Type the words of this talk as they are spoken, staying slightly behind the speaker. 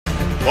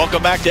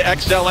Welcome back to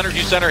XL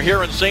Energy Center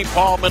here in St.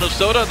 Paul,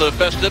 Minnesota. The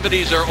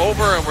festivities are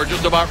over, and we're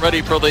just about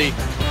ready for the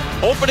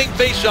opening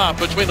face-off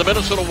between the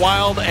Minnesota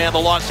Wild and the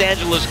Los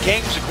Angeles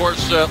Kings. Of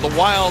course, the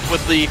Wild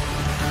with the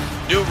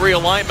new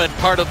realignment,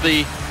 part of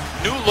the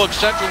new-look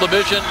Central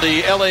Division,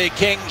 the LA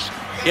Kings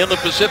in the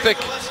Pacific.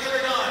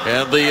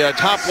 And the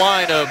top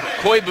line of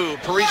Koivu,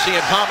 Parisi,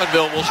 and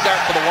Pominville will start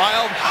for the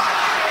Wild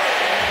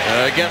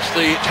against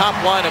the top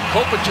line of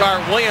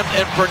Kopitar, Williams,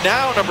 and for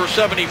now, number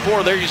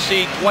 74, there you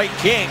see Dwight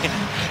King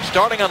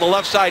starting on the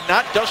left side,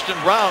 not Dustin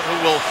Brown, who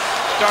will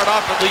start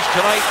off at least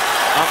tonight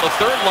on the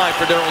third line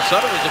for Daryl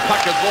Sutter as the puck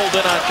is rolled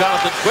in on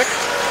Jonathan Quick.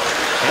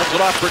 Hands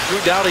it off for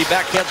Drew Doughty,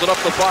 backhands it up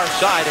the far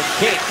side, and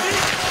King,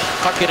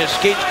 puck in his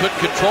skates, couldn't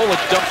control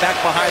it, dumped back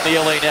behind the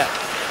LA net.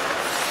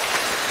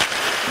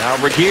 Now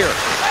Regier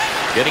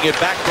getting it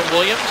back from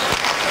Williams.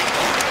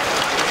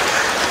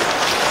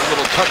 A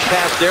little touch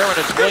pass there, and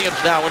it's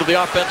Williams now into the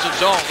offensive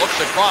zone. Looks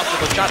across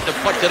with a shot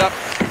deflected up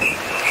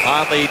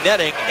on the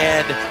netting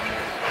and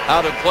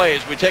out of play.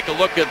 As we take a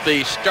look at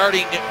the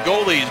starting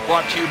goalies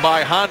brought to you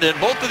by Honda. And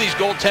both of these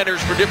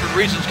goaltenders, for different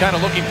reasons, kind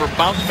of looking for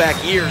bounce-back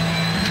years.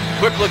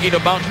 Quick looking to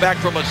bounce back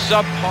from a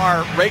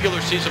subpar regular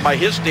season by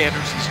his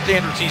standards, the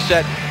standards he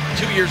set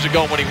 2 years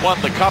ago when he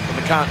won the Cup in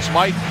the Conn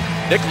Smythe.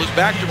 Nicholas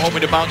Backstrom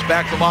hoping to bounce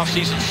back from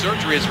off-season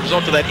surgery as a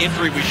result of that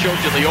injury we showed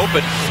you in the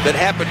Open that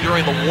happened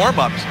during the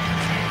warm-ups.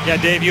 Yeah,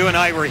 Dave, you and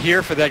I were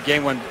here for that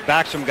game when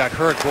Backstrom got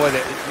hurt. Boy,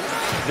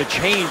 the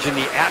change in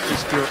the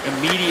atmosphere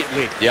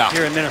immediately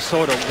here in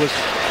Minnesota was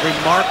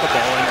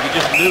remarkable, and you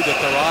just knew that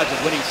their odds of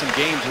winning some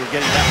games were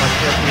getting that much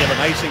better. We have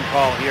an icing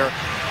call here.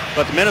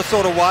 But the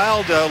Minnesota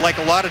Wild, like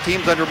a lot of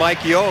teams under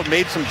Mike Yeo,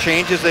 made some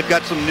changes. They've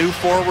got some new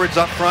forwards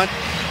up front.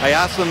 I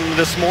asked them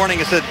this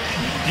morning, I said,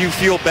 do you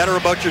feel better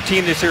about your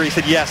team this year? He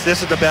said, yes,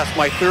 this is the best.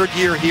 My third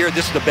year here,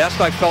 this is the best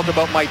I've felt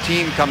about my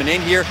team coming in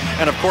here.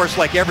 And of course,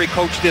 like every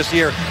coach this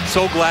year,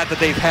 so glad that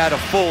they've had a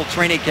full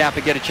training camp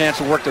and get a chance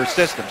to work their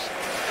systems.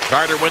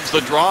 Carter wins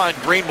the draw, and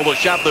Green will a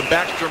shot that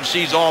Backstrom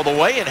sees all the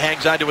way and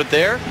hangs onto it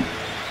there.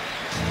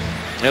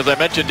 As I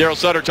mentioned, Daryl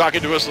Sutter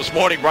talking to us this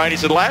morning, Brian, he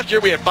said, last year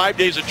we had 5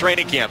 days of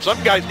training camp.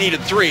 Some guys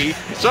needed 3,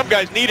 some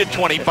guys needed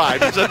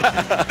 25. He said,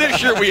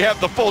 this year we have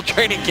the full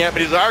training camp,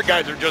 and he said, our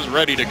guys are just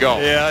ready to go.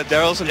 Yeah,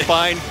 Daryl's in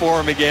fine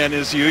form again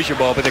as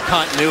usual, but the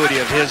continuity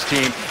of his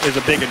team is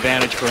a big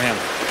advantage for him.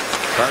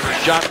 Carter's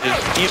shot is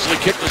easily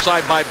kicked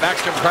aside by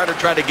Backstrom. Carter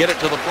trying to get it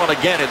to the front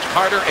again. It's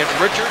Carter and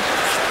Richards,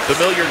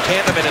 familiar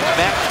tandem, and it's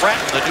Matt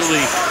Stratton, the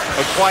newly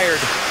acquired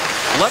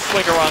left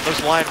winger on this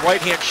line,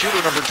 right-hand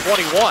shooter number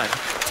 21.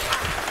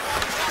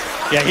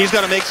 Yeah, he's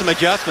going to make some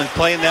adjustments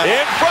playing that.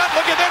 In front,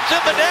 look at this in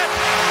the net.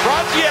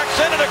 Brodziak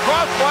sent it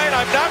across, Brian.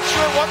 I'm not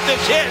sure what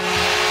this hit.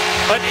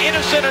 An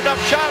innocent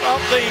enough shot off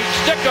the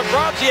stick of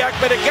Brodziak,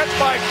 but it gets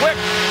by Quick,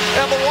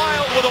 and the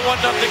Wild with a 1-0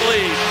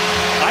 lead.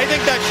 I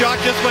think that shot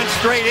just went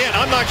straight in.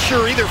 I'm not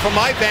sure either. From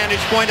my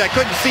vantage point, I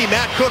couldn't see.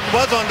 Matt Cook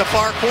was on the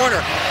far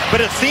corner,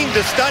 but it seemed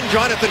to stun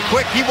Jonathan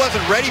Quick. He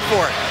wasn't ready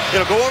for it.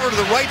 It'll go over to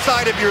the right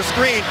side of your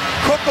screen.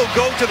 Cook will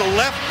go to the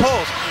left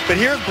post. But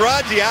here's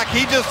Brodziak.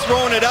 He just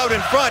throwing it out in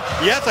front.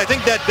 Yes, I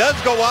think that does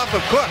go off of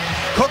Cook.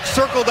 Cook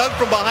circled out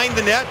from behind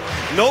the net.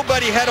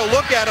 Nobody had a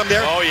look at him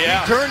there. Oh,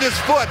 yeah. He turned his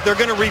foot. They're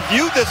going to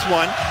review this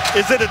one.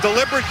 Is it a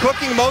deliberate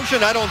cooking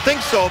motion? I don't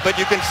think so,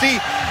 but you can see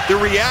the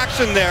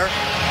reaction there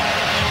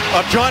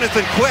of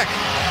Jonathan Quick.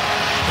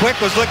 Quick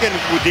was looking,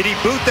 did he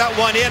boot that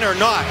one in or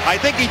not? I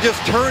think he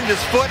just turned his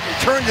foot and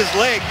turned his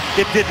leg.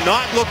 It did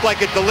not look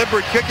like a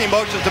deliberate kicking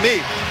motion to me.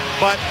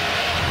 But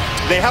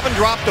they haven't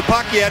dropped the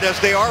puck yet as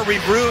they are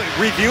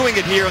reviewing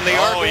it here, and they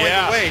are going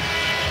to wait.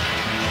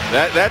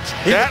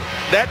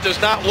 That does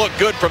not look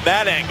good from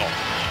that angle.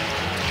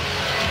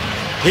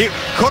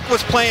 Cook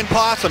was playing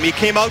possum. He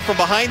came out from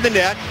behind the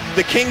net.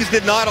 The Kings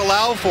did not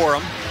allow for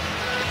him.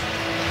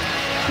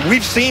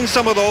 We've seen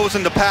some of those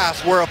in the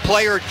past where a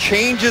player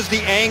changes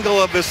the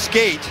angle of his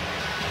skate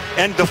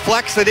and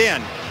deflects it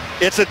in.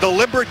 It's a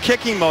deliberate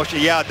kicking motion.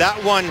 Yeah,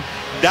 that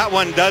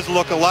one does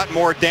look a lot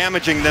more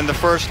damaging than the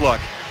first look.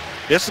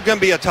 This is going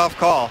to be a tough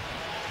call.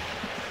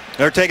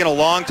 They're taking a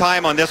long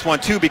time on this one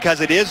too because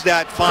it is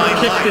that fine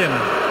line.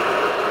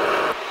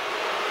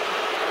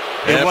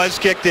 It was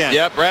kicked in.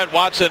 Yeah, Brad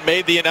Watson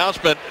made the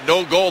announcement.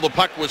 No goal. The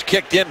puck was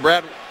kicked in.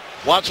 Brad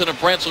Watson and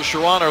Francis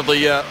Sharon are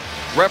the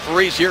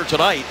referees here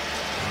tonight.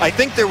 I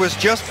think there was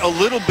just a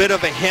little bit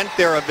of a hint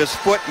there of his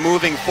foot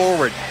moving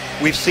forward.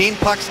 We've seen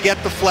pucks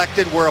get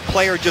deflected where a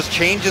player just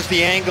changes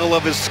the angle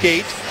of his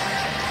skate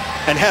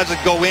and has it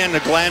go in, a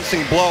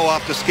glancing blow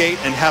off the skate,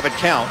 and have it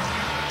count.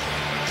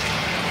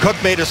 Cook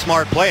made a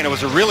smart play, and it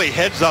was a really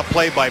heads-up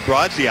play by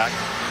Brodziak.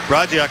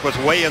 Brodziak was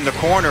way in the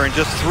corner and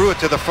just threw it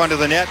to the front of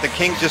the net. The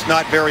Kings just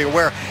not very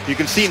aware. You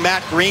can see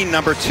Matt Green,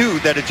 number 2,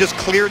 that it just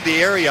cleared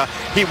the area.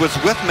 He was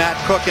with Matt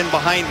Cook in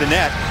behind the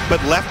net,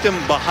 but left him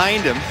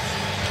behind him.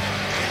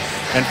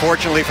 And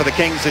fortunately for the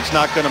Kings, it's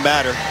not going to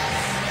matter.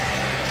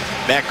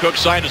 Matt Cook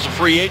signed as a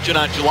free agent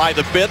on July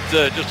the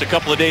 5th, just a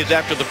couple of days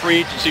after the free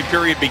agency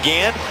period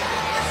began.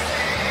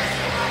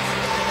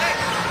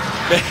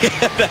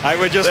 I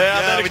would just,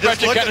 that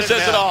expression kind of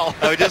says it all.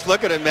 I would just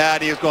look at him,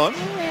 Matt. He was going,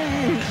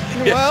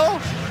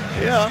 well,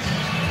 yeah.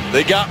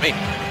 They got me.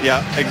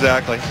 Yeah,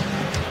 exactly.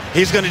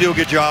 He's going to do a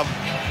good job.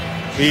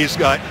 He's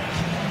got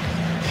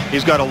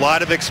a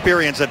lot of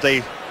experience at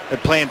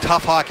playing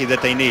tough hockey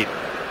that they need.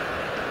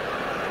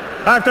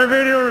 After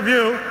video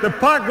review, the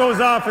puck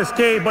goes off his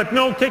skate, but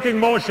no kicking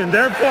motion.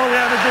 Therefore, we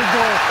have a good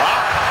goal. Wow.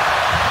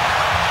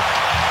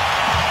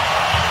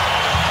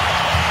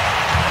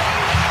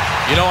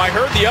 You know, I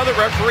heard the other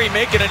referee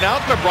make an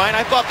announcement, Brian.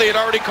 I thought they had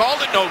already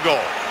called it no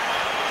goal.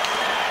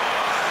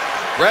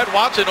 Brad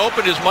Watson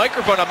opened his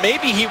microphone.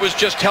 Maybe he was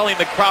just telling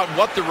the crowd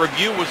what the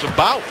review was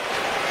about.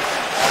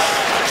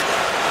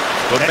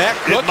 But Matt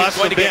Cook is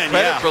going to get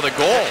credit for the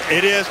goal.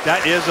 It is.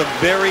 That is a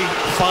very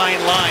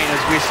fine line,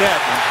 as we said.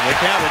 They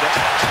counted it.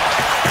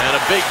 And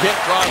a big hit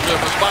draws a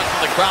response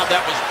from the crowd.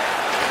 That was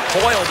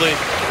Coyle, the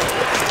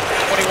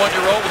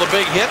 21-year-old with a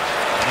big hit.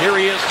 And here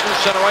he is through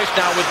center ice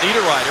now with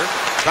Niederreiter.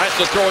 Tries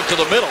to throw it to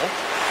the middle.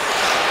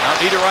 Now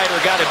Niederreiter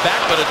got it back,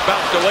 but it's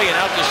bounced away and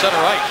out to center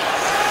ice.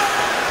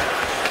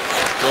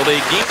 So they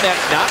deem that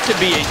not to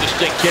be a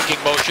distinct kicking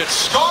motion.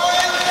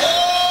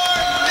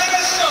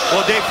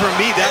 Well, Dave, for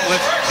me, that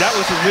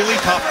was a really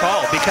tough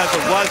call because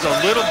it was a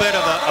little bit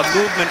of a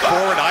movement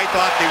forward. I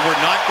thought they were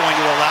not going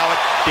to allow it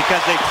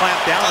because they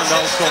clamped down on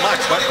those so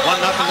much. But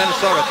 1-0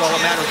 Minnesota, that's all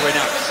that matters right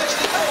now.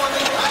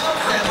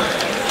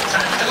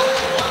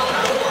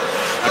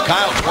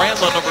 Kyle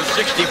Granlund, number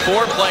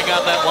 64, playing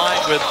on that line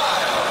with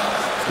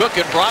Cook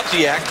and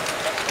Brodziak.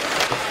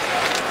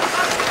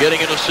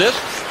 Getting an assist.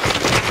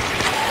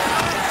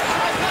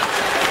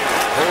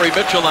 Corey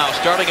Mitchell now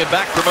starting it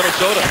back for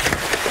Minnesota.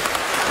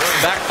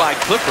 Back by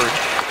Clifford.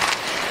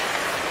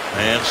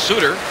 And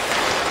Suter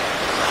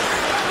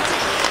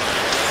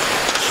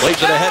plays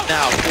it ahead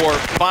now for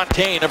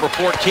Fontaine, number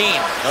 14.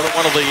 Another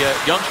one of the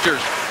youngsters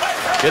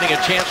getting a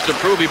chance to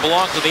prove he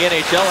belongs in the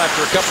NHL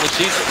after a couple of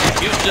seasons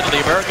in Houston in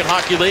the American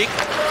Hockey League.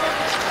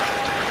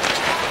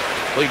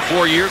 Played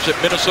 4 years at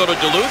Minnesota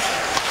Duluth.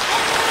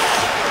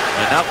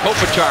 And now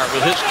Kopitar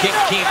with his King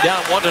team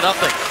down 1-0.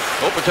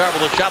 Kopitar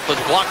with a shot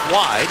that's blocked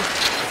wide.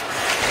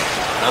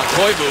 Now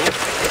Koivu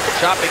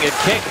chopping at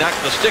King,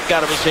 knocking the stick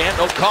out of his hand.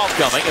 No call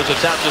coming as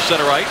it's out to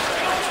center right.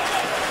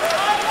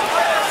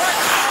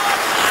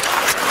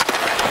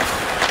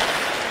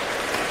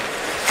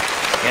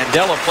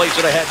 Candela plays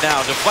it ahead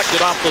now, deflected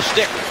off the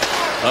stick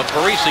of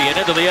Parisi and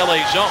into the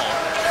LA zone.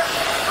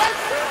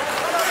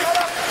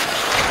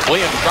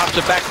 Williams drops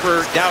it back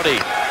for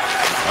Doughty.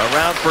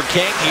 Around for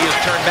King, he is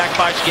turned back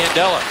by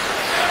Scandella.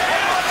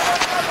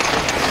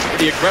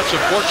 The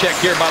aggressive forecheck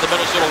here by the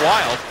Minnesota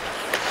Wild.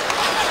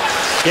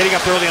 Getting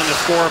up early on the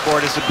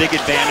scoreboard is a big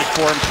advantage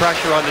for them.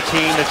 Pressure on the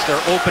team. It's their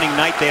opening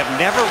night. They have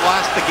never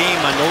lost the game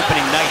on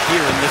opening night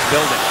here in this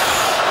building.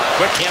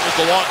 Quick handles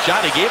the long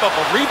shot. He gave up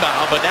a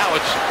rebound, but now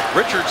it's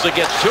Richards that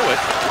gets to it.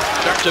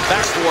 Chucks it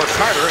back for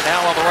Carter.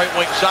 Now on the right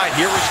wing side,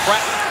 here is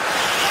Stratton.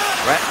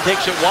 Stratton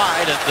takes it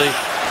wide, and the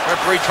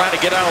referee trying to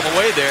get out of the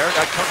way there.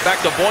 That comes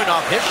back to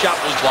Voinov. His shot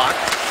was blocked.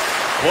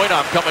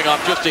 Voinov coming off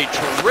just a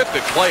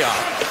terrific playoff.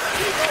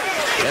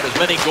 Had as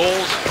many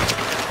goals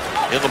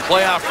in the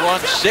playoff run,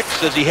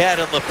 6 as he had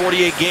in the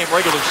 48-game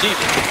regular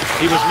season.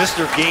 He was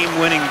Mr.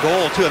 Game-winning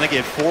goal, too. I think he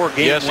had 4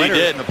 game winners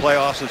in the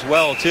playoffs as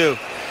well, too.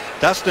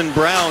 Dustin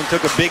Brown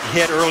took a big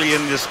hit early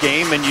in this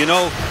game, and you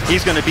know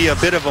he's going to be a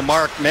bit of a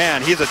marked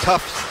man. He's a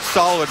tough,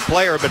 solid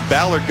player, but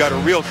Ballard got a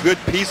real good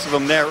piece of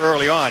him there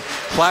early on.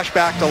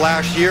 Flashback to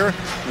last year.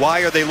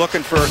 Why are they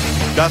looking for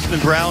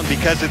Dustin Brown?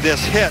 Because of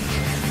this hit.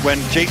 When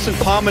Jason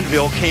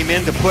Pominville came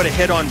in to put a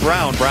hit on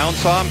Brown, Brown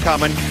saw him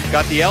coming,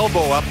 got the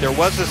elbow up. There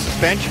was a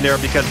suspension there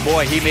because,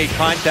 boy, he made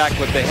contact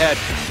with the head,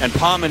 and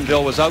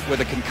Pominville was out with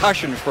a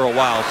concussion for a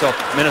while. So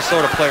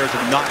Minnesota players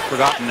have not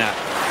forgotten that.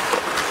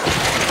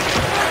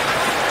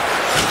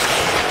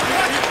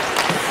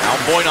 Now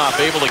Voinov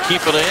able to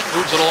keep it in,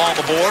 moves it along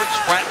the boards.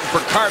 Stratton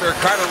for Carter.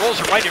 Carter rolls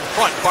it right in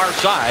front, far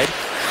side.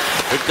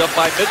 Picked up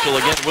by Mitchell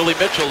again. Willie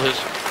Mitchell, his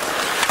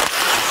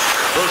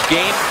first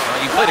game.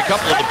 He played a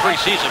couple in the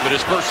preseason, but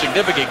his first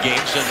significant game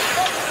since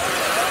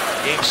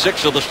Game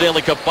 6 of the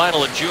Stanley Cup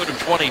Final in June of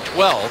 2012.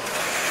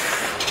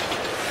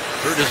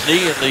 Hurt his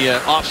knee in the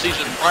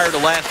offseason prior to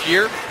last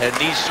year. Had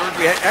knee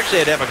surgery. Actually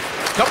had to have a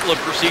couple of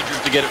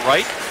procedures to get it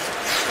right.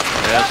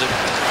 As it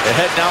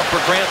ahead now for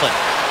Granlund.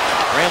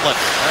 Granlund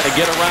trying to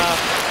get around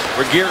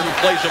Regeer, who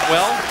plays him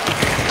well.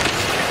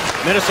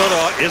 Minnesota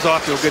is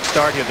off to a good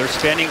start here. They're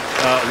spending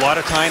a lot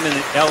of time in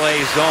the LA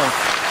zone.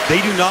 They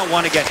do not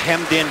want to get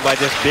hemmed in by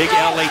this big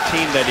LA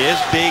team that is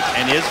big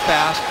and is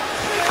fast.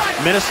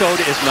 Minnesota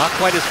is not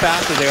quite as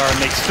fast as they are,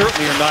 and they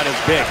certainly are not as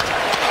big.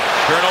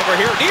 Turnover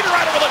here.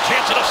 Niederreiter with a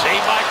chance at a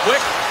save by Quick.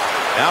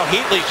 Now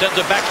Heatley sends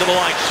it back to the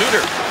line.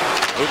 Suter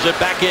moves it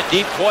back in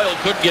deep. Coyle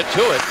couldn't get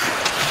to it.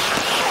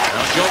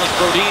 Now Jonas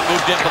Brodin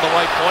moved in for the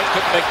right point.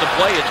 Couldn't make the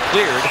play. It's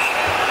cleared.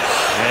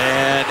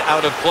 And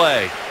out of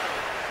play.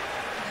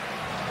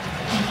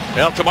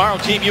 Well, tomorrow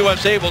Team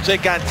USA will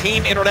take on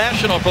Team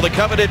International for the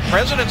coveted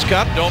President's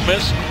Cup. Don't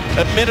miss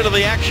minute of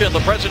the action. The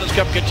President's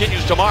Cup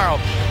continues tomorrow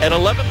at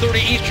 11:30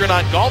 Eastern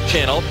on Golf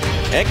Channel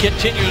and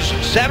continues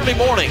Saturday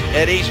morning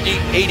at 8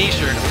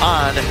 Eastern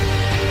on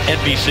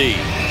NBC.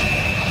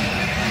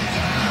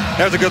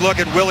 There's a good look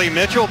at Willie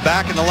Mitchell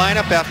back in the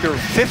lineup after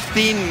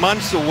 15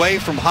 months away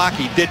from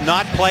hockey. Did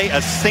not play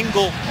a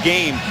single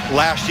game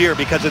last year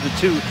because of the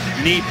 2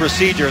 knee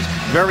procedures.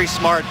 Very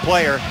smart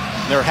player.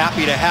 They're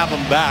happy to have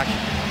him back.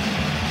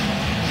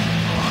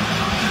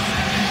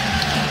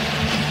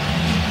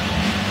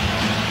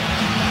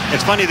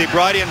 It's funny, they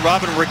brought in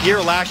Robin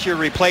Regeer last year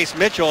to replace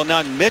Mitchell, and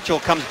now Mitchell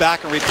comes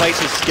back and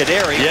replaces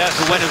Scuderi,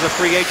 who went as a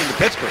free agent to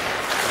Pittsburgh.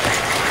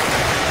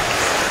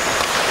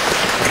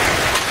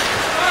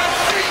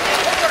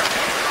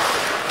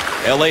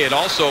 LA had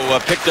also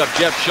picked up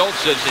Jeff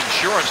Schultz as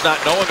insurance, not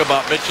knowing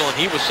about Mitchell, and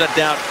he was sent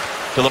down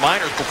to the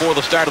minors before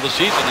the start of the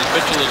season, as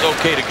Mitchell is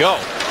okay to go.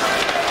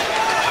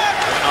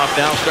 Off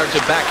now starts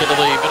it back into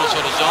the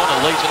Minnesota zone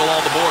and lays it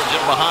along the boards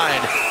in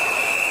behind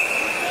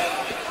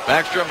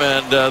Backstrom,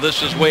 and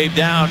this is waved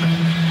down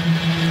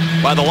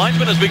by the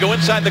linesman as we go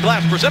inside the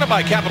glass. Presented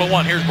by Capital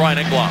One. Here's Brian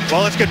Engblom.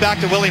 Well, let's get back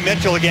to Willie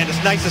Mitchell again.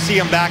 It's nice to see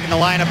him back in the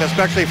lineup,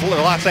 especially for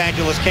Los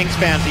Angeles Kings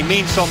fans. He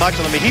means so much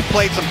to them. He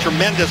played some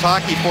tremendous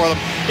hockey for them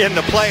in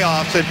the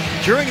playoffs. And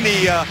during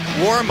the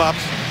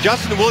warm-ups,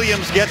 Justin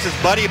Williams gets his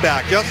buddy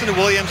back. Justin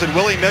Williams and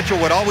Willie Mitchell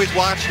would always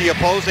watch the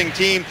opposing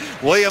team.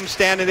 Williams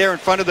standing there in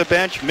front of the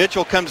bench.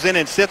 Mitchell comes in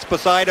and sits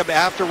beside him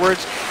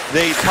afterwards.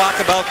 They talk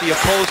about the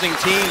opposing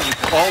team.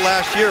 All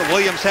last year,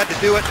 Williams had to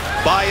do it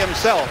by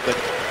himself, but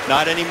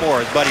not anymore.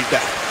 His buddy's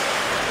back.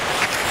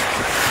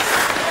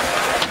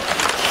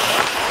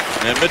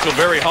 And Mitchell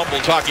very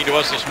humble talking to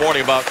us this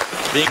morning about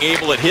being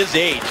able at his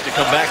age to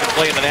come back and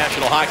play in the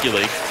National Hockey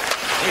League.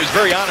 He was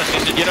very honest.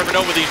 He said, you never know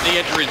with these knee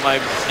injuries. My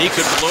knee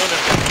could balloon in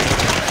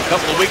a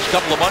couple of weeks,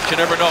 couple of months. You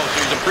never know. So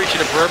he's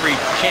appreciative for every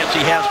chance he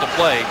has to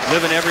play.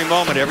 Living every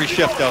moment, every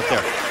shift out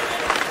there.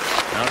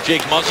 Now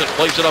Jake Munson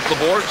plays it up the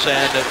boards,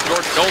 and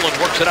George Nolan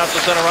works it out to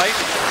center ice.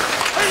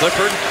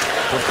 Clifford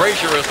for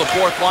Frazier is the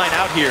 4th line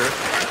out here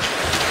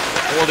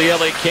for the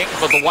LA Kings,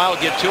 but the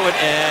Wild get to it,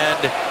 and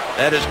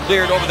that is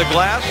cleared over the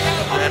glass.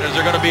 And is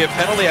there going to be a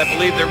penalty? I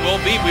believe there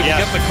will be. We will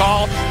get the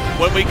call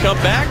when we come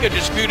back. A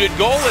disputed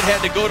goal. It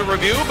had to go to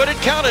review, but it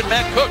counted.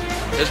 Matt Cook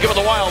has given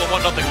the Wild a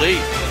 1-0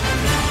 lead.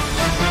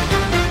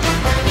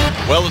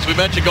 Well, as we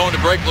mentioned going to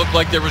break, looked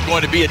like there was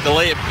going to be a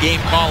delay of game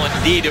call.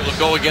 Indeed, it will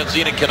go against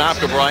Zenon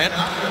Konopka, Brian.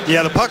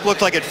 Yeah, the puck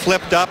looked like it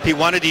flipped up. He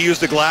wanted to use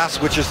the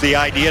glass, which is the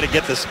idea to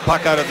get this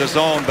puck out of the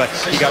zone, but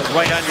he got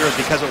right under it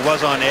because it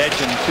was on edge,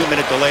 and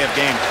 2-minute delay of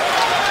game.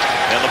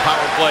 And the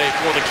power play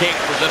for the Kings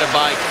presented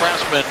by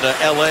Craftsman.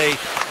 LA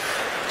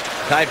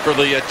tied for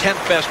the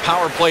 10th best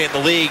power play in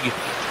the league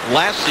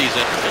last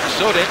season.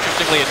 Minnesota,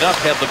 interestingly enough,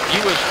 had the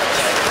fewest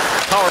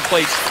power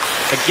plays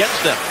against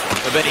them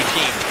of any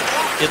team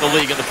in the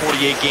league in the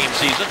 48-game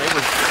season. They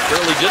were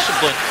fairly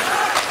disciplined.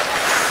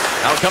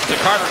 Now it comes to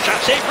Carter. Shot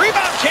save.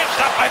 Rebound chance.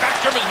 Stopped by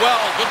Backstrom as well.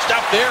 Good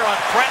stop there on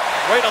Pratt.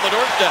 Right on the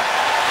doorstep.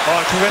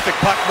 Oh, terrific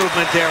puck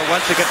movement there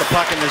once they get the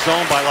puck in the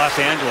zone by Los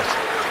Angeles.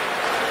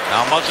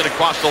 Now Munson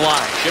across the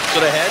line. Ships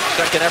it ahead.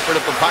 Second effort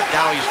at the puck.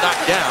 Now he's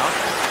knocked down.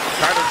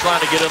 Carter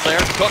trying to get in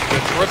there. Cook,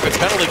 a terrific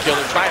penalty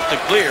killer, tries to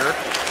clear.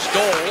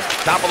 Stoll,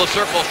 top of the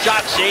circle.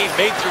 Shot save.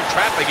 Made through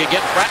traffic.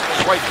 Again, Pratt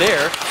was right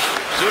there.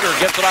 Suter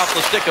gets it off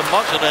the stick of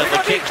Munson, and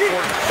the Kings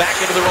force back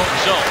into their own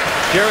zone.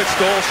 Jared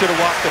Stoll should have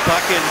walked the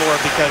puck in more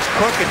because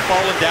Cook had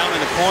fallen down in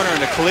the corner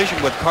in a collision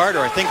with Carter.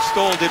 I think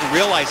Stoll didn't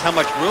realize how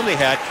much room they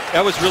had.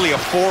 That was really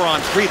a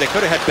 4-on-3. They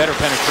could have had better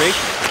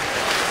penetration.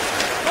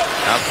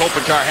 Now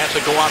Kopitar has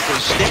to go off the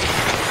stick.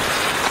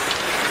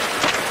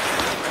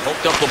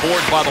 Poked up the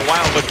boards by the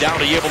Wild, but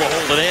Doughty able to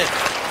hold it in.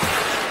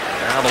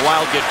 Now the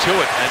Wild get to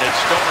it, and it's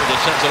Stoner that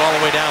sends it all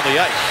the way down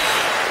the ice.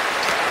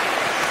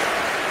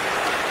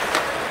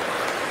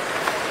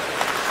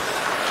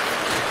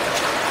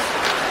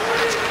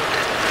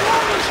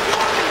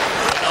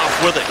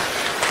 With it.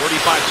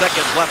 35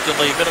 seconds left in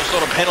the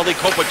Minnesota penalty.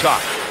 Kopitar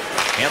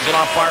hands it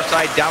off far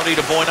side. Doughty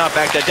to Boynott.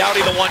 Back to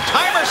Doughty. The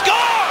one-timer. Score!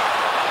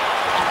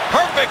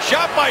 Perfect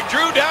shot by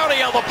Drew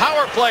Doughty on the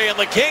power play, and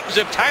the Kings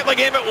have tied the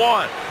game at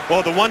 1.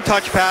 Well, the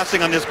one-touch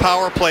passing on this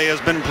power play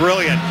has been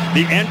brilliant.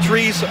 The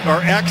entries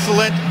are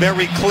excellent,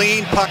 very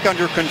clean, puck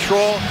under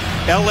control.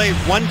 LA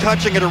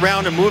one-touching it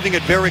around and moving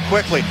it very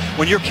quickly.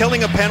 When you're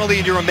killing a penalty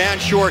and you're a man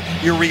short,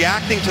 you're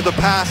reacting to the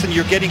pass and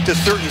you're getting to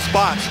certain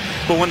spots.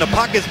 But when the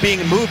puck is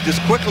being moved as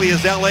quickly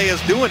as LA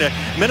is doing it,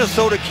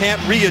 Minnesota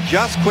can't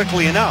readjust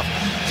quickly enough.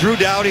 Drew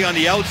Doughty on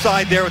the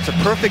outside there. It's a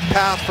perfect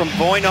pass from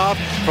Voinov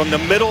from the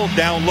middle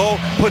down low,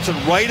 puts it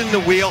right in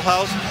the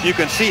wheelhouse. You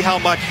can see how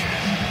much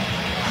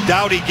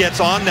Doughty gets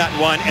on that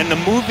one, and the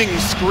moving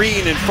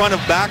screen in front of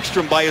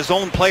Backstrom by his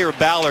own player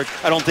Ballard.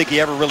 I don't think he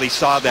ever really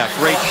saw that.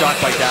 Great shot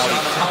by Doughty.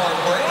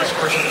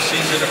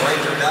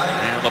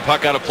 And the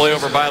puck out of play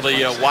over by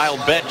the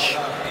Wild bench.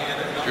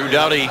 Drew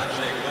Doughty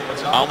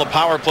on the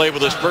power play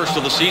with his first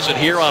of the season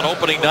here on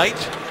opening night.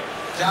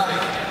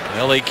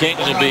 The LA Kings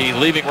will be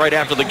leaving right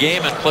after the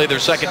game and play their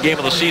second game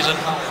of the season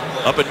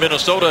up in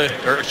Minnesota,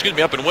 or excuse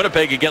me, up in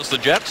Winnipeg against the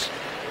Jets.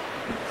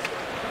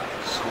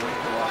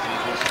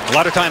 A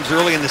lot of times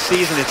early in the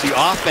season, it's the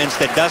offense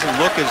that doesn't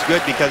look as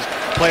good because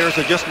players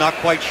are just not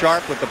quite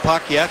sharp with the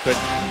puck yet. But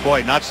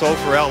boy, not so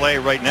for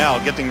LA right now,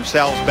 getting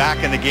themselves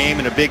back in the game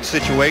in a big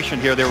situation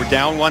here. They were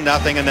down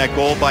 1-0 in that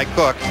goal by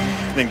Cook,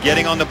 and then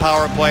getting on the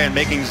power play and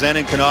making Zen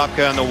and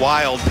Konopka and the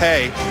Wild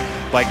pay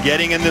by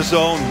getting in the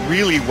zone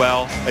really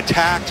well,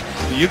 attacked.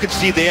 You could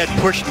see they had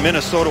pushed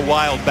Minnesota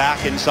Wild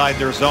back inside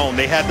their zone.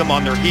 They had them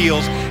on their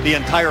heels the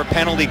entire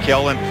penalty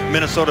kill, and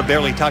Minnesota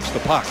barely touched the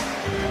puck.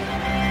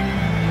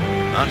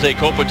 Ante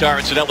Kopitar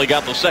incidentally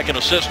got the second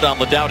assist on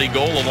the Doughty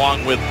goal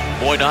along with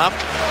Voinov.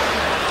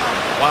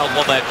 Wild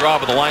won that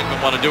draw, but the linesmen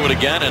want to do it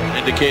again, and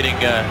indicating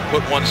put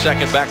 1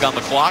 second back on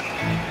the clock.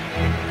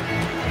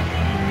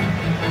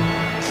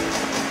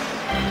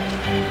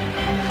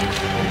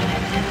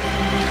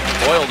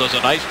 Boyle does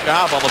a nice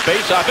job on the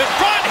faceoff in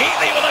front.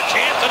 Heatley with a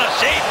chance and a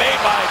save made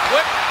by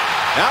Quick.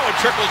 Now it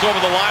trickles over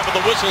the line, but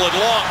the whistle had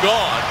long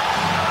gone.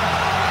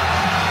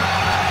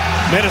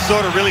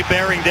 Minnesota really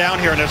bearing down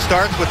here, and it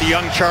starts with the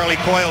young Charlie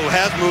Coyle, who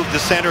has moved to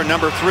center,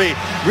 number 3.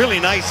 Really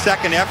nice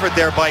second effort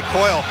there by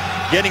Coyle,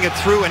 getting it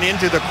through and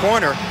into the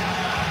corner.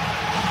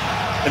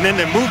 And then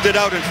they moved it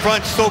out in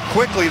front so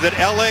quickly that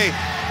LA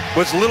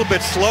was a little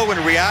bit slow in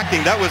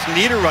reacting. That was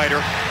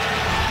Niederreiter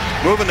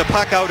moving the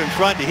puck out in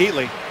front to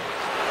Heatley.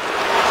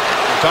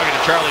 We're talking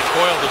to Charlie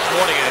Coyle this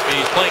morning.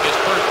 He's playing his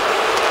first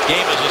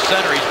game as a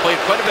center. He's played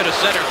quite a bit of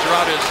center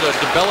throughout his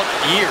developed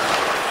years.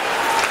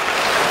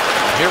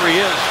 Here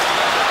he is.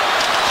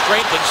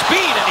 Strength and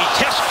speed, and he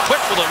tests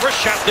Quick with a wrist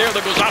shot there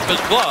that goes off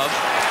his glove.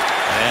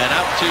 And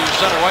out to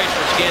center ice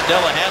for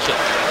Scandella has it.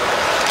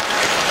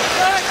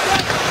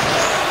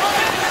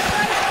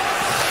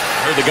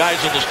 Heard the guys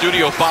in the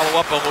studio follow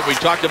up on what we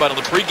talked about on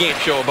the pregame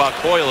show about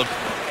Coyle. If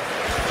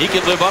he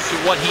can live up to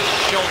what he's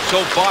shown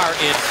so far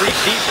in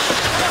preseason.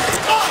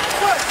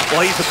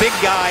 Well, he's a big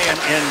guy,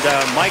 and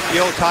Mike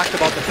Yeo talked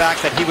about the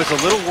fact that he was a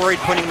little worried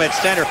putting him at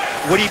center.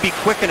 Would he be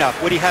quick enough?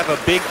 Would he have a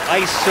big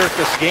ice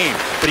surface game?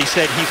 But he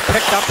said he's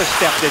picked up a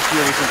step this year.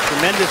 He's in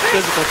tremendous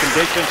physical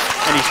condition,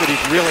 and he said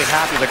he's really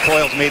happy that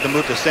Coyle's made the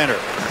move to center.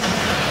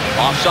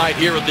 Offside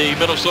here at the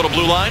Minnesota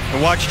blue line.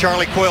 And watch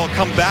Charlie Coyle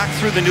come back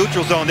through the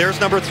neutral zone. There's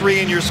number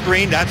 3 in your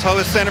screen. That's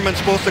how a centerman's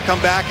supposed to come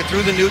back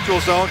through the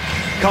neutral zone.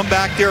 Come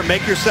back there,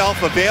 make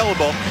yourself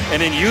available,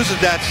 and then uses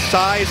that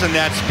size and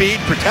that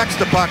speed, protects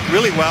the puck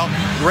really well.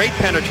 Great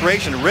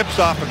penetration, rips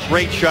off a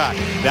great shot.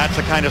 That's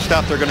the kind of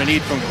stuff they're going to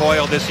need from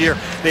Coyle this year.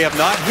 They have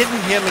not hidden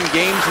him in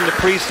games in the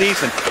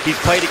preseason. He's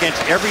played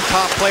against every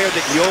top player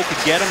that Yeo could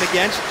get him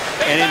against,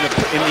 and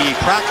in the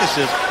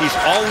practices, he's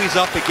always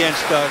up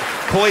against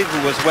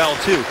Koivu as well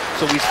too.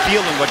 So he's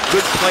feeling what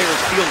good players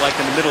feel like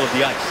in the middle of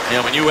the ice.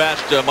 Yeah, when you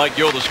asked Mike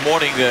Yeo this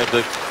morning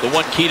the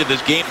one key to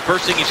this game, the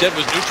first thing he said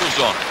was neutral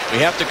zone. We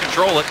have to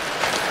control it.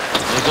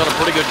 He's done a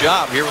pretty good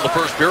job here in the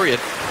first period.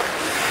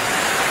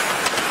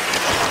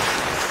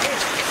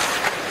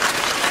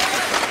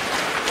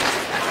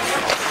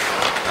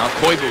 Now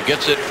Koivu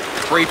gets it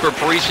free for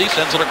Parisi,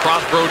 sends it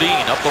across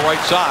Brodin up the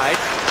right side.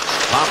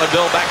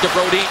 Pominville back to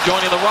Brodin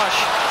joining the rush.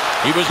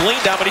 He was leaned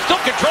down, but he still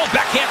controls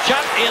backhand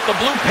shot in the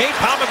blue paint.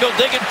 Pominville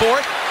digging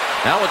for it.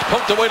 Now it's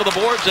poked away to the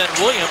boards, and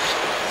Williams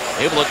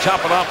able to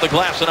chop it off the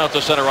glass and out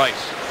to center ice.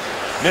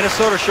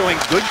 Minnesota showing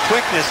good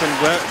quickness, and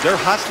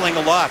they're hustling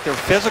a lot. They're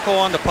physical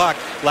on the puck.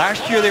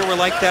 Last year they were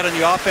like that in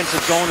the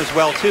offensive zone as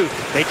well too.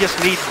 They just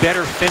need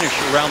better finish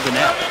around the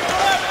net.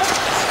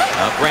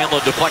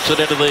 Granlund deflects it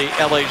into the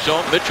LA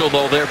zone. Mitchell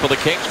though there for the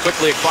Kings,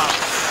 quickly across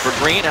for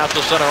Green out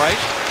to center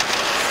ice.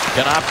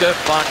 Konopka,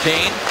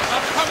 Fontaine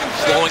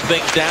slowing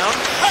things down,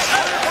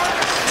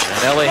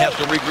 and LA has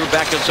to regroup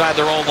back inside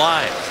their own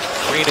line.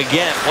 Green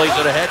again plays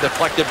it ahead,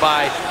 deflected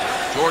by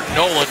Jordan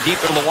Nolan deep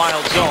into the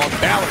Wild zone.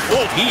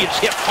 Ballard, he is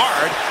hit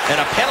hard,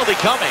 and a penalty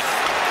coming.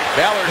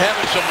 Ballard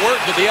having some words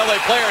with the LA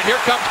player, and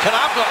here comes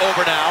Konopka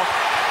over now.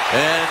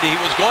 And he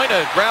was going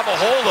to grab a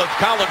hold of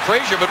Colin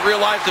Fraser, but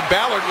realized that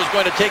Ballard was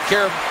going to take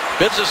care of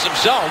business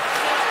himself.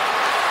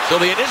 So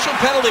the initial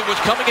penalty was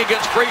coming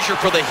against Fraser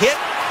for the hit.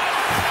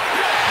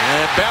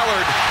 And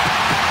Ballard,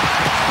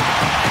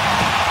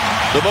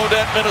 the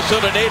Modette,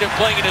 Minnesota native,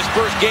 playing in his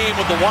first game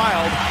with the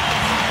Wild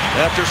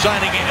after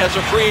signing as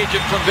a free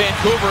agent from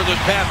Vancouver this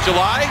past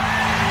July.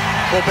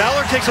 Well,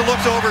 Ballard takes a look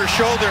over his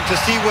shoulder to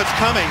see what's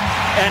coming,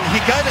 and he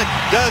kind of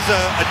does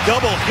a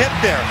double hit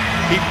there.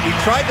 He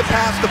tried to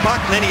pass the puck,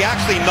 and then he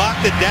actually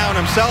knocked it down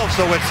himself,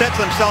 so it sets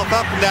himself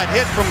up from that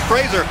hit from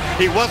Fraser.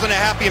 He wasn't a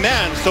happy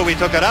man, so he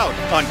took it out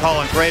on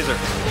Colin Fraser.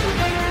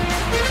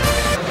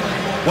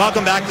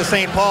 Welcome back to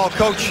St. Paul.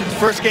 Coach,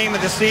 first game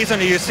of the season,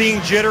 are you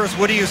seeing jitters?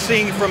 What are you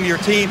seeing from your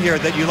team here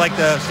that you like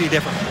to see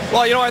different?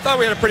 Well, I thought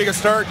we had a pretty good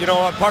start.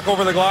 A puck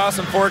over the glass,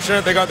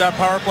 unfortunate. They got that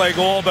power play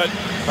goal, but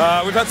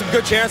we've had some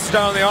good chances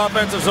down in the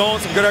offensive zone,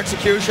 some good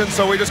execution,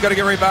 so we just got to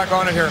get right back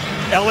on it here.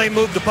 LA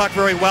moved the puck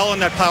very well in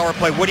that power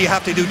play. What do you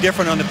have to do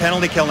different on the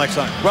penalty kill next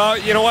time? Well,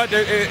 you know what?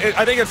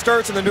 I think it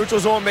starts in the neutral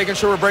zone, making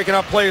sure we're breaking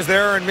up plays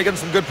there and making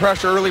some good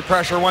pressure, early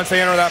pressure once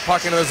they enter that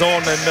puck into the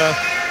zone. And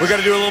we got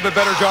to do a little bit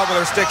better job with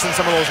our sticks in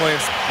some of those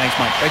lanes. Thanks,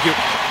 Mike. Thank you.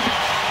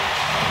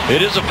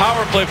 It is a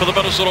power play for the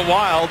Minnesota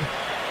Wild.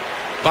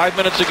 5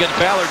 minutes against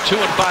Ballard, 2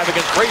 and 5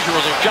 against Fraser.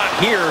 Was a shot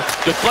here,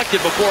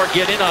 deflected before it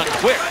get in on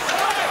Quick.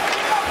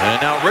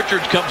 And now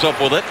Richards comes up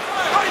with it.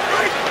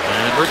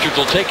 And Richards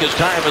will take his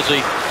time as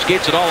he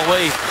skates it all the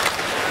way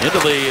into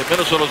the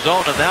Minnesota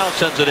zone and now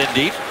sends it in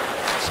deep.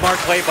 Smart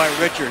play by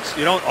Richards.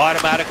 You don't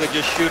automatically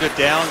just shoot it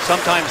down.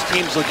 Sometimes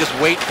teams will just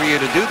wait for you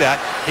to do that.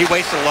 He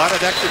wasted a lot of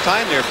extra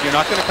time there. If you're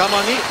not going to come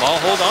on the ball,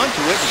 hold on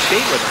to it and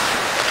skate with it.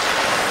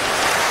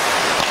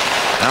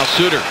 Now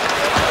Suter.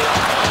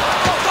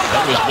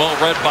 That was well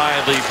read by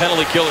the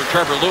penalty killer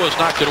Trevor Lewis.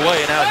 Knocked it away.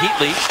 And now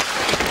Heatley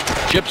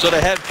chips it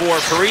ahead for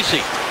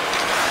Parisi.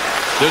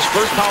 This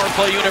first power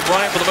play unit,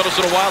 Brian, for the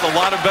Minnesota Wild, a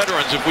lot of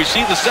veterans. If we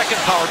see the second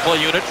power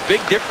play unit,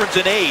 big difference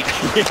in age.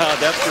 Yeah,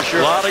 that's for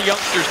sure. A lot of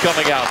youngsters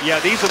coming out.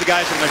 Yeah, these are the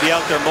guys that are going to be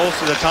out there most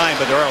of the time,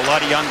 but there are a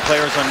lot of young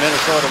players on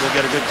Minnesota we'll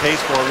get a good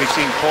taste for. We've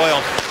seen Coyle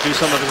do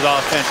some of his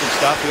offensive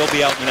stuff. He'll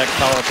be out in the next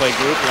power play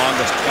group along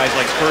with guys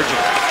like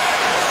Spurgeon.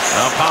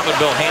 Now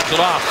Pominville hands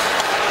it off.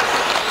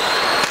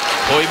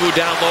 Koivu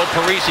down low,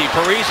 Parisi.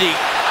 Parisi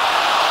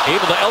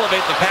able to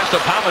elevate the pass to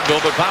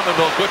Pominville, but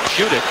Pominville couldn't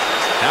shoot it.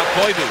 Now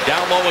Koivu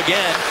down low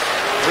again.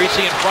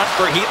 Parisi in front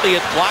for Heatley.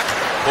 It's blocked.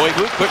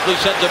 Koivu quickly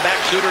sends it back.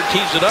 Suter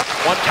tees it up.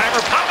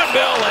 One-timer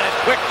Pominville, and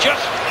Quick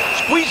just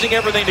squeezing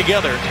everything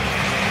together.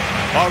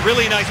 A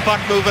really nice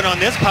puck movement on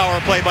this power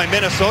play by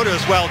Minnesota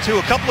as well, too.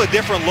 A couple of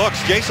different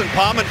looks. Jason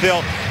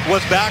Pominville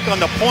was back on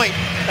the point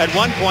at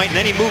one point, and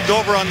then he moved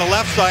over on the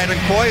left side, and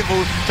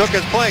Koivu took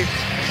his place.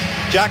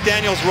 Jack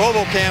Daniels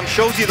RoboCam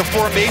shows you the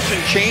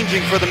formation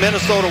changing for the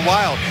Minnesota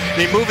Wild.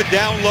 They move it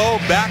down low,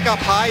 back up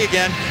high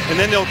again, and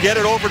then they'll get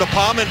it over to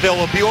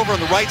Pominville. It'll be over on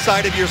the right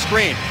side of your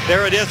screen.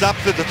 There it is up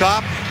to the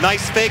top.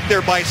 Nice fake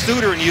there by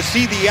Suter, and you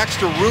see the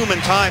extra room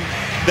and time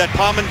that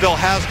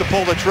Pominville has to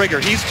pull the trigger.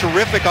 He's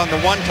terrific on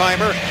the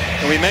one-timer,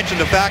 and we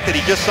mentioned the fact that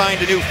he just signed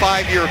a new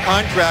 5-year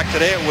contract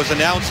today. It was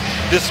announced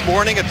this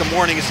morning at the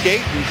morning skate,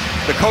 and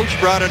the coach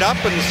brought it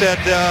up and said,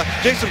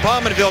 Jason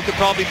Pominville could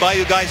probably buy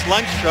you guys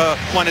lunch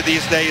one of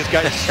these days,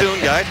 guys, soon,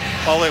 guys.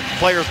 All the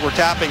players were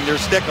tapping their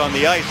stick on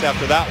the ice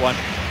after that one.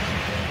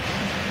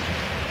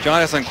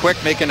 Jonathan Quick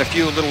making a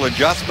few little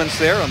adjustments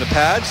there on the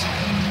pads,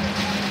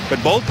 but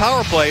both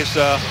power plays,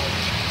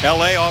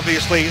 LA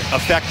obviously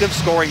effective,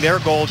 scoring their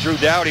goal, Drew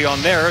Doughty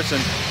on theirs,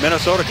 and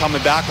Minnesota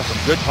coming back with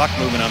some good puck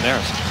movement on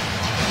theirs.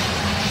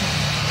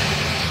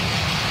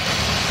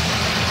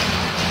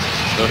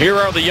 So here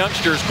are the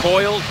youngsters: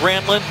 Coyle,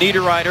 Granlund,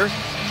 Niederreiter,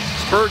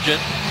 Spurgeon,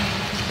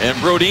 and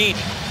Brodin.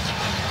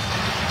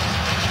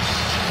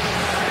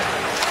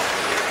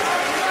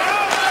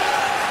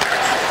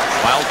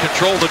 Wild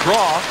control the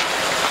draw.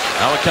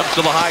 Now it comes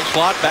to the high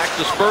slot, back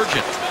to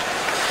Spurgeon.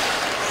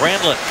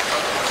 Granlund.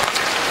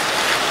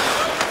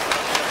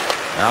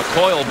 Now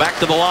Coyle back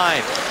to the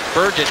line.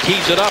 Spurgeon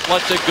tees it up,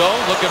 lets it go,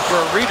 looking for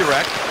a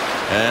redirect.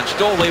 And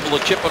Stoll able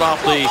to chip it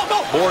off the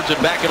boards and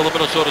back into the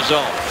Minnesota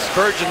zone.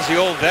 Spurgeon's the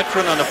old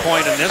veteran on the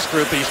point in this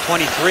group. He's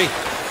 23.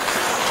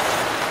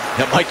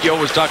 Yeah, Mike Yo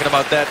was talking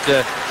about that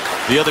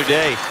the other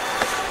day.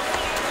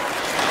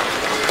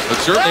 But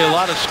certainly a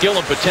lot of skill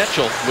and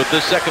potential with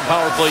this second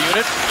power play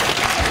unit.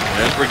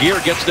 As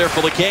Regier gets there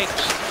for the Kings.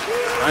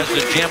 Tries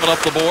to jam it up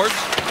the boards.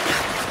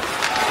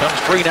 Comes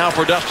free now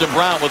for Dustin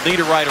Brown with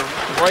Niederreiter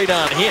right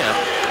on him.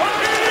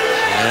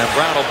 And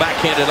Brown will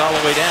backhand it all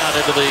the way down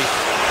into the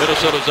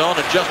Minnesota zone.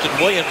 And Justin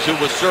Williams, who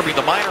was serving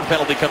the minor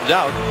penalty, comes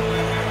out.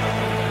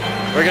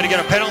 We're going to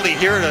get a penalty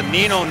here to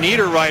Nino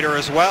Niederreiter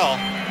as well.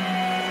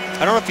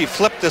 I don't know if he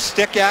flipped the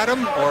stick at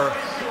him or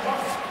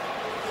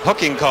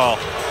hooking call.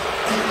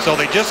 So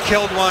they just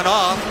killed one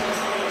off.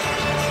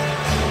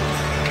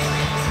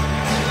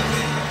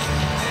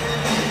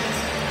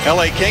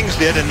 LA Kings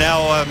did, and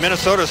now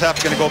Minnesota's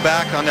going to go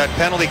back on that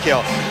penalty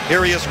kill.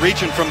 Here he is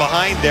reaching from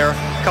behind there.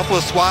 A couple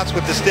of swats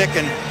with the stick,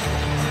 and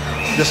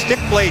the stick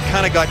blade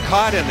kind of got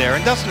caught in there.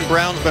 And Dustin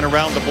Brown's been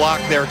around the block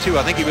there too.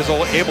 I think he was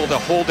able to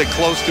hold it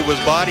close to his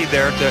body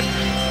there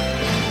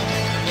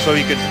so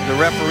the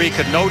referee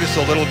could notice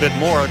a little bit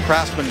more. A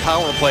Craftsman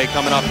power play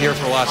coming up here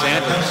for Los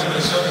Angeles.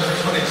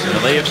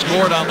 And they have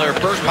scored on their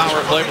first power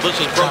play, but this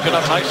is broken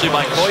up nicely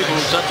by Koivu, who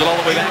sends it all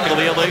the way back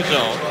into the LA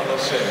zone.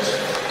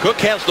 Cook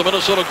has the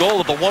Minnesota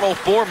goal at the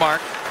 1:04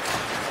 mark,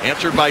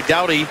 answered by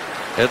Doughty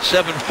at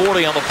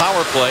 7:40 on the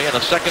power play, and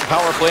a second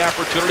power play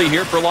opportunity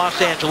here for Los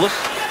Angeles.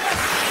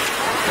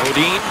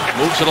 Odin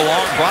moves it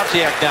along.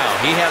 Brodziak now.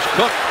 He has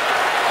Cook.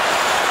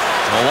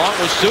 Along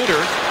with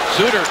Suter.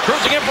 Suter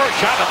cruising in for a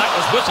shot, and that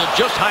was whistled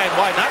just high and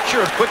wide. Not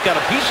sure if Quick got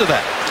a piece of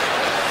that.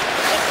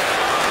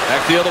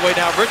 Back the other way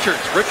now,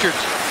 Richards.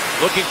 Richards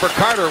looking for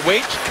Carter.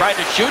 Waits,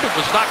 tried to shoot. It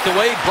was knocked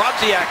away.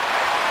 Brodziak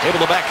able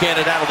to backhand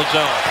it out of the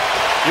zone.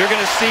 You're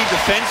going to see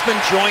defensemen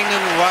join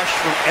in the rush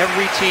from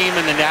every team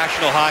in the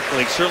National Hockey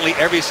League, certainly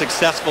every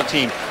successful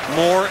team,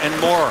 more and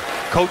more.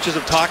 Coaches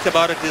have talked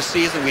about it this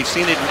season. We've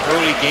seen it in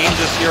early games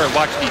this year. I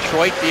watched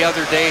Detroit the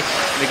other day,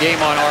 the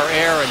game on our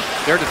air, and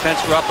their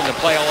defense were up in the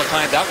play all the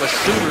time. That was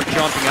Suter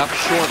jumping up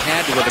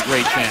short-handed with a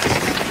great chance.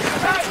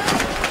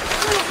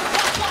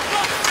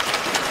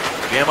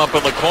 Jam up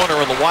in the corner,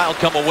 and the Wild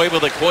come away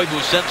with it.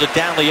 Koivu sends it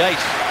down the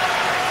ice.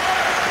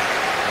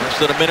 Less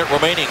than a minute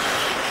remaining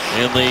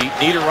in the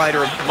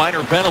Niederreiter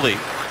minor penalty.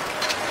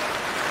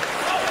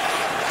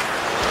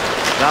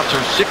 Shots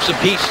are 6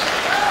 apiece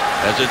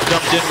as it's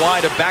dumped in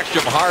wide of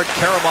Backstrom. Hard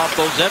carom off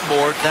those end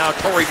boards. Now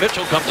Torrey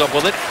Mitchell comes up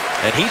with it,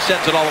 and he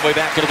sends it all the way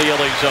back into the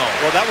LA zone.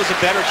 Well, that was a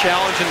better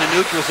challenge in the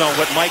neutral zone,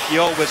 what Mike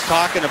Yeo was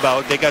talking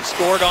about. They got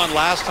scored on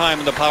last time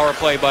in the power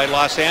play by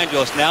Los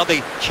Angeles. Now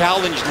they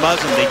challenged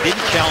Muzzin. They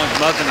didn't challenge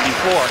Muzzin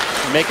before,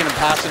 making him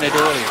passing it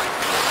earlier.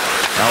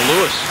 Now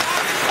Lewis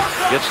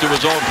gets to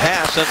his own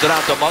pass, sends it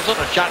out to Muzzin.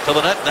 A shot to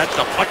the net, and that's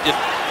deflected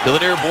to the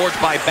near boards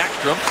by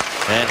Backstrom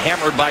and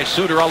hammered by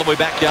Suter all the way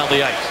back down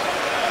the ice.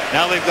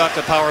 Now they've got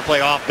the power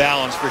play off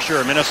balance for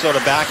sure. Minnesota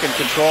back in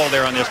control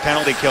there on this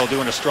penalty kill,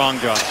 doing a strong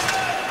job.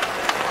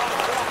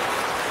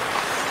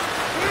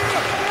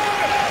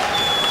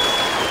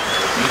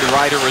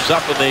 Niederreiter is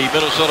up in the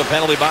Minnesota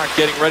penalty box,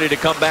 getting ready to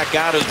come back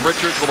out as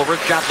Richards with a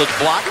wrist shot that's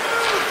blocked.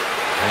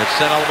 And it's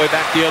sent all the way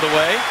back the other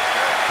way.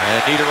 And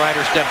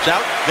Niederreiter steps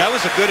out. That was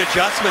a good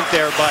adjustment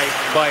there by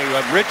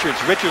Richards.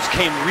 Richards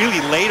came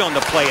really late on the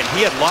play, and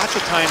he had lots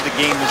of time to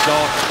gain the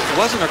zone. It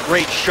wasn't a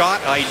great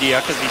shot idea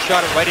because he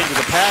shot it right into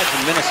the pads,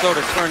 and Minnesota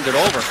turned it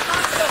over.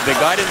 They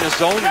got in the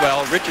zone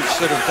well. Richards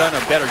should have done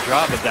a better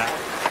job of that.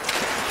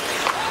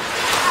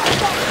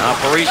 Now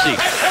Parisi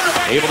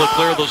able to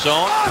clear the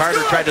zone.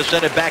 Carter tried to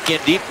send it back in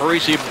deep.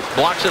 Parisi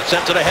blocks it,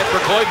 sends it ahead for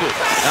Koivu.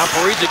 Now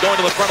Parisi going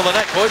to the front of the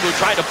net. Koivu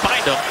trying to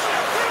find him.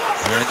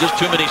 And just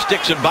too many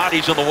sticks and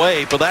bodies in the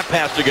way for that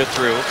pass to get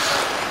through.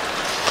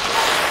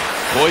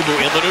 Koivu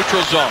in the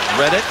neutral zone.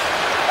 Read it.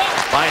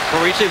 Finds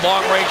Parisi. Long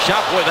range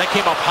shot. Boy, that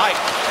came up high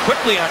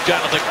quickly on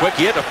Jonathan Quick.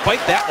 He had to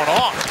fight that one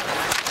off.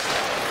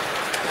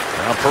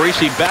 Now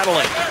Parisi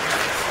battling.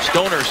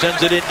 Stoner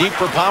sends it in deep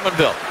for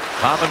Pominville.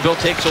 Pominville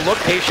takes a look,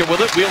 patient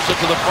with it, wheels it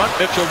to the front.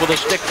 Mitchell with a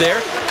stick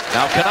there.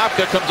 Now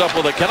Konopka comes up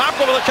with it.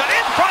 Konopka with a shot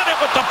in front. It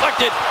was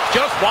deflected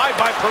just wide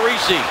by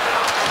Parisi.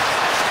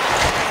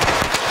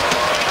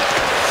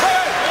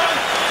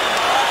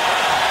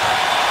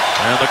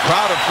 And the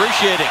crowd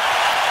appreciating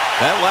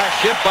that last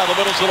shift by the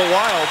Minnesota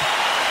Wild.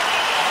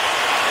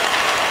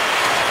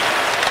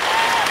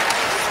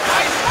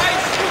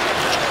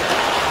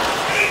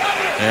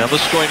 And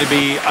this is going to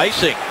be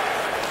icing.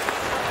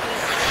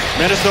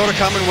 Minnesota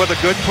coming with a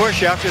good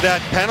push after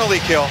that penalty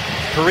kill.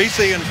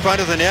 Parisi in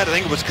front of the net. I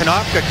think it was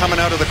Konopka coming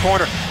out of the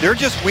corner. They're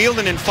just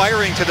wheeling and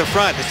firing to the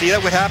front. You see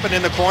that what happened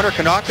in the corner?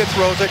 Konopka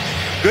throws it.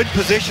 Good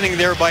positioning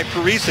there by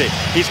Parisi.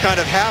 He's kind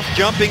of half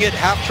jumping it,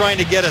 half trying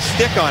to get a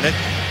stick on it.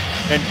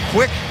 And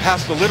Quick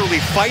has to literally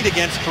fight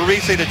against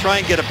Parisi to try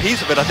and get a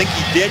piece of it. I think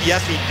he did.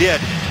 Yes, he did.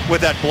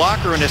 With that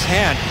blocker in his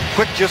hand.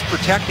 Quick just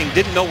protecting.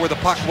 Didn't know where the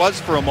puck was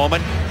for a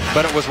moment,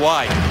 but it was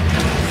wide.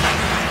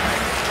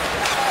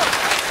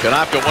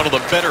 Konopka, one of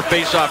the better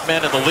face-off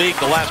men in the league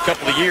the last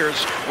couple of years,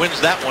 wins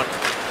that one.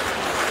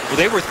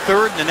 Well, they were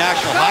third in the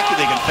National Hockey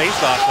League in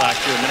face-offs last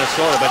year in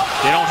Minnesota, but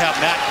they don't have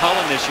Matt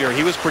Cullen this year.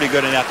 He was pretty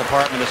good in that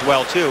department as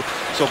well, too.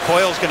 So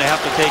Coyle's going to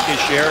have to take his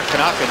share.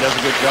 Konopka does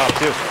a good job,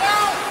 too.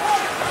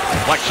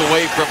 Flex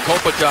away from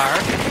Kopitar.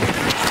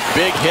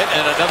 Big hit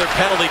and another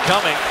penalty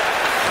coming.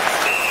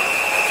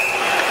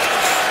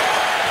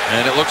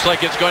 And it looks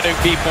like it's going to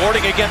be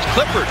boarding against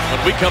Clifford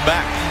when we come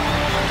back.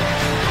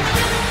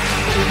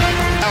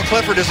 Now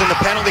Clifford is in the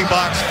penalty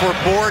box for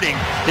boarding.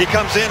 He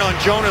comes in on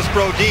Jonas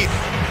Brodin.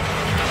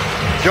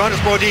 Jonas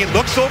Brodin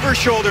looks over his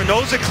shoulder,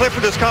 knows that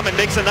Clifford is coming,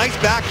 makes a nice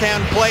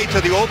backhand play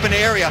to the open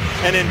area,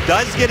 and then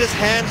does get his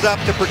hands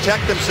up to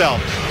protect himself.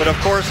 But of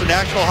course, the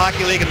National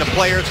Hockey League and the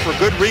players, for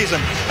good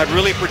reason, have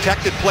really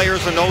protected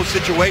players in those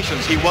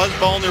situations. He was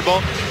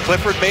vulnerable.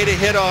 Clifford made a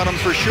hit on him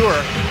for sure,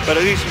 but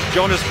at least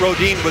Jonas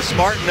Brodin was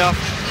smart enough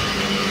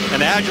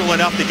and agile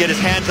enough to get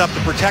his hands up to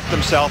protect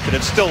himself, but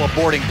it's still a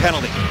boarding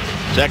penalty.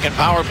 Second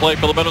power play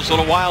for the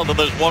Minnesota Wild in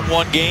this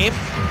 1-1 game.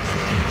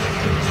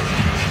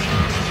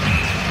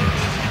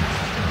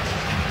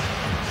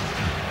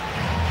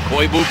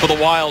 Koivu for the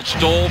Wild,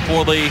 Stoll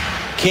for the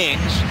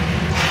Kings.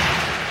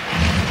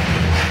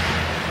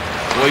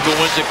 Koivu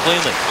wins it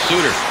cleanly.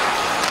 Suter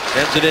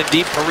sends it in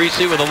deep.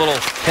 Parisi with a little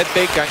head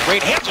fake on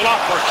Great. Hands it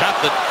off for a shot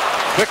that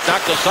Quick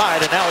knocked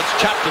aside, and now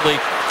it's chopped to the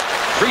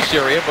crease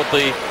area, but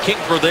the Kings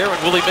were there and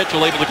Willie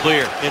Mitchell able to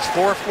clear. It's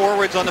 4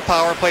 forwards on the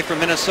power play for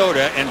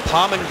Minnesota, and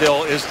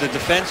Pominville is the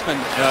defenseman,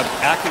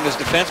 acting as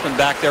defenseman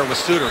back there with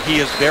Suter. He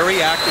is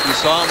very active. We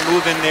saw him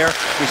move in there.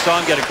 We saw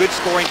him get a good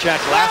scoring chance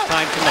last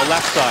time from the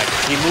left side.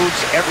 He moves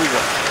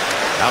everywhere.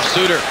 Now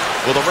Suter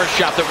with a wrist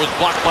shot that was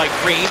blocked by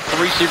Green.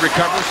 Parisi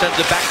recovers, sends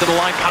it back to the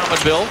line.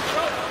 Pominville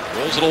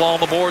rolls it along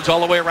the boards all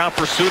the way around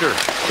for Suter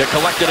to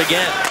collect it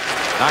again.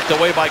 Knocked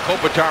away by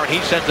Kopitar, and he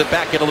sends it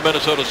back into the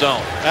Minnesota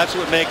zone. That's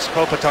what makes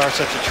Kopitar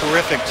such a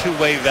terrific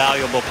two-way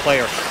valuable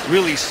player.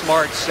 Really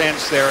smart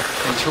sense there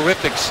and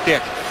terrific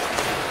stick.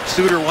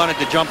 Suter wanted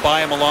to jump by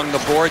him along the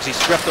boards. He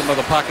stripped him with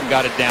a puck and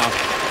got it down.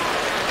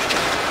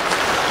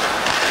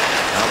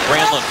 Now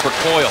Brandlin for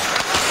Coyle.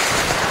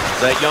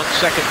 That young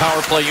second power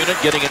play unit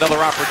getting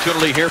another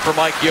opportunity here for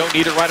Mike Yeo.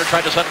 Niederreiter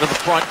tried to send it to the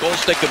front. Goal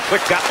stick and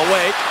quick got in the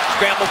way.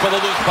 Scramble for the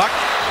loose puck.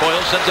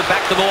 Coyle sends it back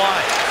to the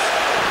line.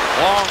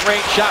 Long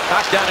range shot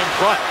knocked down in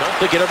front. Don't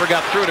think it ever got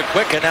through to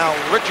Quick. And now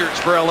Richards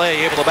for LA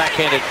able to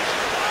backhand it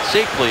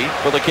safely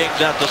for the Kings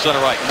out to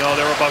center right. No,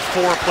 there were about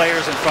 4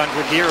 players in front.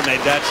 Regier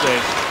made that save.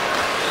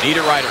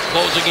 Niederreiter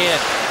closing in.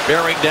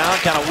 Bearing down.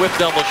 Kind of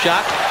whipped down the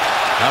shot.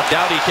 Now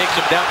Doughty takes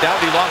him down.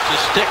 Doughty lost his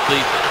stick.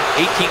 The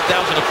 18,000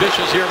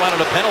 officials here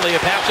wanted a penalty. A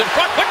pass in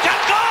front. Quick shot,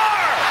 score!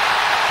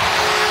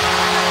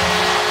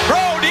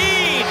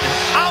 Brodin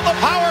on the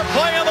power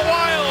play on the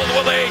Wild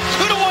with a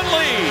 2-1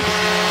 lead.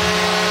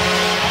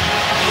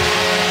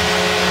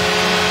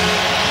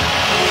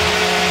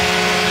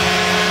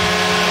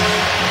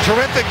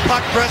 Terrific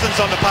puck presence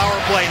on the power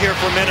play here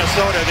for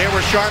Minnesota. They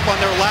were sharp on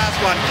their last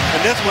one,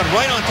 and this one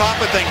right on top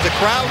of things. The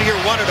crowd here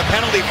wanted a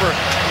penalty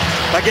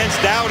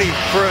against Doughty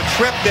for a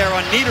trip there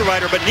on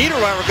Niederreiter, but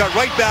Niederreiter got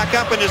right back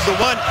up and is the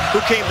one who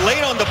came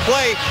late on the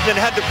play and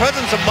had the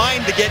presence of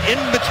mind to get in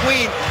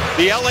between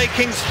the LA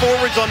Kings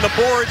forwards on the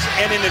boards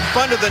and in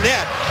front of the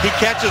net. He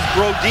catches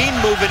Brodin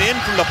moving in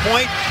from the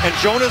point, and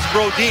Jonas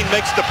Brodin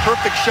makes the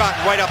perfect shot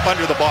right up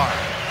under the bar.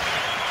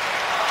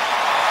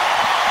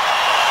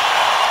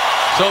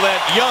 So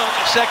that young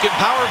second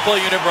power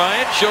play unit,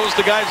 Brian, shows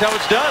the guys how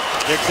it's done.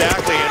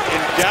 Exactly,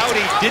 and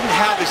Doughty didn't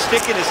have his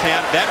stick in his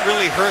hand. That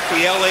really hurt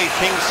the LA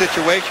Kings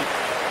situation.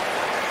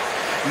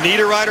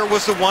 Niederreiter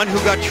was the one who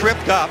got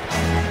tripped up,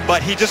 but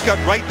he just got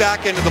right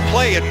back into the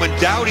play, and when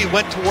Doughty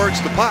went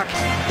towards the puck,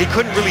 he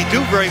couldn't really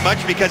do very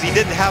much because he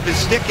didn't have his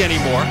stick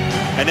anymore,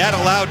 and that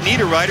allowed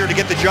Niederreiter to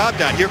get the job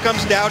done. Here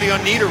comes Doughty on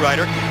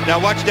Niederreiter.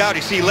 Now watch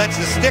Doughty. See, he lets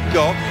the stick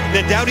go,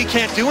 then Doughty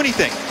can't do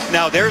anything.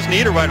 Now there's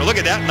Niederreiter. Look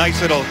at that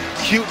nice little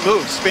cute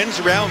move.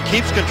 Spins around,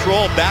 keeps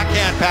control,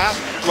 backhand pass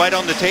right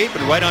on the tape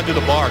and right under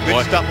the bar.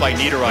 Good stuff by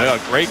Niederreiter.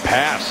 Yeah, great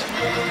pass.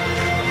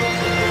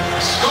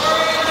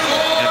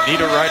 And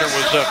Niederreiter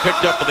was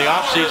picked up in the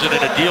offseason in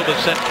a deal that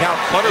sent Cal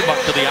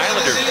Clutterbuck to the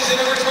Islanders.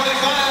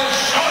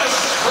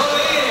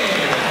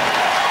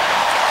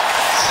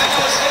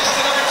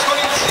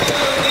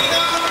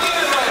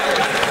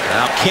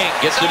 Now King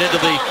gets it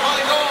into the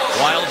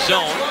Wild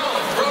zone.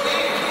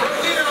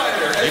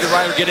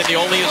 Niederreiter getting the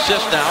only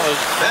assist now as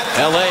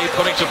LA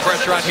putting some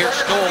pressure on here.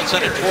 Stoll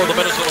sent it toward the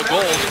Minnesota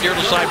goal, steered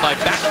aside by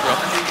Backstrom.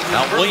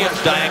 Now Williams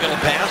diagonal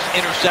pass,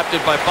 intercepted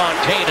by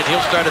Fontaine, and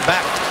he'll start it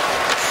back.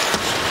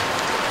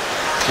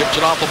 Chips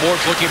it off the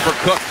boards looking for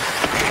Cook.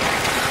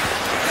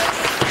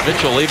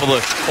 Mitchell able to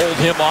hold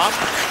him off.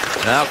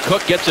 Now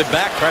Cook gets it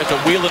back, tries to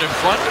wheel it in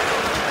front.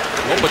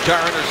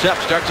 Kopitar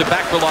intercepts, starts it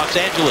back for Los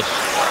Angeles.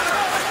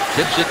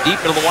 Tips it deep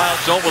into the Wild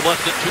zone with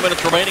less than 2 minutes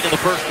remaining in the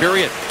first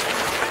period.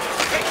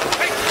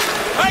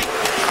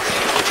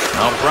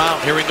 Now Brown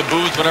hearing the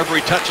boos whenever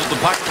he touches the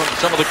puck from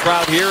some of the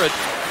crowd here at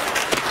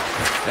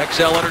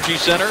XL Energy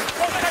Center.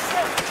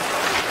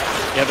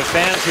 Yeah, the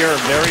fans here are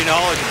very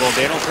knowledgeable.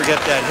 They don't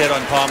forget that hit on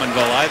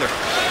Pominville either.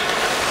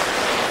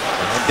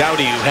 And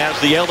Doughty, who has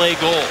the LA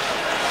goal.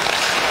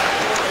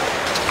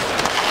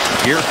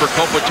 Here for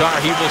Kopitar,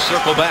 he will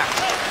circle back.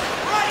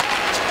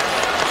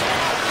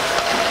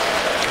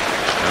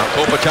 Now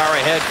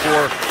Kopitar ahead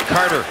for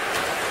Carter.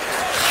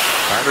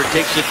 Carter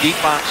takes it deep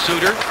on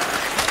Suter.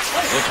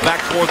 Looks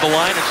back toward the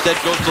line, instead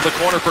goes to the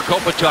corner for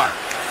Kopitar.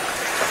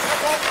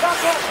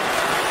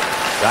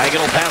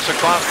 Diagonal pass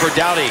across for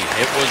Doughty.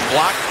 It was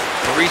blocked.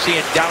 Parisi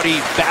and Doughty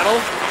battle,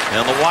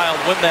 and the Wild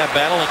win that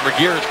battle, and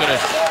Regier is going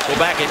to go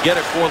back and get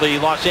it for the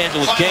Los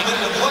Angeles Kings.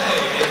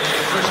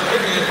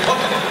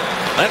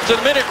 That's a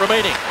minute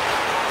remaining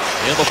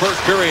in the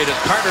first period.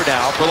 It's Carter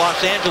now for Los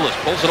Angeles.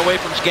 Pulls it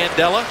away from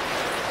Scandella.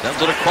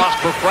 Sends it across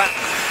for Fratton.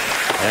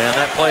 And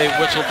that play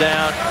whistled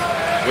down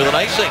with an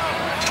icing.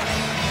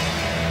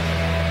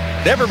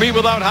 Never be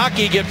without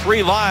hockey. Get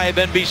free live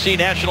NBC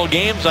national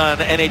games on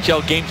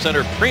NHL Game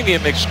Center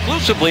Premium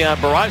exclusively on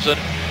Verizon.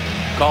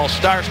 Call **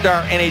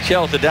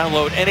 NHL to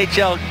download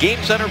NHL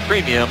Game Center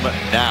Premium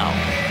now.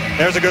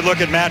 There's a good look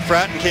at Matt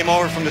Fratton. Came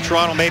over from the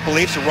Toronto Maple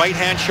Leafs. A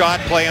right-hand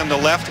shot play on the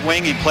left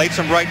wing. He played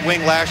some right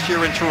wing last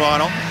year in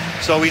Toronto,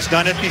 so he's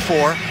done it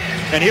before.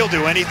 And he'll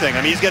do anything.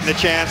 I mean, he's getting the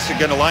chance to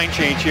get a line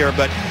change here,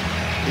 but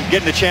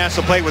getting the chance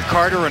to play with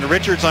Carter and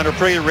Richards on a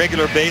pretty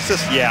regular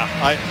basis, yeah,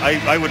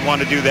 I would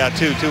want to do that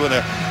too. Two of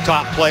the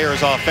top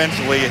players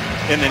offensively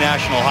in the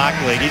National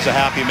Hockey League. He's a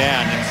happy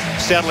man. And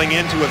settling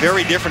into a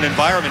very different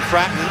environment.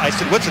 Fratton, I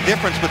said, what's the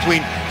difference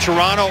between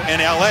Toronto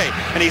and LA?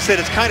 And he said,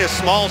 it's kind of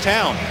small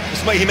town.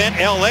 He meant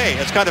LA.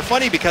 It's kind of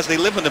funny because they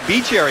live in the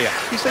beach area.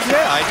 He said,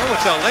 yeah, I know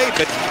it's LA,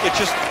 but it's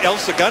just El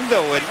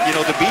Segundo and, you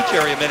know, the beach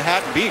area,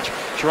 Manhattan Beach.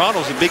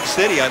 Toronto's a big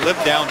city. I live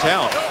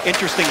downtown.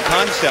 Interesting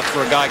concept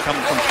for a guy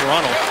coming from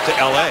Toronto to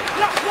LA.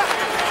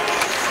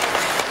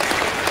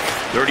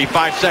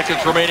 35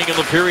 seconds remaining in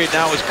the period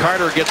now as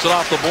Carter gets it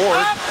off the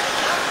board.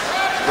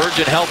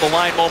 Virgin held the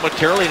line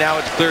momentarily. Now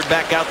it's cleared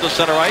back out to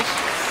center ice.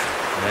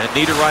 And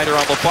Niederreiter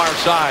on the far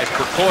side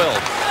for Coyle.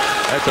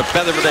 That's a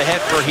feather to the head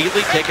for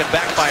Healy, taken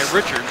back by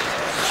Richards.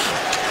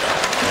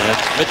 And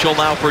Mitchell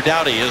now for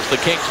Doughty as the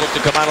Kings look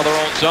to come out of their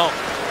own zone.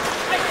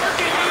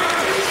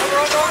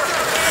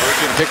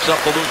 Bergen picks up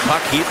the loose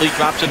puck. Heatley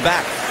drops it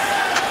back.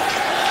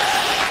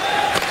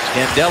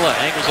 Scandella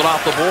angles it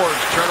off the boards.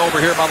 Turnover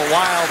here by the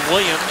Wild.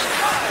 Williams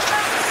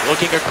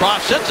looking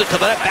across, sends it to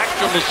the net.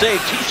 Backstrom will save.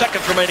 2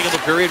 seconds remaining in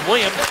the period.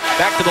 Williams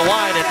back to the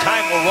line, and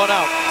time will run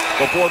out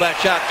before that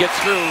shot gets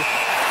through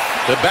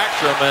to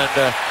Backstrom.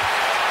 And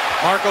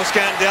Marco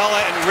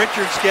Scandella and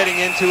Richards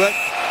getting into it.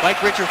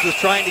 Mike Richards was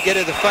trying to get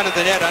to the front of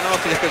the net. I don't know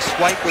if he could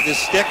swipe with his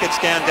stick at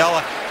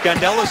Scandella.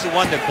 Scandella's the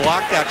one that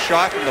blocked that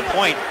shot from the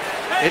point.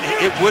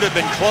 It would have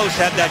been close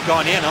had that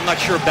gone in. I'm not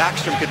sure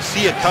Backstrom could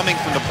see it coming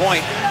from the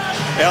point.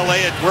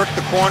 LA had worked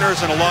the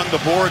corners and along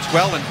the boards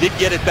well and did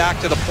get it back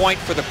to the point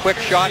for the quick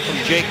shot from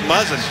Jake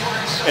Muzzin.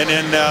 And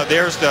then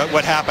there's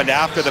what happened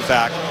after the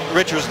fact.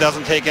 Richards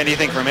doesn't take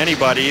anything from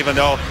anybody, even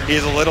though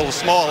he's a little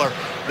smaller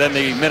than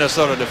the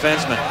Minnesota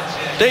defenseman.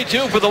 Stay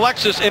tuned for the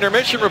Lexus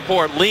Intermission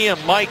Report. Liam,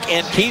 Mike,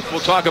 and Keith will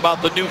talk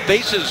about the new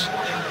faces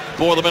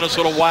for the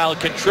Minnesota Wild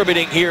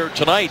contributing here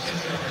tonight.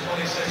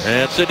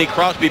 And Sidney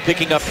Crosby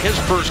picking up his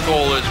first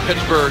goal as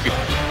Pittsburgh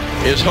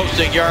is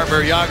hosting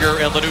Jaromir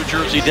Jagr and the New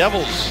Jersey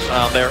Devils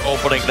on their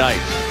opening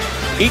night.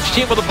 Each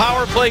team with a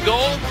power play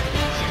goal.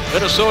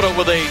 Minnesota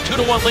with a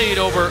 2-1 lead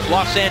over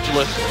Los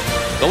Angeles.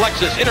 The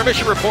Lexus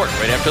Intermission Report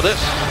right after this.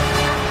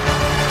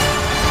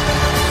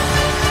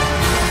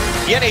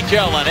 The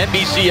NHL on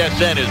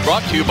NBCSN is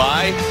brought to you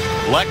by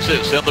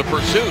Lexus and the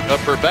pursuit of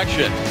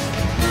perfection.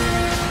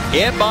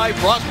 And by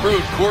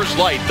Frostbrewed Coors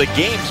Light, the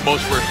game's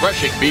most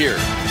refreshing beer.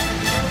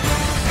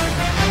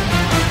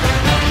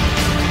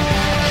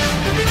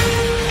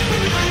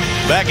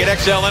 Back at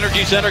XL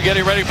Energy Center,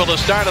 getting ready for the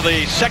start of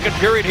the second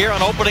period here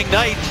on opening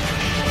night.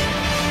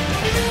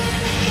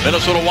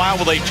 Minnesota Wild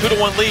with a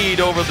 2-1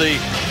 lead over the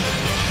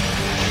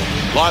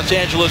Los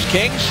Angeles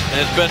Kings.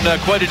 And it's been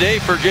quite a day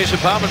for Jason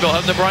Pominville,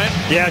 hasn't it, Brian?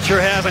 Yeah, it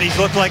sure has, and he's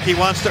looked like he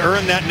wants to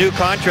earn that new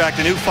contract,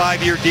 a new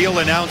 5-year deal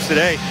announced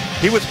today.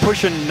 He was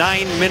pushing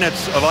 9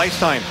 minutes of ice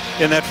time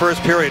in that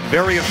first period.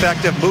 Very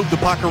effective, moved the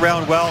puck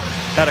around well,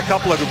 had a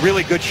couple of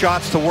really good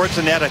shots towards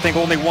the net. I think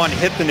only one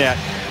hit the net.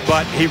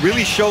 But he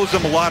really shows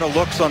them a lot of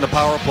looks on the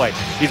power play.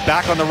 He's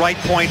back on the right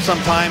point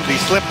sometimes. He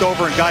slipped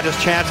over and got his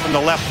chance from the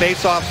left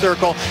face-off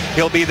circle.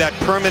 He'll be that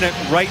permanent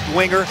right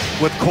winger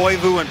with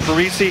Koivu and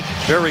Parisi.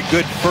 Very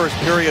good first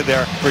period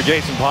there for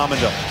Jason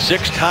Pominville.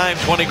 6-time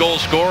 20-goal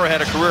scorer,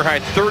 had a career-high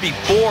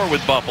 34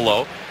 with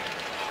Buffalo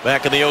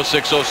back in the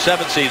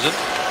 06-07 season.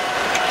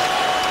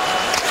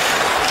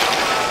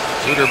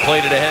 Suter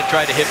played it ahead,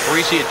 tried to hit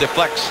Parisi. It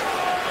deflects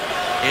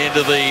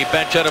into the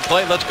bench out of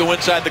play. Let's go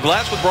inside the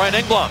glass with Brian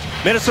Engblom.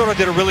 Minnesota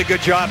did a really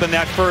good job in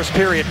that first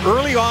period.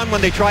 Early on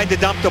when they tried to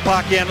dump the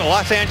puck in, the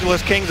Los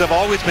Angeles Kings have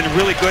always been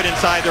really good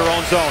inside their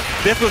own zone.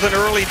 This was an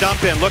early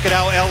dump in. Look at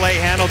how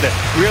LA handled it.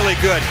 Really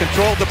good.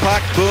 Controlled the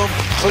puck, boom,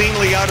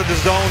 cleanly out of the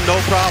zone,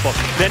 no problem.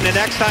 Then the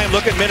next time,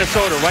 look at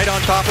Minnesota, right on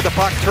top of the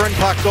puck, turned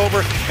pucks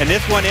over, and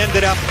this one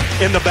ended up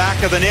in the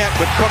back of the net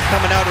with Cook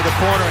coming out of the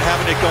corner and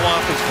having it go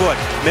off his foot.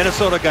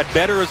 Minnesota got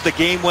better as the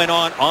game went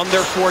on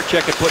their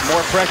forecheck and put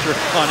more pressure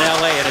on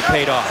LA, and it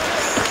paid off.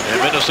 And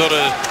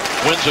Minnesota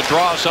wins a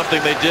draw,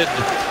 something they did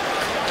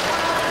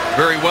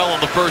very well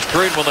in the first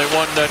period when they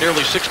won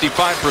nearly 65%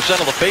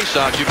 of the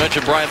faceoffs. You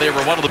mentioned, Brian, they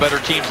were one of the better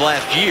teams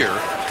last year.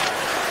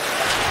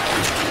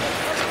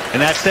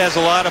 And that says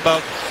a lot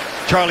about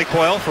Charlie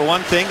Coyle, for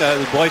one thing.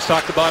 The boys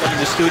talked about him in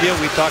the studio.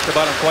 We've talked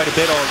about him quite a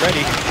bit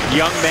already.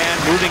 Young man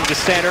moving to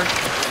center.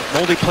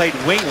 Only played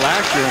wing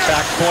last year. In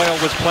fact, Coyle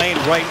was playing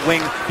right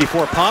wing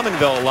before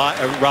Pominville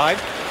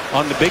arrived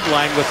on the big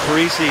line with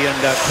Parisi and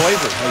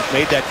Koivu. He's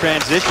made that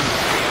transition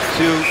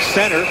to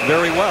center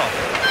very well.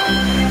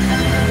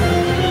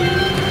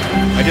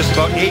 I just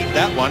about ate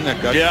that one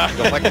that got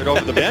deflected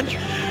over the bench.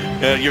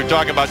 You're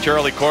talking about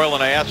Charlie Coyle,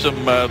 and I asked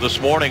him this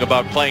morning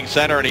about playing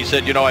center, and he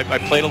said, you know, I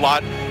played a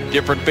lot,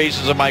 different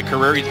phases of my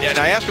career. And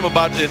I asked him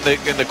about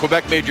in the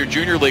Quebec Major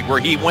Junior League,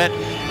 where he went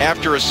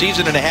after a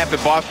season and a half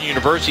at Boston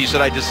University. He said,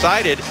 I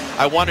decided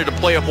I wanted to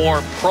play a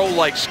more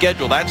pro-like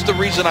schedule. That's the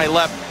reason I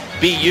left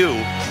BU.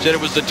 Said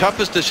it was the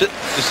toughest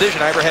decision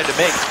I ever had to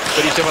make.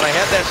 But he said when I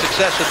had that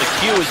success in the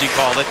queue, as he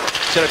called it,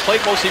 he said I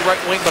played mostly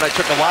right wing, but I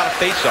took a lot of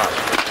face-offs.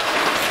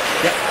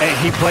 Yeah, and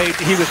he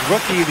was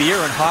Rookie of the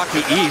Year in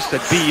Hockey East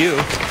at BU,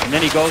 and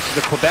then he goes to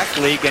the Quebec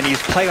League, and he's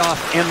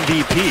playoff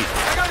MVP.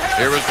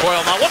 Here is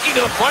Coyle now looking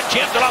to the front,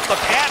 chance it off the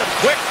pad of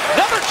Quick.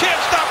 Another chance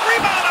stop,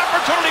 rebound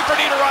opportunity for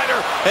Niederreiter,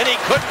 and he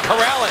couldn't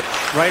corral it.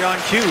 Right on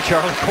cue,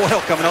 Charlie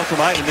Coyle coming out from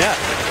behind the net.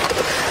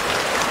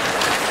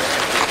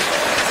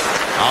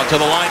 Out to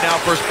the line now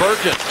for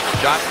Spurgeon.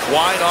 Shot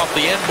wide off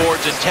the end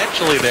boards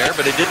intentionally there,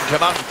 but it didn't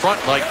come out in front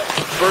like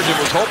Spurgeon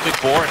was hoping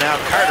for. And now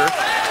Carter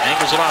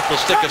angles it off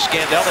the stick of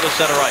Scandella to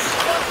center ice.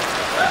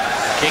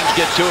 Kings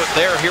get to it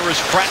there. Here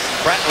is Pratt.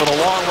 Pratt with a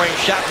long-range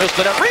shot, missed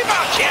the net.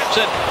 Rebound,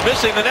 Jansen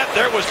missing the net.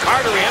 There was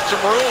Carter. He had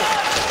some room.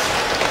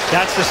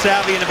 That's the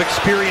savvy and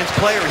experienced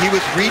player. He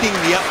was reading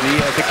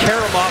the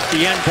carom off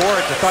the end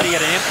boards. I thought he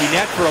had an empty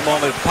net for a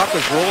moment. The puck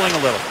was rolling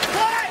a little.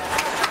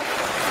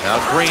 Now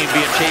Green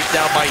being chased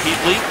down by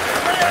Heatley.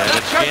 And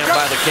it's scanned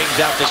by the Kings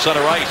out to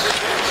center ice.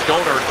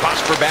 Stoner cross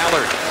for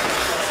Ballard.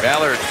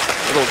 Ballard,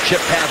 little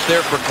chip pass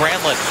there for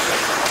Granlund.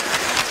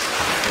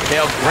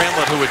 Mikhail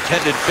Granlund, who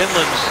attended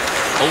Finland's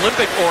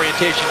Olympic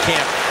orientation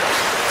camp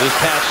this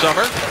past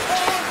summer,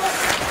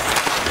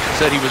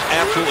 said he was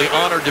absolutely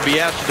honored to be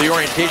asked to the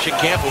orientation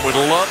camp and would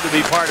love to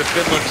be part of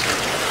Finland's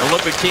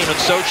Olympic team in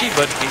Sochi,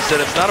 but he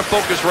said it's not a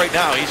focus right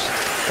now. He's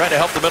trying to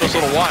help the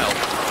Minnesota Wild.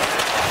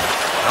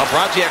 Now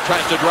Brodziak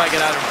tries to drag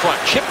it out in front.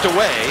 Chipped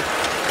away,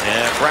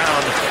 and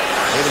Brown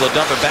able to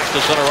dump it back to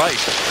center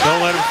ice.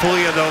 Don't let him fool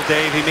you, though,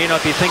 Dave. He may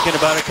not be thinking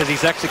about it because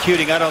he's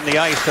executing out on the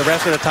ice. The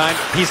rest of the time,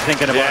 he's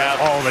thinking about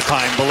it all the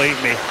time, believe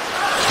me.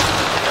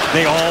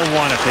 They all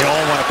want it. They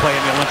all want to play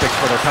in the Olympics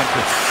for their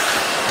country.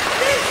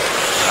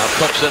 Now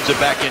Cook sends it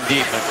back in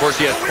deep. And of course,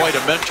 he has quite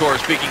a mentor,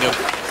 speaking of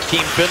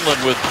Team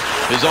Finland, with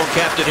his own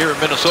captain here in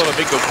Minnesota,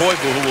 Mikko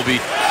Koivu, who will be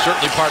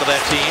certainly part of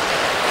that team.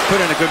 Put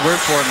in a good word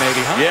for him,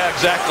 maybe, huh? Yeah,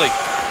 exactly.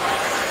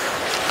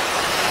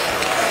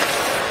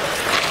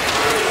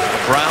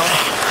 Brown.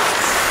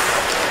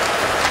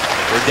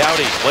 For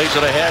Doughty, plays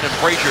it ahead, and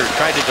Frazier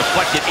tried to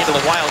deflect it into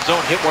the Wild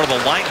zone, hit one of the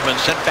linesmen,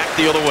 sent back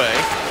the other way.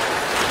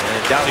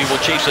 And Doughty will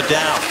chase it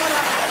down.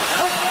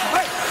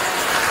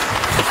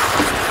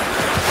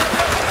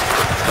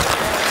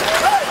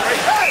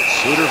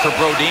 Suter for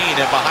Brodin,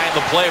 and behind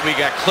the play we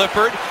got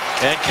Clifford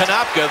and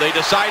Konopka. They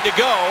decide to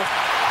go.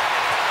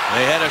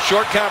 They had a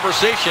short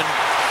conversation.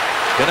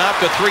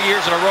 Konopka 3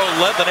 years in a row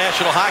led the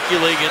National Hockey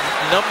League in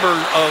number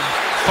of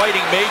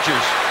fighting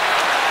majors.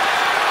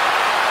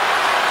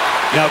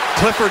 Now,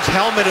 Clifford's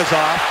helmet is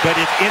off, but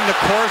it's in the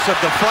course of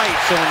the fight,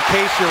 so in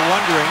case you're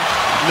wondering,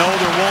 no,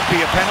 there won't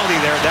be a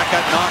penalty there. That got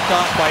knocked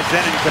off by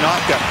Zenon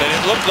Konopka. And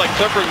it looked like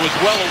Clifford was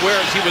well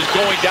aware as he was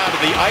going down to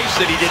the ice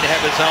that he didn't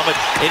have his helmet,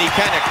 and he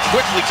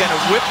quickly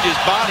whipped his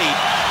body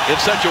in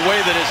such a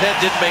way that his head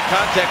didn't make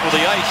contact with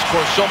the ice.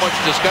 Of course, so much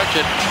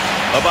discussion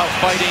about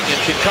fighting and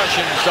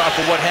concussions off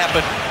of what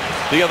happened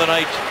the other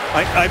night.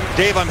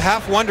 Dave, I'm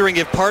half wondering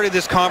if part of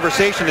this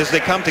conversation as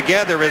they come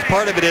together is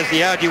part of it is,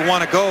 yeah, do you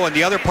want to go? And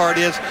the other part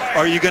is,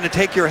 are you going to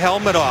take your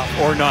helmet off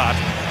or not?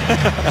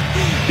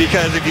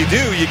 Because if you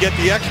do, you get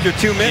the extra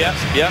 2 minutes.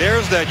 Yep.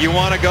 There's that. You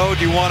want to go?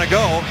 Do you want to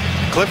go?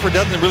 Clifford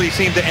doesn't really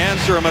seem to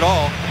answer him at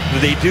all.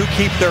 They do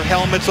keep their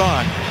helmets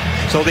on,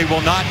 so they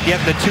will not get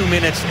the 2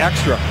 minutes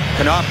extra.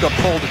 Konopka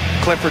pulled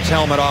Clifford's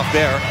helmet off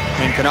there,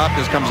 and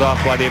Konopka's comes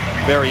off by the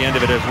very end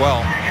of it as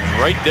well.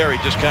 Right there, he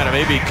just kind of,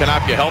 maybe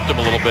Konopka helped him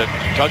a little bit,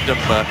 tugged him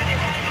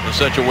in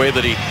such a way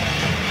that he...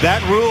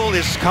 That rule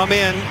has come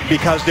in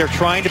because they're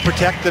trying to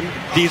protect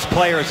these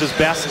players as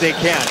best they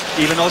can.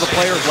 Even though the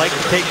players like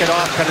to take it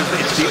off because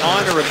it's the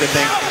honor of the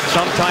thing,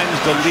 sometimes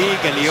the league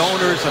and the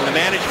owners and the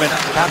management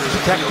have to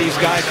protect these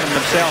guys from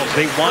themselves.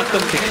 They want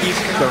them to keep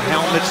their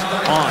helmets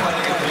on.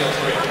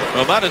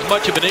 Well, not as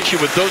much of an issue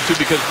with those two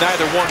because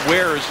neither one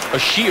wears a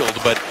shield,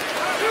 but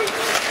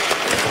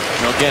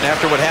again,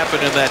 after what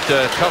happened in that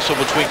tussle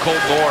between Cole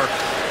Moore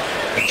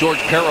and George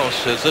Peros,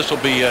 says this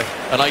will be an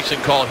icing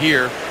call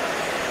here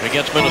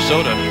against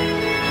Minnesota.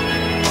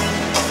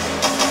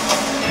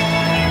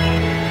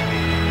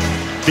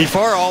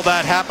 Before all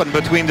that happened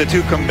between the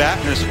two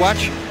combatants,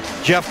 watch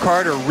Jeff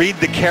Carter read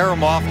the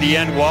carom off the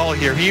end wall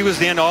here. He was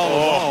in all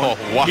alone.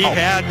 Wow. He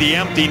had the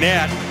empty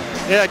net.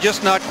 Yeah,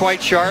 just not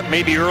quite sharp.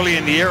 Maybe early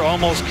in the year,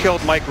 almost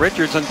killed Mike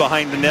Richardson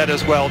behind the net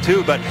as well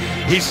too. But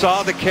he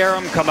saw the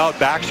carom come out.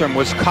 Backstrom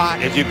was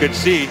caught, as you could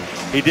see.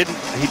 He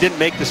didn't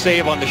make the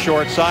save on the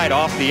short side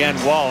off the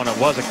end wall, and it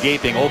was a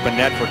gaping open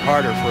net for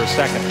Carter for a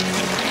second.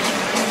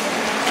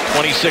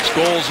 26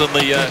 goals in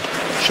the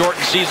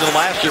shortened season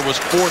last year, was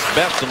 4th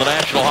best in the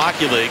National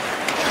Hockey League.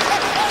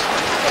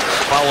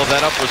 Follow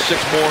that up with 6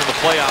 more in the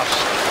playoffs.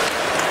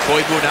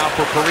 Koivu now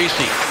for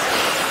Parisi.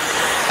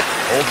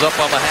 Holds up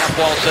on the half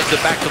wall, sends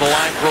it back to the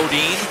line.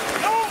 Brodin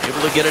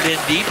able to get it in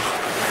deep.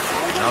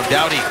 Now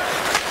Doughty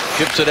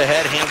chips it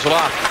ahead, hands it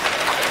off.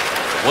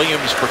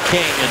 Williams for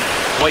King, and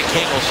Dwight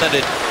King will send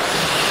it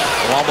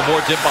along the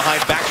boards in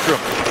behind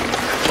Backstrom.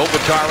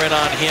 Kopitar in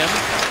on him.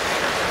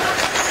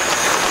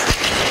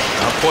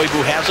 Now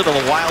Koivu has it, and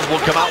the Wild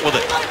will come out with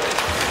it.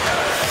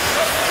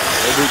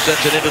 Koivu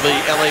sends it into the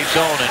LA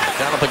zone, and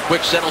Jonathan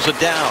Quick settles it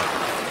down.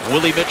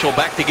 Willie Mitchell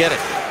back to get it.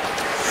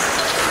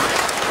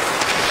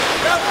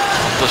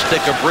 The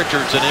stick of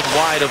Richardson in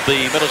wide of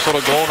the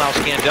Minnesota goal. Now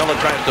Scandella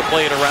tries to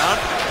play it around.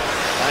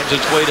 Finds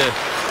its way to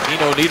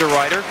Nino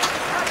Niederreiter.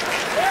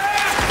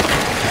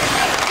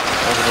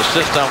 As an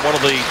assist on one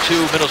of the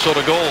 2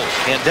 Minnesota goals.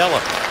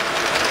 Scandella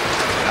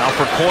now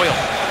for Coyle.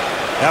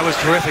 That was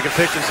terrific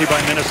efficiency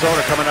by Minnesota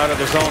coming out of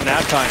the zone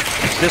that time.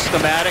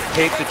 Systematic,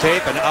 tape to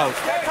tape, and out.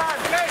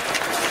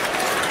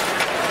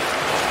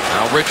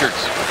 Now Richards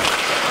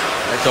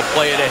tries to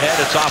play it ahead.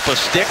 It's off a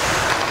stick.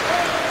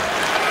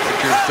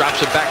 Richards drops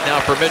it back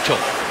now for Mitchell.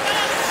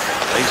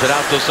 Lays it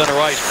out to center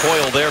ice.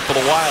 Coyle there for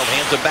the Wild.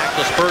 Hands it back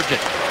to Spurgeon.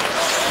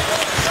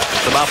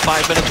 Just about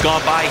 5 minutes gone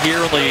by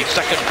here in the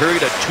second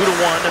period. A 2-1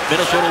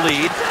 Minnesota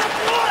lead.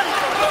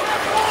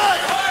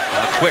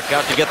 Quick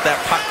out to get that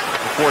puck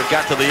before it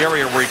got to the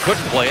area where he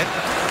couldn't play it.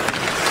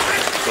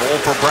 So Goal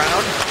for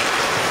Brown.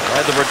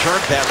 Had the return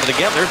pass, and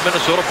again, there's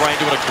Minnesota, Brian,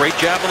 doing a great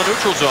job in the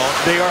neutral zone.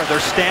 They are. They're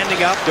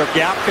standing up. Their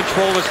gap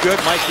control is good.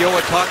 Mike Yeo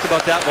had talked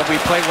about that. When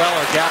we play well,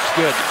 our gap's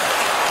good.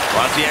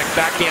 Brodziak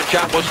backhand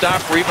shot was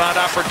stopped. Rebound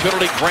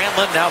opportunity.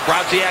 Granlund, now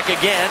Brodziak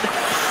again.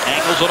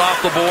 Angles it off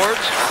the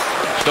boards.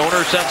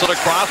 Stoner sends it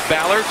across.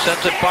 Ballard sends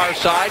it far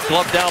side.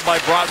 Gloved down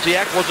by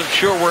Brodziak. Wasn't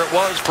sure where it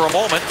was for a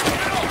moment.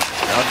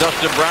 Now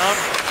Dustin Brown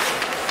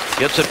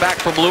gets it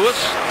back from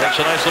Lewis. Makes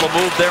a nice little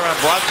move there on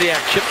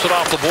Brodziak. Chips it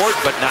off the board,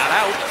 but not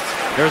out.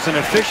 There's an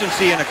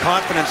efficiency and a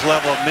confidence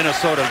level of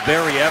Minnesota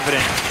very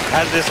evident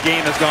as this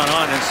game has gone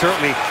on, and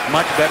certainly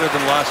much better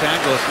than Los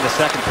Angeles in the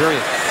second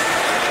period.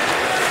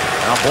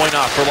 Now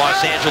Boynoff for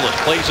Los Angeles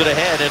plays it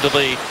ahead into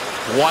the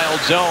Wild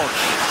zone.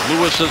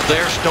 Lewis is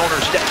there. Stoner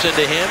steps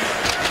into him.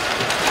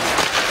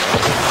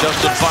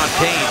 Justin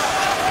Fontaine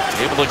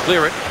able to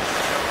clear it.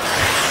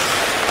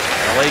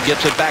 LA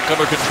gets it back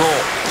under control.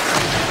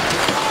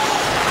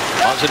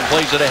 Muzzin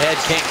plays it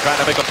ahead. King trying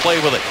to make a play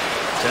with it.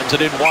 Sends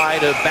it in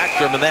wide of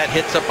Backstrom, and that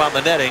hits up on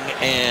the netting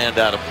and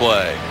out of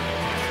play.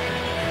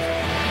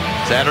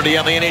 Saturday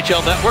on the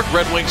NHL Network,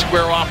 Red Wings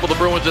square off with the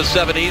Bruins at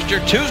 7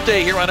 Eastern.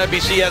 Tuesday here on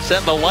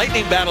NBCSN, the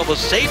Lightning battle the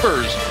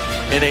Sabres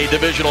in a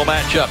divisional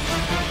matchup.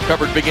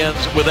 Coverage begins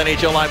with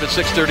NHL Live at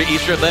 6:30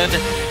 Eastern. Then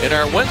in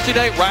our Wednesday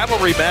night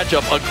rivalry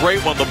matchup, a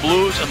great one, the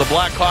Blues and the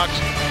Blackhawks.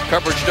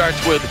 Coverage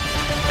starts with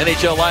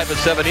NHL Live at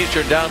 7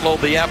 Eastern. Download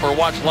the app or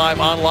watch live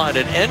online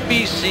at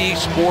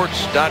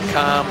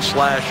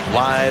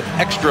NBCSports.com/live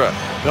extra.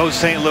 Those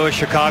St. Louis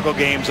Chicago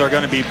games are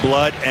going to be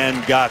blood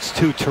and guts.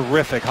 Two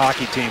terrific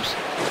hockey teams.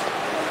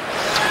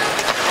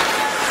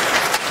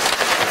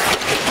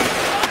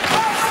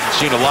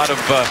 Seen a lot of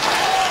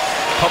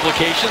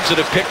publications that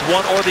have picked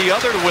one or the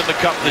other to win the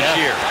cup this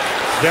year.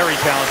 Very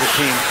talented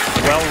team.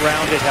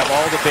 Well-rounded, have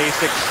all the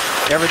basics,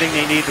 everything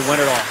they need to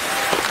win it all.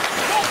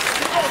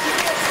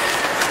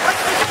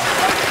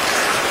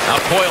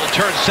 Now Coyle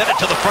turns, sent it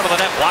to the front of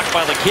the net, blocked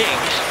by the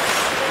Kings.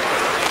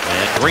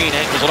 And Green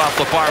angles it off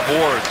the far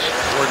boards.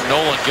 Gordon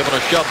Nolan giving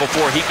a shove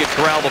before he could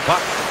corral the puck.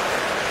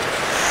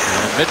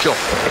 And Mitchell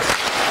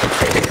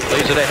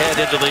plays it ahead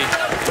into the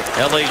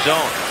LA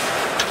zone.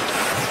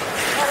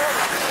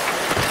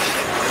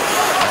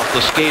 Off the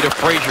skate of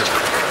Frazier.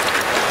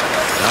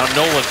 Now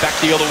Nolan back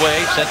the other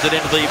way, sends it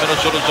into the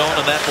Minnesota zone,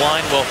 and that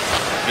line will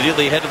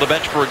immediately head to the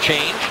bench for a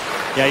change.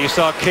 Yeah, you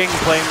saw King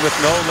playing with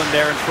Nolan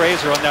there and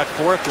Fraser on that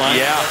fourth line.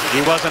 Yeah.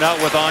 He wasn't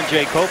out with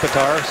Andrei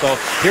Kopitar. So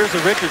here's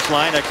the Richards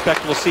line. I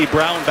expect we'll see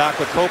Brown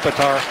back with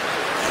Kopitar.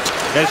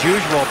 As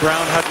usual,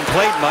 Brown hadn't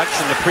played much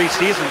in the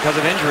preseason because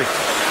of injury.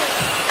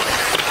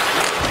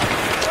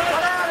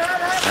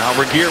 Now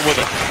Regier with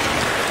it.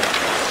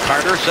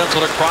 Carter sends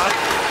it across.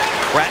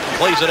 Bratton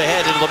plays it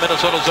ahead into the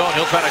Minnesota zone.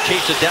 He'll try to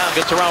chase it down.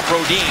 Gets around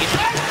Brodin.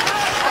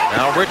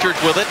 Now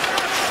Richards with it.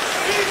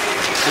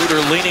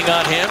 Suter leaning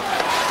on him.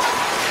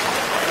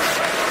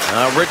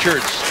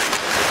 Richards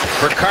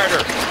for Carter.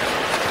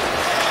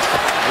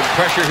 Good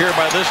pressure here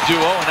by this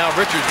duo, and now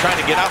Richards trying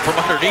to get out from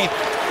underneath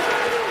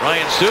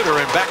Ryan Suter,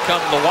 and back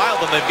come the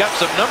Wild, and they've got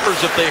some numbers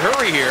if they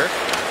hurry here.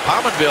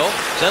 Pominville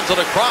sends it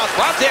across.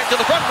 Brodziak to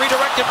the front,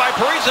 redirected by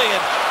Parise,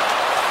 and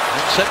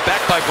sent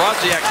back by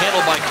Brodziak,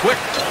 handled by Quick.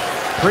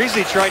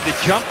 Parise tried to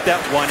jump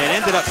that one and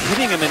ended up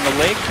hitting him in the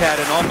leg pad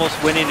and almost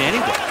went in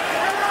anyway.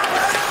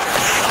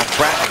 Now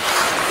Bratton,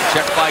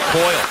 checked by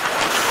Coyle.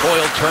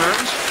 Coyle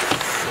turns.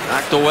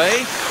 Knocked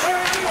away,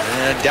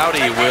 and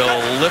Doughty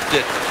will lift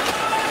it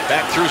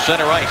back through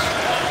center ice.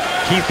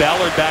 Keith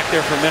Ballard back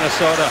there for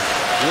Minnesota.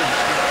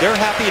 They're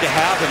happy to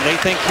have him.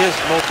 They think his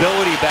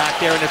mobility back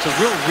there, and it's a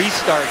real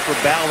restart for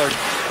Ballard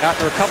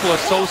after a couple of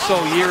so-so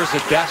years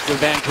at best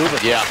with Vancouver.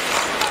 Yeah.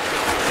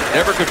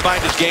 Never could find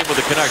his game with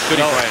the Canucks,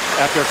 could he, Brian?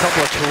 After a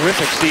couple of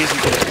terrific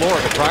seasons in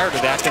Florida prior to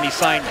that, then he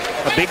signed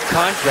a big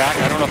contract.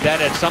 I don't know if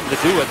that had something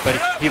to do with it, but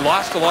he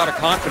lost a lot of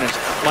confidence.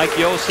 Mike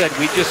Yeo said,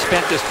 we just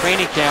spent this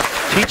training camp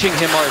teaching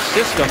him our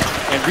system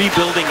and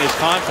rebuilding his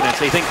confidence.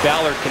 They think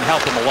Ballard can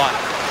help him a lot.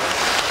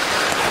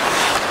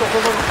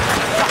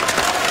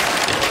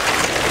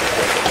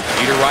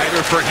 Niederreiter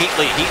for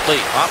Heatley.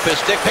 Heatley off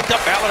his stick, picked up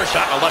Ballard,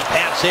 shot a left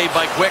hand saved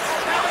by Quick.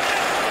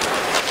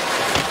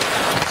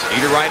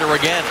 Niederreiter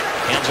again.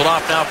 Hands it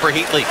off now for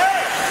Heatley.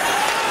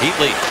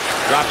 Heatley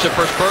drops it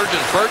for Spurgeon.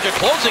 Spurgeon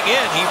closing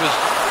in. He was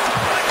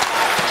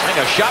trying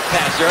a shot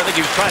pass there. I think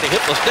he was trying to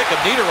hit the stick of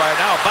Niederreiter.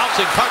 Now a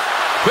bouncing puck.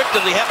 Quick,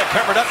 does he have it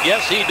covered up?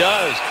 Yes, he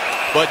does.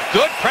 But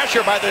good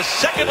pressure by the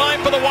second line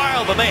for the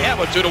Wild, and they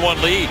have a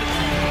 2-1 lead.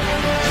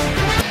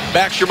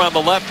 Backstrom on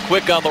the left,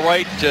 Quick on the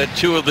right.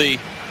 Two of the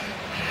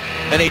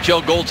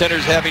NHL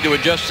goaltenders having to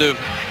adjust to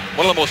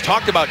one of the most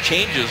talked about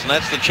changes, and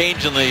that's the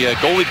change in the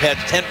goalie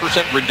pad's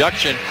 10%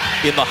 reduction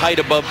in the height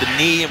above the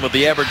knee, and with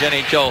the average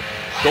NHL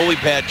goalie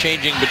pad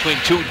changing between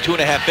 2 and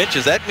 2.5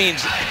 inches, that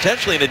means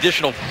potentially an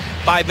additional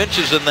 5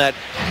 inches in that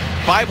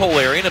 5-hole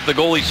area. And if the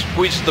goalie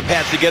squeezes the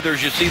pads together,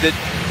 as you see, that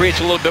creates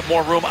a little bit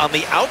more room on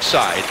the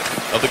outside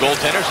of the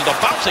goaltenders. And the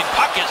bouncing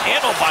puck is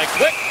handled by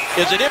Quick.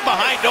 Is it in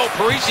behind? No,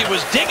 Parise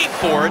was digging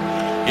for it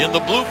in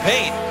the blue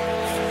paint.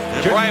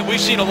 And Brian, we've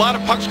seen a lot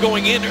of pucks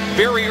going in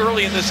very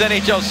early in this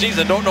NHL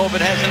season. Don't know if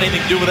it has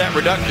anything to do with that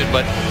reduction,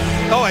 but...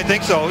 Oh, I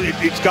think so.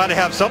 It's got to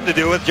have something to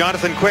do with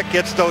Jonathan Quick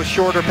gets those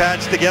shorter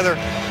pads together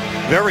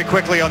very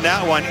quickly on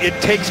that one. It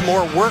takes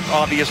more work,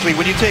 obviously.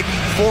 When you take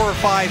 4 or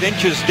 5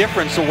 inches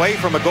difference away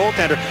from a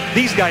goaltender,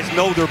 these guys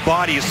know their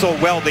bodies so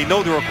well. They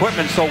know their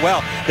equipment so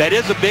well. That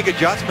is a big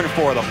adjustment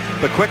for them.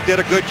 But Quick did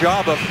a good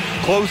job of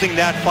closing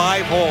that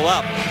 5-hole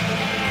up.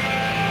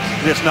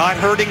 It's not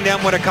hurting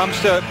them when it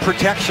comes to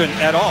protection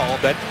at all,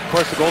 but of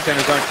course the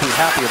goaltenders aren't too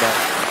happy about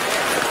it.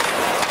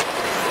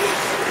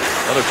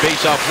 Another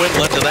face-off win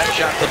led to that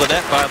shot to the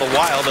net by the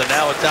Wild, and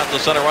now it's out to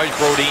center ice.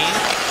 Brodin,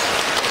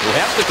 who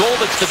has the goal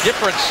that's the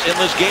difference in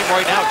this game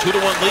right now. 2-1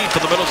 lead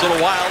for the Minnesota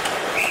Wild.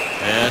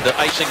 And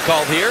icing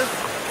called here.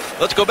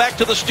 Let's go back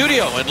to the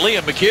studio and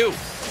Liam McHugh.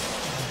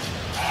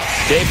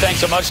 Dave,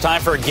 thanks so much.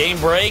 Time for a game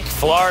break.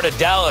 Florida,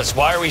 Dallas.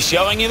 Why are we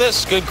showing you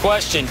this? Good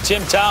question.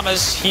 Tim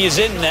Thomas, he is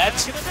in net.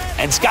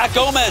 And Scott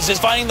Gomez is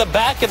finding the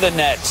back of the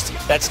net.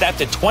 That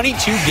snapped a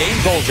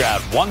 22-game goal drought.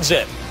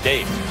 1-0.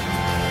 Dave.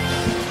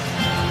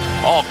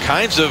 All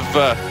kinds of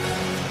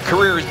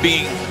careers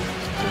being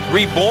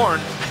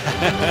reborn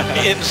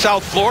in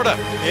South Florida.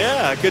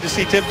 Yeah, good to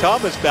see Tim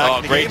Thomas back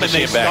in the game. And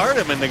they start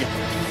him in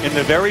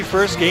the very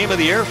first game of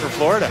the year for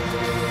Florida.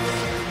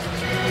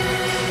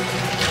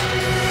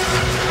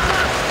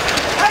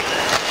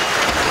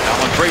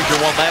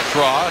 Frazier won that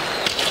draw.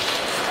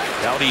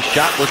 Doughty's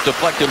shot was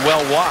deflected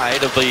well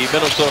wide of the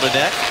Minnesota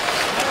net.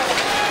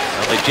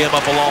 Now they jam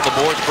up along the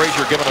boards.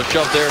 Frazier given a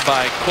shove there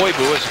by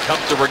Koivu as it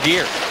comes to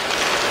Regier.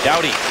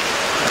 Doughty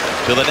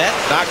to the net,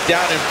 knocked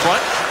down in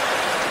front.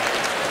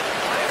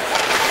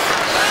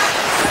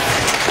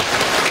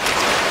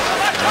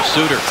 Now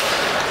Suter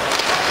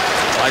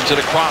lines it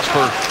across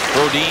for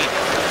Brodin.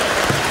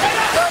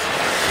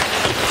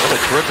 What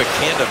a terrific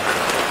tandem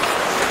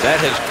that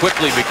has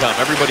quickly become.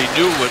 Everybody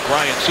knew what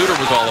Brian Suter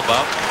was all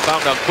about.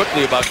 Found out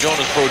quickly about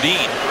Jonas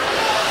Brodin.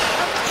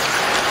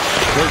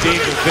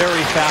 Brodin's a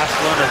very fast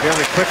runner,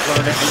 very quick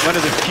runner, and one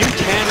of the few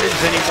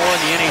tandems anymore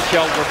in the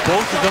NHL where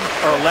both of them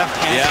are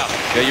left-handed.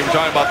 Yeah, you were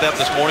talking about that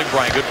this morning,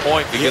 Brian. Good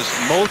point, because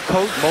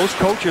most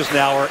coaches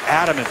now are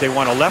adamant. They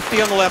want a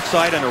lefty on the left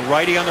side and a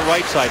righty on the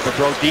right side, but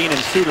Brodin and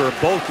Suter are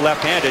both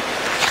left-handed.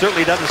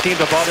 Certainly doesn't seem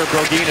to bother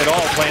Brodin at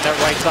all playing that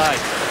right side.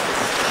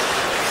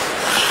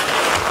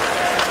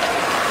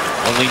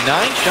 Only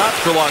 9 shots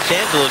for Los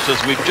Angeles as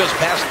we've just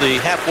passed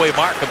the halfway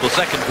mark of the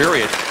second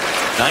period.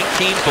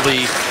 19 for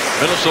the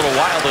Minnesota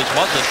Wild as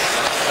Muzzin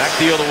back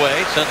the other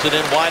way, sends it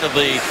in wide of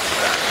the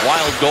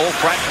Wild goal.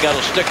 Fratton got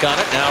a stick on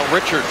it. Now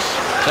Richards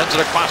sends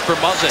it across for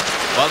Muzzin.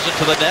 Muzzin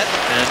to the net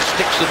and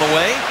sticks in the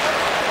way.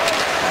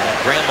 And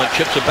Granlund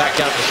chips it back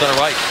down to center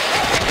ice.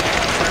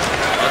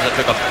 Muzzin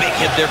took a big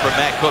hit there from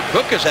Matt Cook.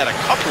 Cook has had a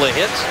couple of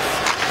hits.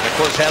 And of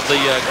course had the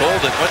goal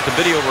that went to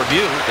video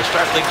review to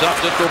start things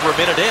off just over a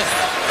minute in.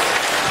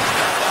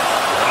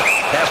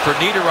 Pass for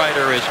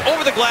Niederreiter is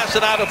over the glass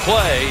and out of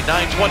play.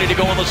 9:20 to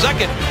go in the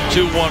second.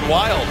 2-1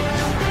 Wild.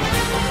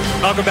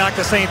 I'll go back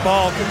to St.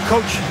 Paul.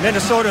 Coach,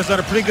 Minnesota's done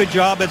a pretty good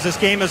job as this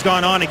game has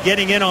gone on and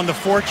getting in on the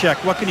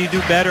forecheck. What can you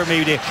do better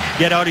maybe to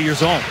get out of your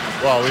zone?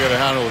 Well, we got to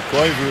handle the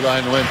Koivu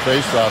line to win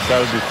faceoff. That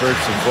would be first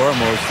and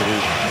foremost.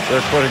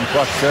 They're putting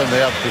pucks in.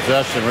 They have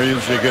possession. We're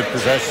usually a good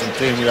possession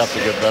team. We have to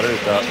get better at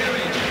that.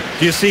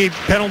 Do you see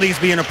penalties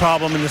being a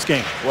problem in this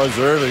game? Was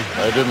early.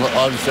 I didn't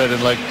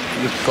like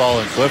the call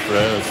in Clifford.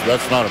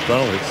 That's not a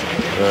penalty.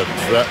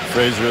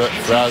 Fraser,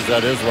 Fraz,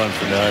 that is 1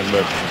 for 9,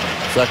 but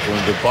second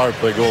one, the power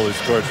play goal he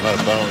scored, it's not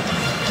a penalty.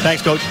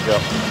 Thanks, Coach.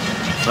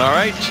 Yeah. All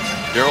right.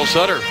 Daryl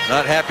Sutter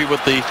not happy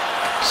with the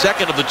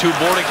second of the 2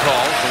 boarding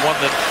calls, the one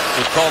that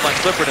was called on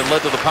Clifford and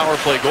led to the power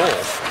play goal.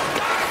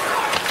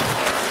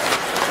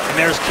 And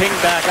there's King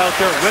back out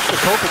there with the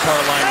Kopitar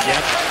line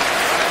again.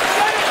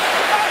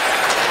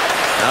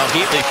 Now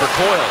Heatley for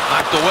Coyle,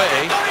 knocked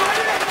away,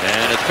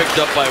 and it's picked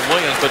up by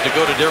Williams. But to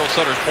go to Daryl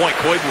Sutter's point,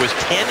 Koivu is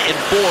 10-4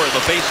 in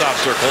the faceoff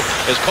circle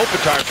as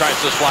Kopitar tries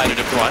to slide it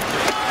in front.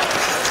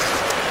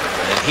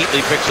 And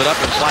Heatley picks it up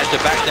and slides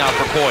it back now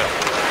for Coyle.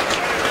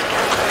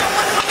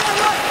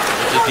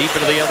 It's deep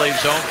into the LA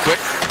zone, quick.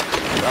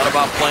 Thought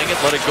about playing it,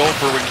 let it go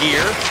for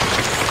Regier.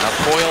 Now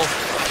Coyle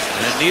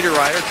and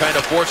Niederreiter trying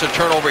to force a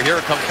turnover here.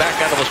 It comes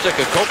back out of the stick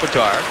of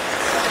Kopitar.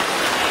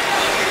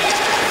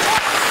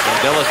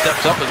 Della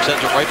steps up and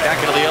sends it right back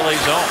into the LA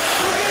zone.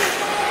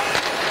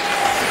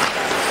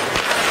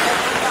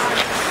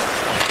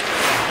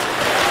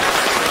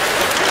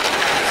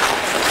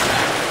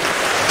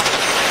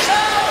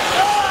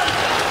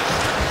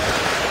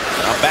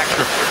 Now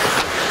Backstrom.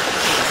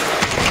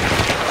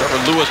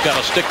 Trevor Lewis got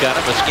a stick on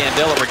it, but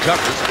Scandella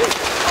recovers.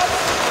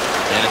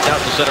 And it's out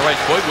to center right.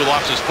 Koivu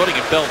lost his footing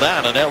and fell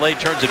down, and LA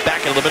turns it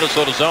back into the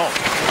Minnesota zone.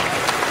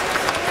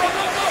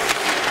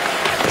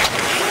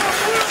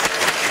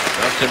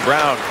 Dustin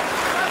Brown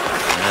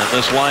and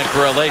this line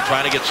for LA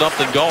trying to get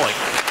something going.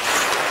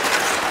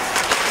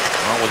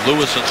 Well, with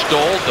Lewis and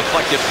Stoll,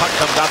 deflected puck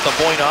comes out to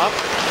Voinov,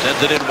 sends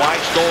it in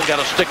wide. Stoll got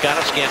a stick on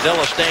it.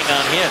 Scandella staying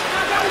on him.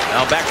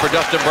 Now back for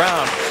Dustin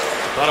Brown.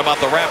 Thought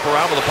about the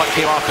wraparound, but the puck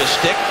came off his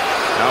stick.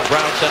 Now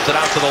Brown sends it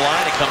out to the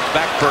line. It comes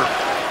back for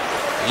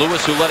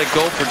Lewis, who let it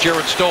go for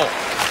Jared Stoll.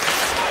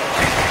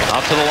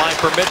 Out to the line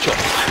for Mitchell.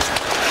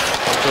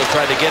 Mitchell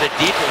tried to get it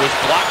deep. It was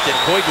blocked, and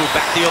Koivu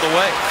back the other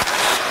way.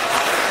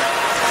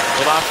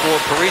 Put off for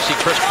Parisi.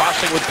 Chris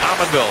crossing with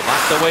Pominville.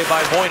 Knocked away by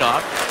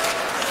Voynov.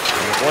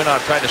 Voynov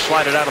tried to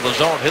slide it out of the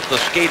zone. Hit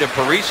the skate of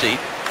Parisi.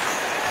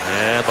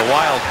 And the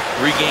Wild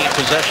regained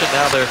possession.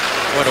 Now they're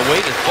going to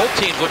wait. Both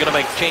teams looking to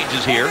make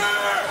changes here.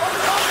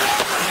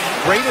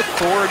 Great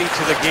authority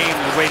to the game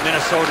the way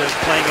Minnesota is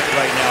playing it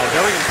right now.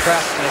 Very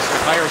impressed in this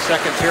entire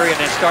second period,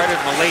 and it started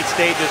in the late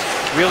stages,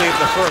 really of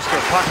the first.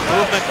 Their puck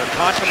movement, their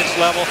confidence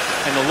level,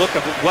 and the look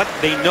of what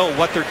they know,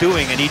 what they're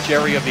doing in each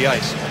area of the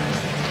ice.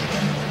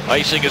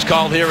 Icing is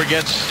called here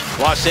against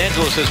Los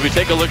Angeles as we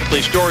take a look at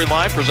the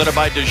storyline presented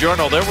by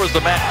DiGiorno. There was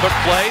the Matt Cook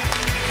play,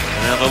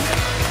 and the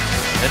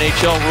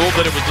NHL ruled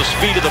that it was the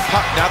speed of the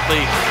puck, not the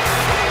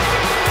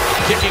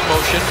kicking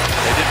motion.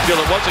 They didn't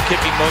feel it was a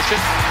kicking motion.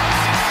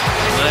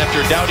 And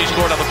after Doughty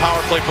scored on the power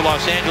play for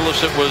Los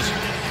Angeles, it was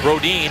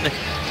Brodin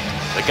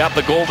that got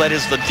the goal that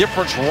is the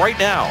difference right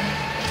now.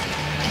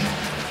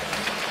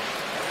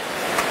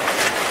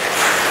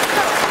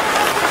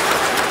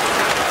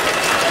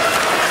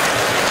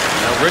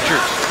 Now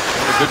Richards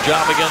doing a good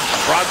job against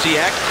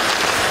Brodziak,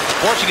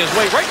 forcing his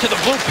way right to the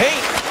blue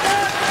paint.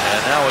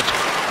 And now it's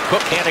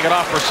Cook handing it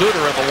off for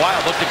Suter, and the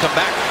Wild look to come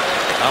back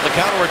on the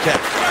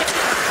counterattack.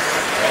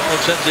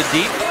 Granlund sends it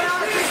deep.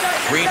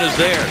 Green is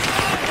there.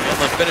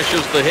 Granlund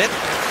finishes the hit.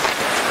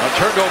 Now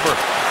turned over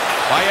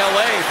by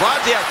LA.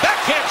 Brodziak,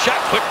 backhand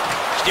shot. Quick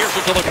steers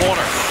it to the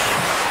corner.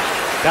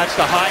 That's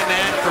the high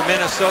man for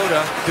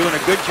Minnesota, doing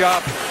a good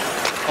job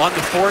on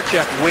the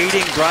forecheck,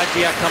 waiting.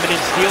 Brodziak coming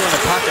in, stealing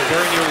the puck, and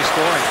very nearly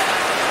scoring.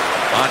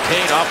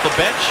 Montaigne off the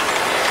bench.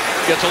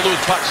 Gets a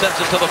loose puck, sends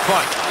it to the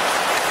front.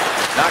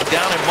 Knocked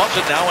down, and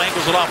Muzzin now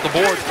angles it off the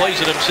board,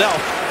 plays it himself.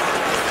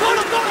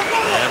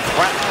 And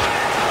Pratt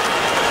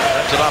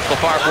sends it off the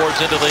far boards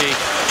into the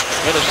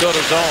Minnesota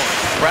zone.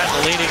 Pratt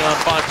leaning on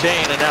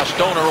Fontaine, and now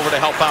Stoner over to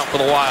help out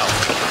for the Wild.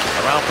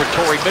 Around for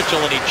Torrey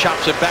Mitchell, and he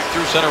chops it back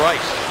through center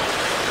ice.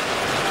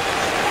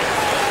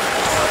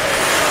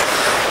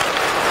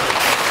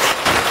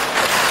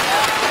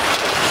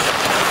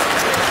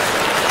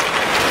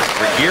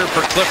 Gear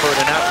for Clifford,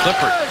 and now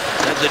Clifford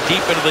sends it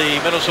deep into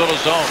the Minnesota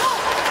zone.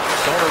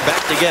 Stoner back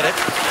to get it.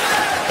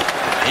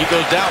 He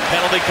goes down,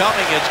 penalty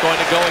coming. It's going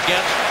to go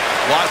against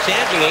Los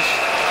Angeles,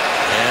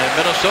 and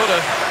Minnesota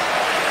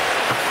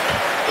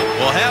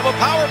will have a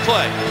power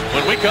play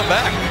when we come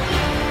back.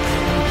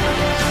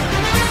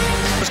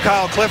 There's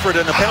Kyle Clifford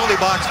in the penalty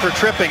box for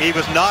tripping. He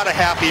was not a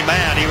happy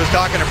man. He was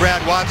talking to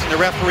Brad Watson, the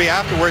referee,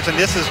 afterwards, and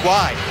this is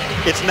why.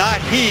 It's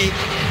not he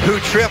who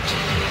tripped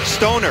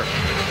Stoner.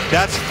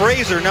 That's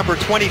Fraser, number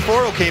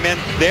 24, who came in.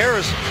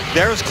 There's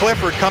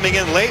Clifford coming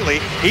in lately.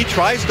 He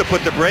tries to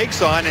put the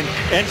brakes on and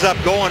ends up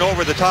going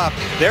over the top.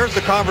 There's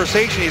the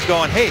conversation. He's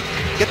going, hey,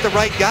 get the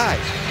right guy.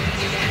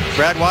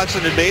 Brad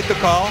Watson had made the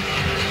call.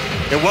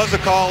 It was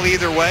a call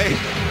either way.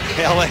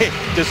 LA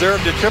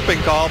deserved a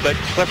tripping call, but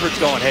Clifford's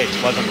going, hey,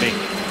 it wasn't me.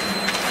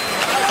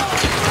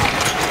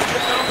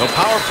 The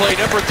power play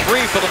number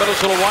 3 for the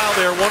Minnesota Wild.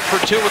 They are 1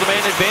 for 2 with a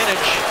man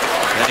advantage.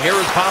 And here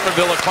is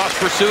Pominville across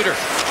for Suter.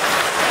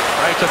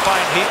 Tries to find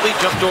Heatley,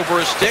 jumped over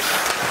his stick.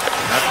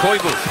 Now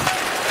Koivu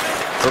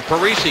for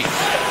Parisi.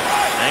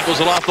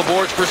 Angles it off the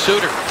boards for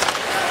Suter.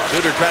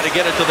 Suter tried to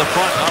get it to the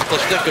front off the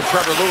stick of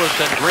Trevor Lewis,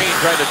 and Green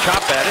tried to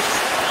chop at it.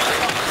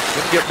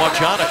 Couldn't get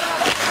much on it.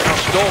 Now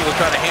Stoll will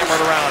try to hammer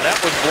it around.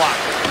 That was blocked.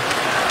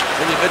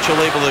 Billy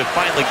Mitchell able to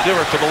finally clear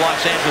it for the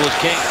Los Angeles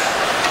Kings.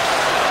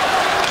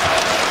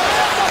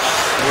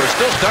 We're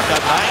still stuck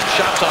on 9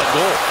 shots on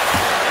goal.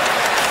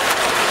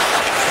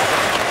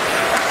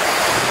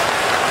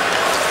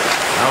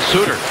 Now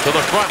Suter to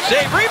the front,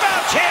 save,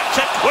 rebound, chance,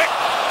 and quick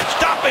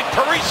stopping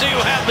Parisi, who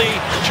had the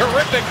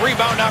terrific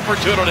rebound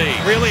opportunity.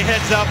 Really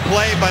heads-up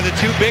play by the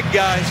 2 big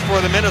guys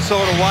for the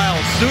Minnesota Wild.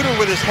 Suter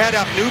with his head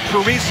up, knew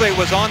Parisi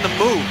was on the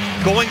move,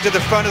 going to the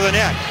front of the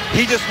net.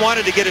 He just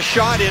wanted to get a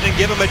shot in and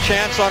give him a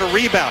chance on a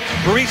rebound.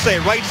 Parisi,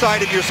 right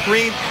side of your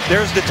screen,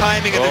 there's the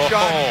timing of the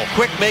shot.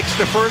 Quick makes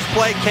the first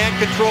play, can't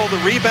control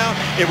the rebound.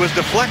 It was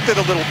deflected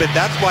a little bit.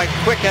 That's why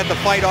Quick had to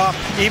fight off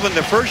even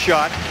the first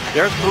shot.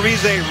 There's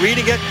Parisi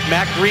reading it.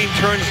 Matt Green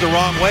turns the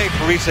wrong way.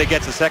 Parisi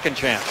gets a second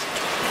chance.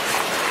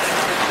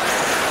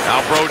 Now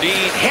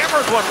Brodin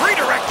hammers one,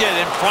 redirected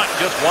in front,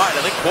 just wide.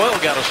 I think Coyle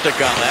got a stick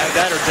on that.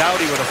 That or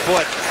Doughty with a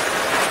foot.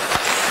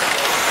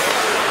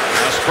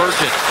 Now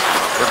Spurgeon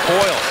for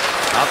Coyle.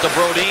 Out to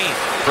Brodin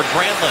for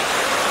Granlund.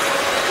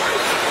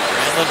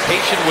 Granlund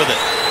patient with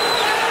it.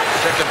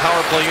 Second power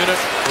play unit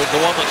was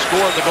the one that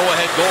scored the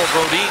go-ahead goal.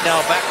 Brodin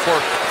now back for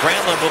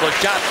Granlund with a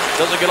shot.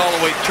 Doesn't get all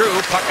the way through.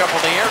 Puck up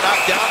in the air,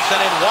 knocked down,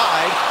 sent in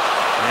wide.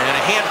 And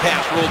a hand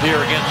pass ruled here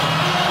against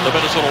the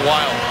Minnesota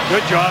Wild.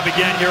 Good job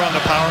again here on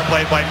the power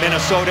play by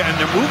Minnesota, and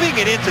they're moving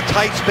it into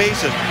tight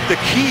spaces. The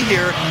key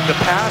here, the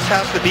pass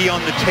has to be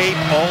on the tape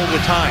all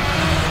the time.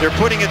 They're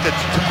putting it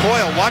to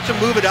Coyle. Watch him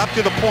move it up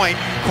to the point.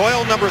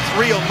 Coyle number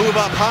 3 will move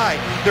up high.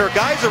 There are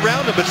guys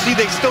around him, but see,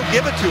 they still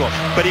give it to him.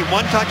 But he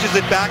one-touches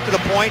it back to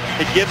the point.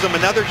 It gives him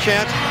another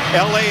chance.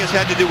 LA has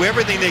had to do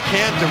everything they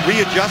can to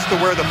readjust to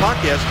where the puck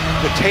is.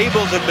 The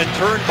tables have been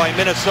turned by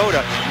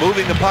Minnesota,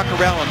 moving the puck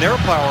around on their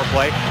power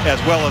play,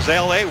 as well as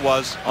LA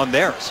was on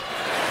theirs.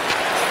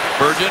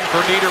 Bergen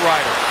for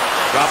Niederreiter.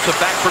 Drops it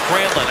back for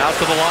Granlund. Out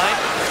to the line.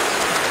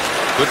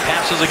 Good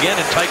passes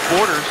again in tight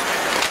quarters.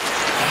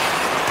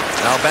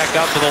 Now back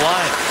out to the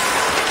line.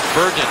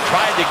 Bergen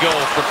tried to go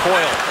for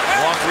Coyle.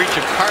 Long reach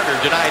of Carter,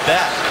 denied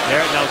that.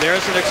 Now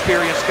there's an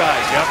experienced guy.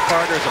 Jeff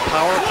Carter is a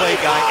power play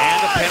guy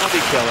and a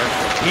penalty killer.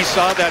 He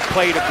saw that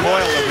play to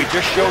Coyle that we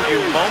just showed you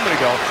a moment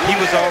ago. He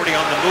was already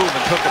on the move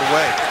and took it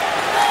away.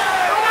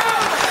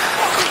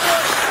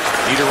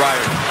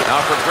 Niederreiter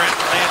now for Grant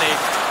Manning.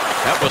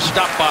 That was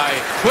stopped by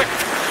Quick.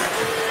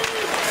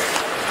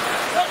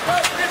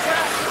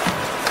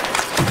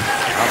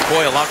 Now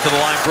Coyle out to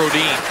the line,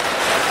 Brodin.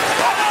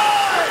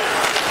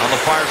 On the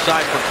far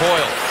side for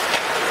Coyle.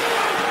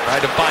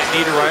 Tried to find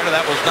Niederreiter.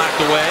 That was knocked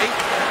away.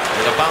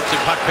 And a bouncing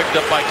puck picked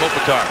up by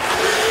Kopitar.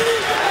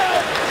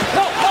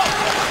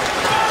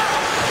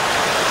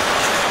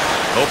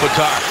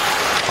 Kopitar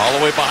all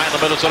the way behind the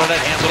Minnesota net.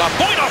 Hands it off.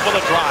 Going off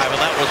with a drive. And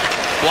that was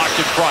blocked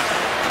in front.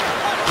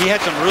 He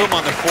had some room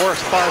on the far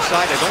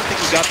side. I don't think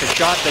he got the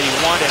shot that he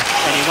wanted.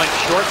 And he went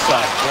short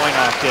side.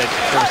 Voinov did.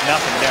 There was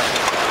nothing there.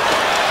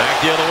 Back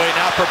the other way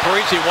now for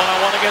Parise.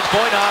 One-on-one against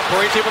Voinov.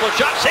 Parise with a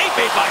shot. Save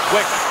made by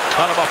Quick.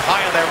 Caught him up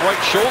high in that right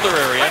shoulder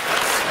area.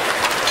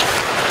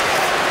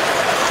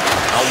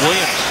 Now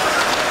Williams,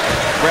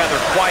 rather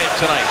quiet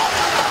tonight.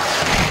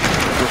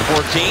 Number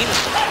 14.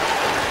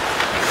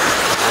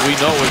 We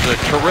know is a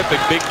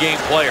terrific big game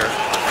player.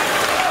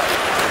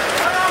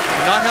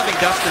 Not having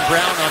Dustin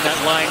Brown on that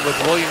line with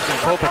Williams and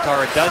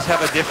Kopitar, it does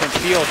have a different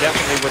feel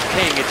definitely with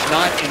King. It's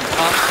not in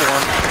top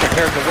form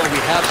compared to what we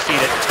have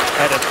seen it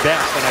at its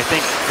best, and I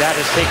think that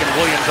has taken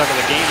Williams out of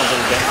the game a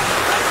little bit.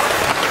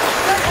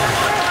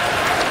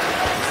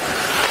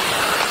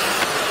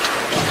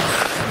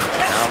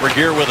 Now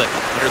Regeer with it.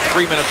 Under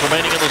 3 minutes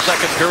remaining in the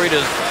second period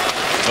as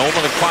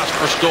Nolan across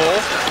for Stoll.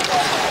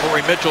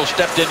 Corey Mitchell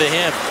stepped into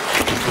him.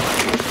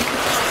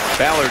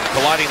 Ballard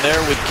colliding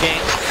there with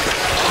King.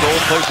 Stoll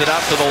plays it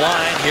out to the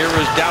line. Here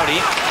is Doughty.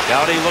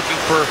 Doughty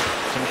looking for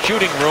some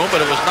shooting room,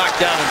 but it was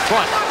knocked down in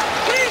front.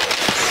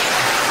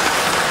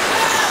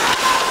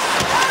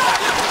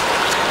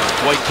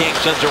 Dwight King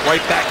sends it right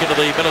back into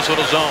the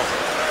Minnesota zone.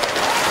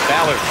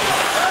 Ballard.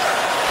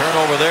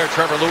 Turnover there.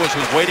 Trevor Lewis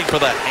was waiting for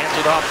that. Hands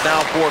it off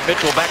now for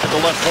Mitchell back at the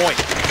left point.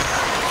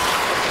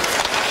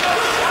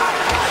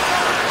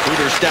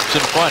 Suter steps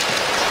in front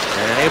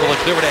and able to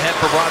clear it ahead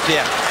for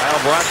Brodziak.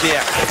 Kyle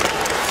Brodziak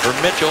for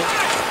Mitchell.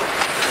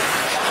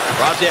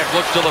 Brodziak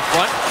looks to the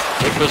front.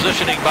 Good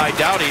positioning by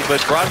Doughty, but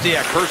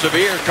Brodziak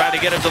perseveres, tried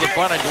to get it to the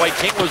front, and Dwight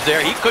King was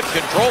there. He couldn't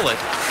control it.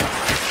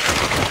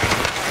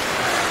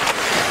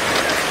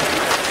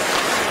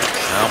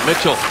 Now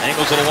Mitchell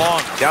angles it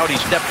along. Doughty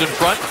stepped in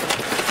front,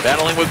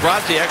 battling with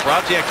Brodziak.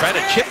 Brodziak trying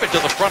to chip it to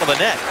the front of the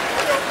net.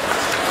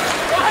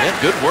 And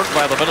good work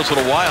by the Minnesota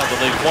Wild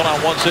in these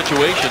one-on-one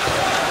situations.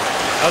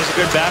 That was a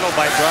good battle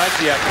by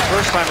Brodziak. The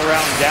first time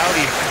around,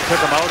 Doughty took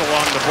him out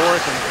along the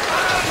boards and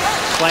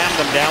slammed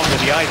them down to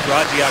the ice.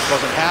 Brodziak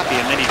wasn't happy,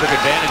 and then he took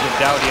advantage of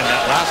Doughty in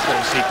that last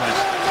little sequence.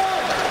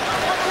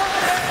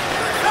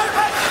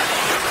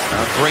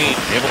 Now Green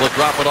able to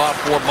drop it off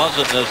for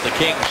Muzzin as the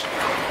Kings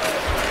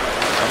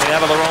coming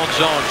out of their own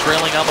zone,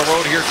 trailing on the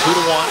road here 2-1.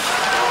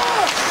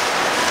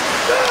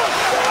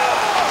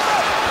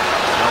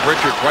 Now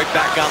Richards right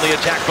back on the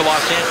attack for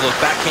Los Angeles.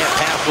 Backhand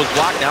pass was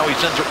blocked. Now he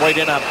sends it right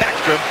in on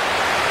Backstrom,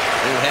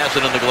 who has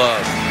it in the glove.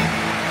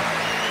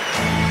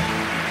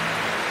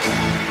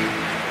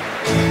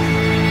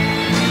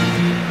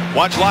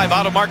 Watch live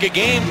out-of-market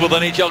games with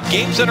NHL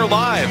Game Center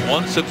Live.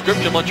 One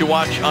subscription lets you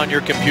watch on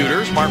your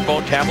computer,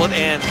 smartphone, tablet,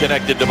 and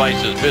connected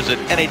devices. Visit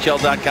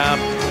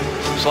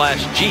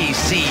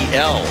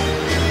NHL.com/GCL.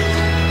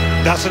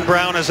 Dustin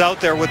Brown is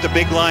out there with the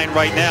big line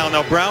right now.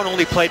 Now, Brown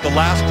only played the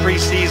last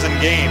preseason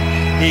game.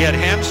 He had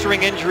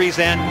hamstring injuries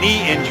and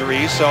knee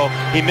injuries, so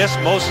he missed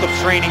most of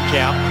training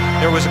camp.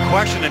 There was a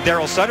question in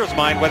Darryl Sutter's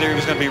mind whether he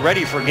was going to be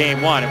ready for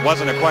game one. It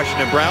wasn't a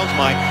question in Brown's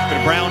mind, but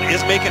Brown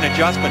is making an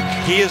adjustment.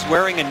 He is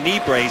wearing a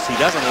knee brace. He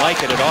doesn't like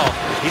it at all.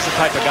 He's the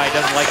type of guy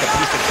who doesn't like a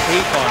piece of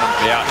tape on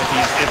him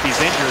if he's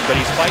injured, but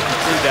he's fighting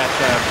through that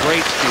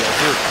brace deal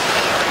too.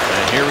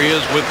 And here he is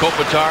with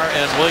Kopitar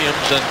and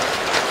Williams, and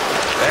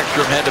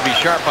Backstrom had to be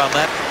sharp on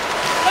that.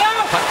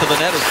 Puck to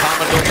the net as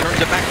Palmville turns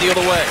it back the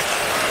other way.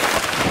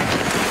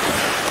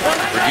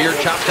 Regeer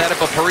chops at it,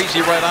 but Parise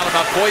right on him.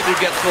 Now Koivu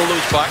gets the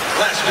loose puck.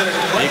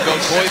 Nico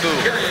Koivu.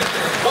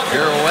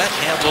 Pirouette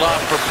hands it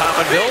off for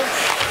Palmville.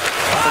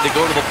 Wanted to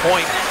go to the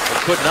point, but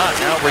could not.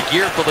 Now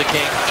Regeer for the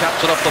Kings. Chops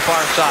it up the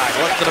far side.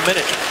 Less than a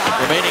minute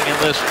remaining in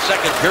this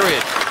second period.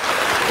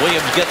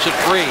 Williams gets it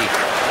free.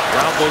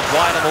 Brown goes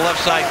wide on the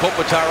left side.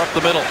 Kopitar up the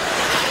middle.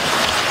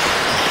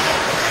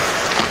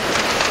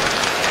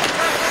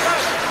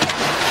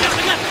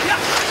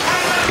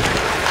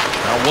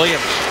 Now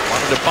Williams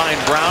wanted to find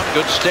Brown.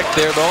 Good stick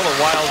there, though. The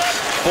Wild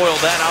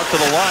foiled that out to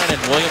the line, and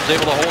Williams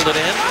able to hold it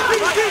in.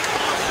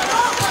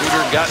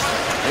 Suter got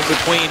in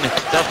between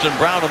Dustin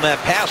Brown on that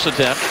pass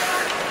attempt.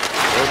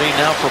 14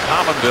 now for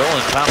Pominville,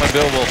 and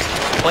Pominville will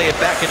play it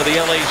back into the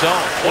LA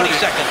zone. 20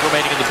 seconds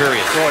remaining in the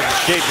period. Boy,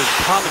 Dave, does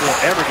Pominville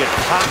ever get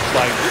popped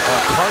by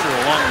Carter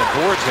along the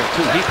boards there,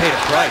 too? He paid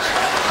a price.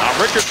 Now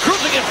Richards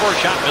cruising in for a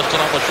shot. Missed it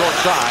on the short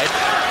side.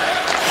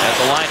 As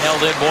the line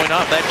held in,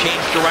 Boynoff, that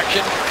changed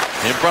direction.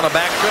 In front of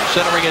Backstrom,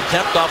 centering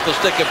attempt off the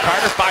stick of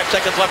Carter. 5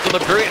 seconds left in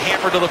the period.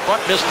 Hammered to the front,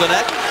 missed the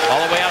net.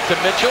 All the way out to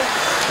Mitchell.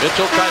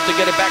 Mitchell tries to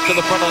get it back to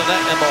the front of the net,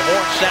 and the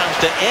horn sounds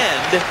to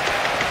end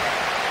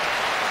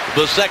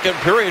the second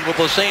period with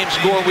the same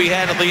score we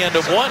had at the end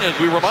of one. As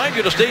we remind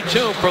you to stay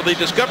tuned for the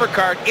Discover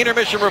Card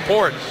intermission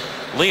report.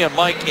 Liam,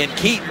 Mike, and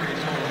Keith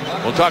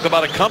will talk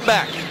about a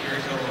comeback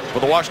for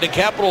the Washington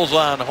Capitals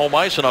on home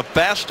ice and a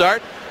fast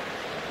start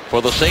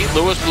for the St.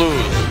 Louis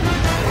Blues.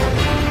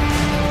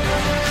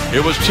 It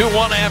was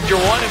 2-1 after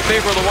one in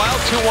favor of the Wild,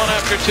 2-1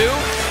 after two.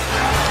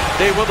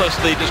 Stay with us,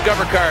 the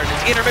Discover Card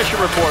intermission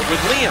report with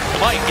Liam,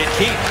 Mike, and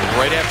Keith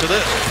right after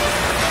this.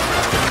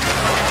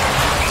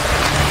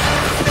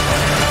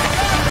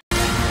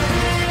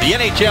 The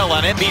NHL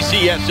on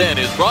NBCSN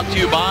is brought to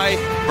you by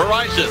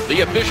Verizon,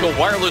 the official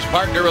wireless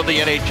partner of the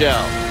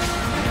NHL.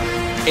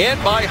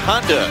 And by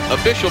Honda,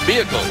 official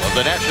vehicle of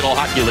the National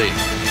Hockey League.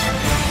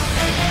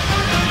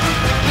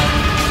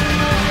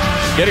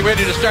 Getting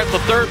ready to start the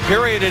third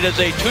period. It is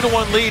a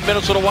 2-1 lead,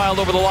 Minnesota Wild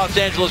over the Los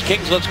Angeles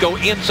Kings. Let's go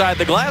inside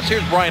the glass.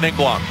 Here's Brian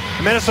Engblom.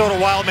 The Minnesota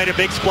Wild made a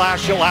big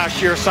splash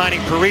last year signing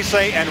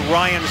Parise and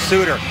Ryan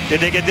Suter. Did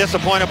they get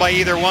disappointed by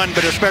either one?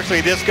 But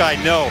especially this guy,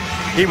 no.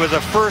 He was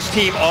a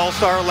first-team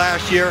All-Star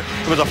last year.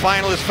 He was a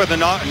finalist for the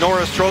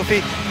Norris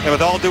Trophy. And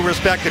with all due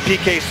respect to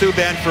PK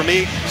Subban, for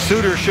me,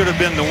 Suter should have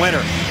been the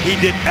winner. He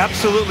did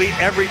absolutely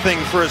everything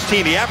for his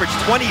team. He averaged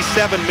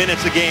 27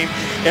 minutes a game,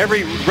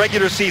 every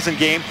regular season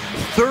game,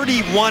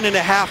 31 and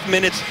a half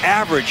minutes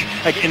average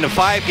in the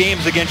 5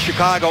 games against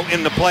Chicago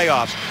in the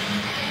playoffs.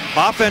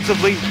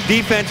 Offensively,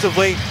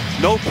 defensively,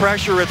 no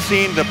pressure at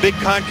seeing. The big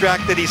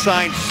contract that he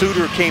signed,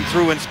 Suter came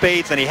through in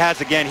spades, and he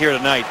has again here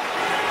tonight.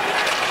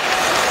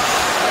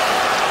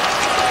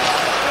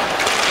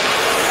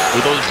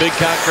 With those big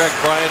contracts,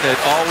 Brian, it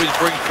always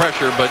brings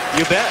pressure, but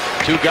you bet.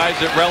 Two guys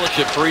that relish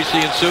it, Parise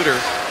and Suter.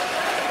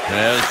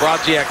 As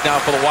Brodziak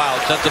now for the Wild.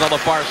 Sends it on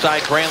the far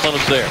side.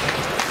 Granlund is there.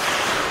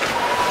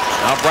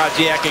 Now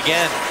Brodziak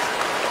again.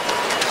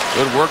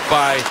 Good work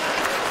by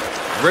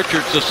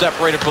Richards to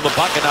separate it from the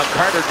puck, and now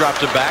Carter drops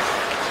it back.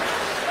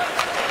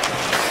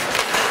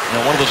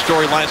 Now one of the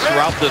storylines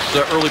throughout this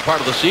early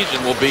part of the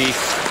season will be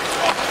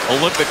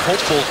Olympic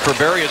hopefuls for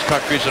various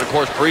countries, and of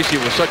course Parise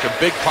was such a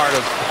big part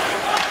of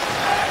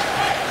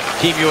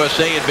Team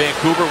USA in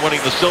Vancouver,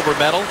 winning the silver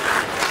medal.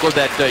 Scored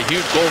that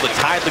huge goal that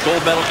tied the gold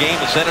medal game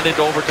and sent it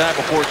into overtime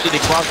before Sidney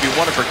Crosby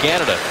won it for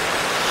Canada.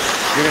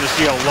 You're going to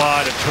see a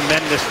lot of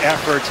tremendous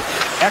effort,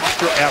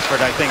 extra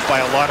effort, I think, by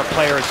a lot of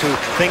players who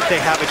think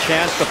they have a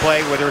chance to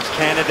play, whether it's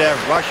Canada,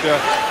 Russia,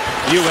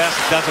 U.S.,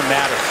 it doesn't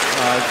matter.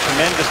 A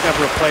tremendous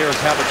number of players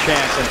have a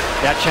chance, and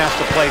that chance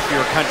to play for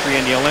your country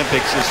in the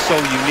Olympics is so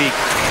unique.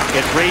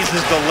 It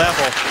raises the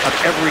level of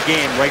every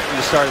game right from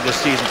the start of this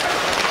season.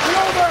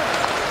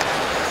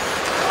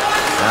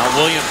 Now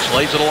Williams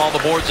lays it along the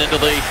boards into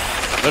the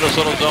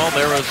Minnesota zone.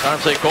 There is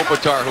Anze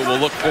Kopitar, who will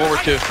look forward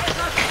to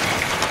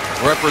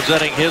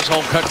representing his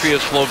home country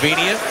as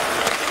Slovenia.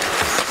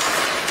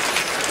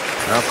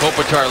 Now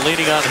Kopitar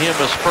leaning on him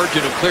as Spurgeon,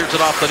 who clears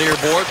it off the near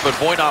boards, but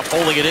Boynoff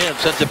holding it in,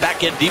 sends it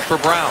back in deep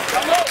for Brown.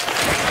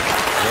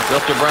 And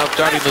Dustin Brown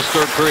starting this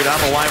third period on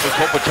the line with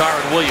Kopitar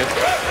and Williams.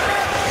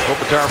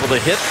 Kopitar with a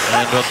hit,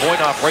 and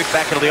Boynoff right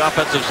back into the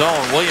offensive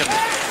zone. Williams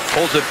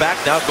pulls it back,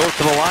 now goes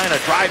to the line, a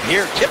drive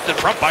here, tipped in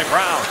front by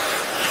Brown.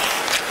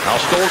 Now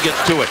Stoll gets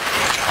to it,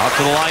 out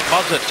to the line,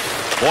 Muzzin.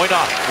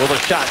 Boynoff with a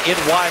shot in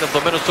wide of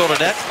the Minnesota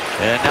net,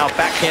 and now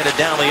backhanded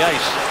down the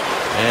ice.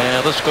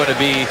 And this is going to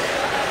be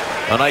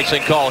an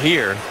icing call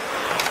here.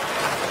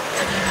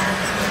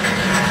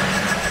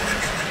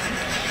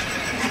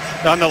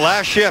 On the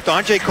last shift,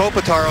 Anze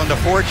Kopitar on the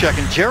forecheck,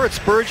 and Jared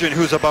Spurgeon,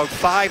 who's about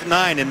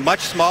 5'9" and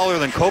much smaller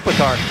than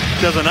Kopitar,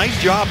 does a nice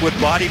job with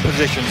body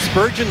position.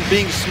 Spurgeon,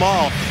 being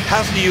small,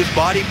 has to use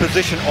body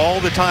position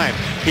all the time.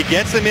 He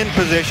gets him in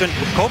position.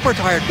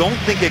 Kopitar, don't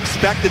think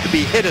expected to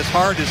be hit as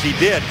hard as he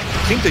did.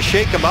 Seemed to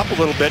shake him up a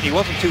little bit. He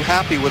wasn't too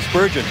happy with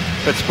Spurgeon.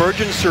 But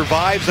Spurgeon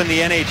survives in the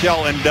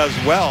NHL and does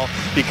well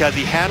because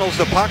he handles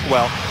the puck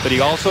well, but he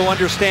also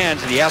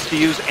understands that he has to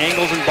use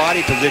angles and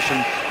body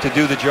position to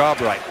do the job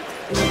right.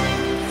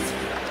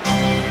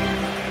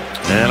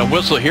 And a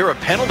whistle here, a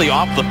penalty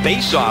off the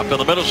face-off in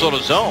the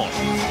Minnesota zone.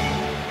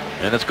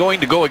 And it's going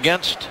to go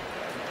against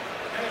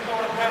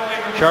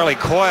Charlie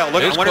Coyle.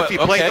 Look, I wonder if he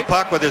played the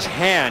puck with his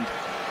hand.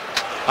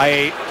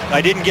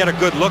 I didn't get a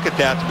good look at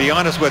that, to be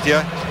honest with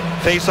you.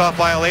 face-off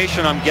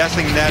violation. I'm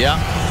guessing that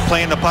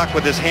playing the puck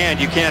with his hand,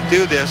 you can't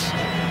do this.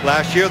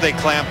 Last year they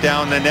clamped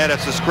down the net.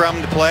 It's a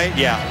scrum to play.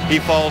 Yeah, he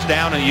falls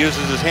down and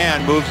uses his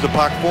hand, moves the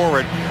puck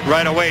forward.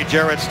 Right away,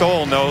 Jared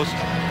Stoll knows.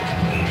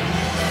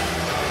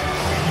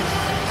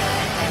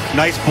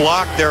 Nice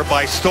block there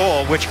by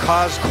Stoll, which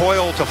caused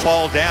Coyle to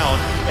fall down,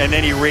 and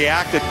then he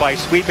reacted by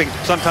sweeping.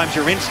 Sometimes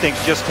your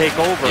instincts just take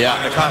over.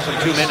 Yeah. It cost him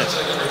 2 minutes.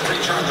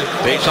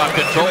 Face-off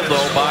controlled,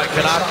 though, by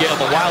Konopka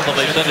and the Wild, and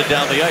they send it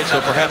down the ice,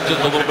 so perhaps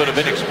just a little bit of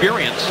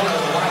inexperience.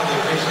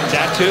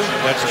 That too,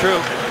 that's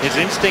true. His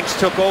instincts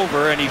took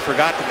over, and he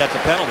forgot that that's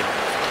a penalty.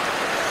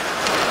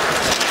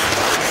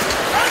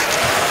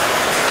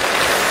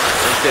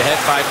 Pushed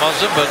ahead by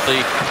Muzzin, but the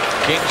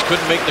Kings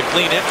couldn't make the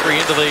clean entry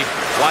into the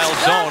Wild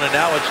zone, and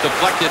now it's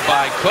deflected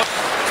by Cook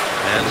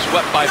and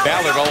swept by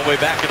Ballard all the way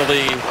back into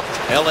the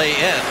LA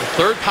end.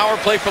 Third power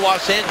play for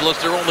Los Angeles.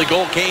 Their only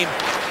goal came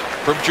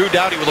from Drew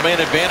Doughty with a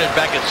man advantage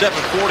back at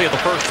 7:40 of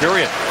the first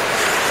period.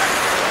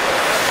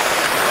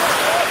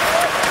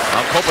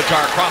 Now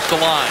Kopitar across the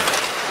line.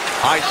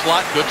 High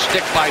slot, good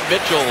stick by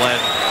Mitchell,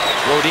 and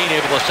Rodin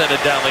able to send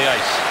it down the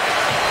ice.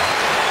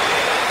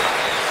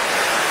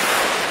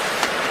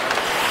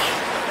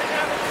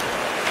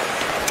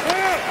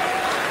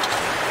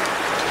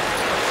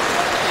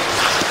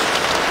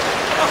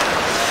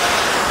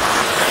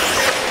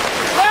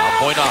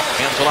 Point off,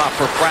 hands it off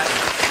for Fratton.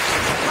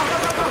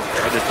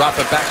 Tried to drop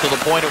it back to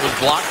the point, it was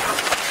blocked.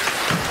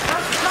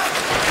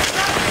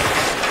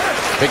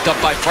 Picked up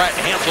by Fratton,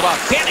 hands it off.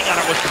 Standing on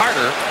it was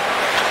Carter.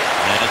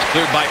 And it's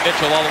cleared by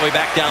Mitchell all the way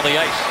back down the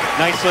ice.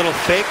 Nice little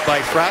fake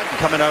by Fratton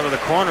coming out of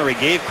the corner. He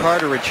gave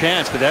Carter a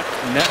chance, but that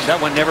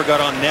one never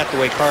got on net the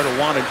way Carter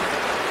wanted.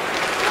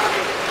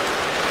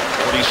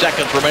 40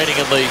 seconds remaining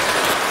in the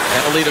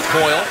penalty to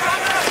Coyle.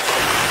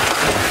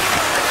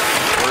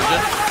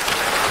 Virgin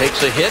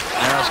takes a hit.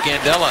 Now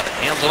Scandella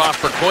hands it off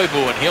for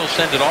Koivu, and he'll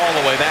send it all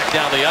the way back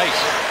down the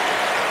ice.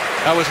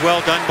 That was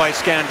well done by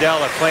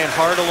Scandella, playing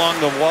hard along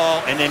the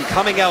wall and then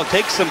coming out.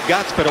 Takes some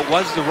guts, but it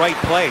was the right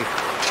play.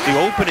 The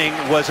opening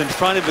was in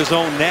front of his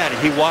own net.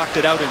 He walked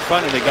it out in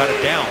front, and they got it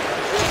down.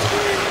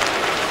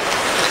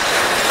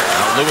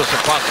 Now Lewis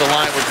across the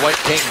line with White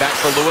King. Back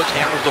for Lewis.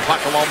 Hammers the puck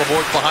along the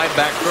boards behind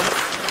Backstrom.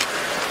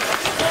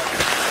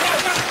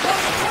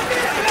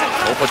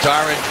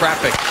 Kopitar in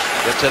traffic.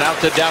 Gets it out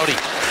to Doughty.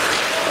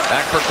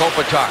 Back for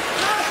Kopitar.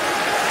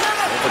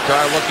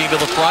 Kopitar looking to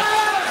the front.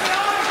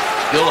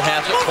 Still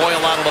has it. Coyle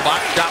out of the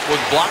box. Shot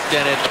was blocked,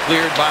 and it's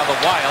cleared by the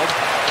Wild.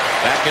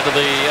 Back into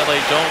the LA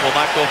zone. Will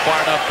not go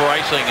far enough for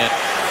icing, and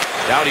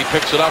Doughty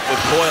picks it up with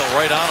Coyle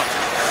right on him.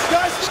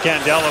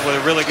 Scandella with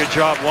a really good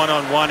job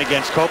one-on-one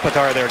against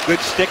Kopitar there.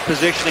 Good stick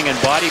positioning and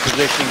body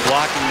positioning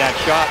blocking that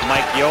shot.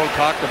 Mike Yeo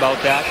talked about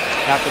that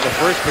after the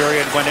first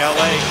period when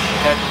LA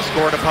had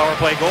scored a power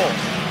play goal.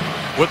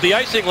 With the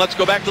icing, let's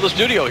go back to the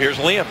studio. Here's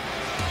Liam.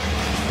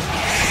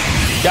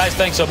 Guys,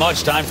 thanks so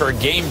much. Time for a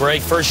game break.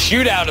 First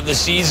shootout of the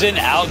season.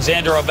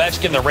 Alexander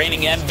Ovechkin, the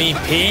reigning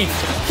MVP.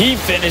 He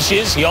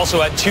finishes. He also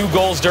had 2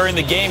 goals during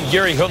the game.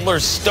 Gary Hudler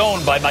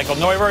stoned by Michael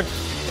Neuvirth.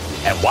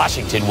 And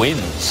Washington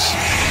wins.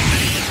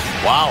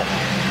 Wow.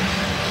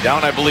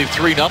 Down, I believe,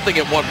 3-0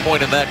 at one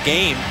point in that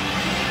game.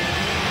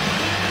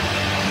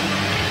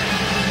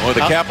 Well,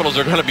 the Capitals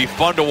are going to be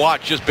fun to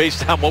watch just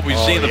based on what we've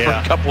seen the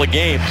first couple of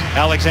games.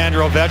 Alexander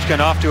Ovechkin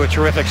off to a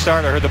terrific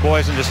start. I heard the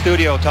boys in the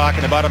studio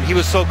talking about him. He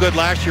was so good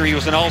last year. He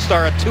was an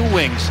all-star at 2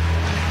 wings.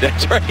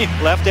 That's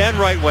right. Left and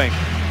right wing.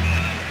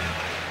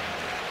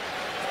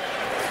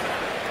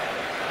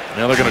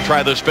 Now they're going to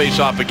try this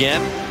face-off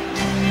again.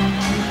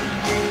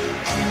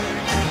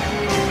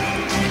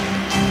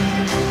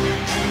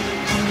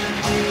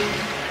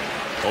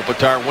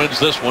 Kopitar wins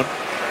this one.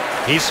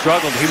 He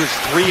struggled. He was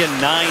 3-9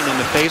 in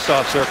the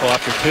face-off circle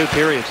after 2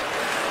 periods.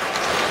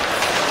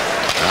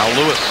 Now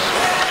Lewis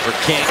for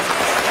King.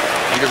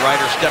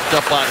 Niederreiter stepped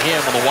up on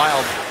him, and the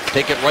Wild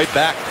take it right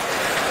back.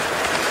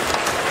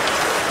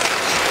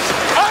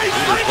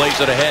 Nieder plays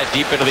it ahead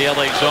deep into the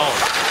LA zone.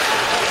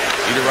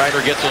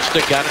 Niederreiter gets a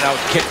stick on it. Now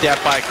it's kicked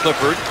at by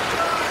Clifford.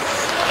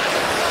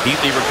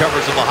 Heatley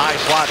recovers in the high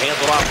slot. Hands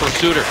it off for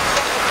Suter.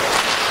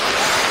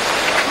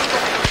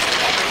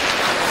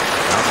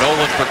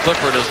 Nolan for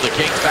Clifford as the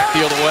Kings back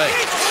the other way.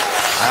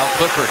 Kyle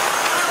Clifford.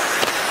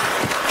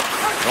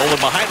 Nolan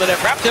behind the net,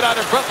 wrapped it out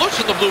in front,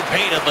 looks at the blue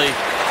paint, and the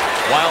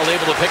Wild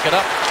able to pick it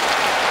up.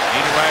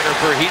 Niederreiter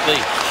for Heatley.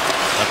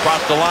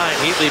 Across the line,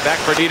 Heatley back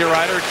for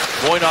Niederreiter,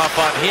 going off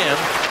on him.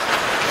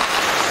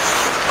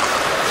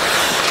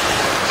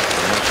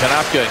 And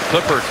Konopka and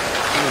Clifford,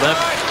 them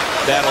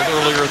battled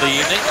earlier in the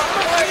evening.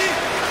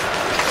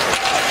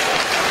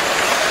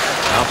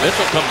 Now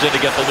Mitchell comes in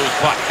to get the loose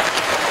puck.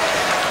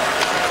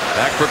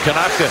 Back for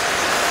Konopka.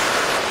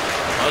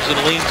 Muzzin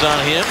leans on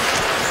him.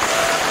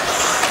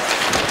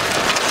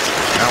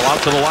 Now out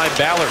to the line,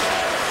 Ballard.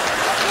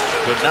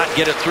 Could not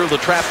get it through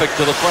the traffic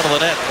to the front of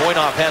the net.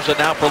 Pointoff has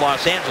it now for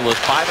Los Angeles.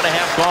 5.5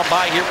 gone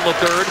by here in the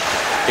third.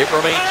 It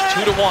remains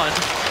 2-1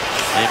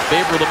 in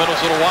favor of the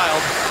Minnesota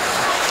Wild.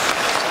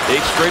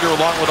 Dave Strader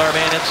along with our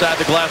man inside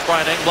the glass,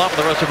 Brian Engblom, and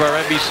the rest of our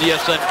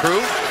NBCSN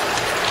crew.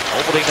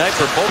 Opening night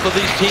for both of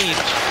these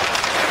teams.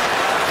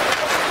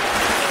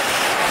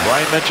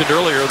 Brian mentioned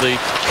earlier the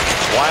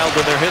Wild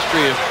in their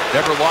history have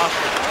never lost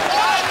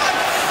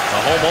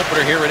a home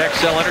opener here at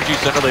XL Energy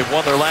Center. They've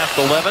won their last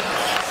 11.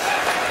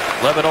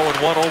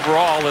 11-0-1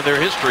 overall in their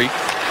history.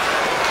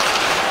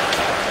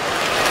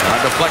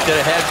 Deflected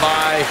ahead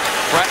by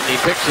Fratton. He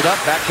picks it up,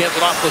 backhands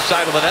it off the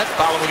side of the net.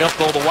 Following up,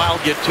 though, the Wild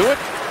get to it.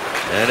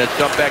 And it's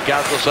dumped back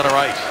out to center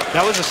ice.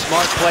 That was a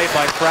smart play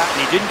by Fratton.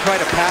 He didn't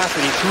try to pass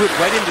it. He threw it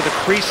right into the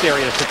crease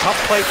area. It's a tough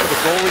play for the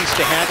goalies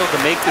to handle,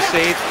 to make the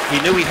save. He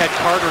knew he had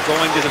Carter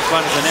going to the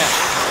front of the net.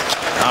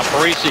 Now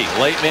Parisi,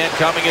 late man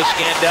coming is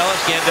Scandella.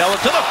 Scandella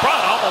to the front,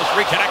 almost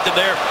reconnected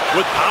there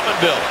with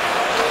Pominville,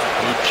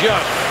 who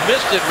just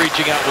missed it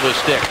reaching out with a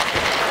stick.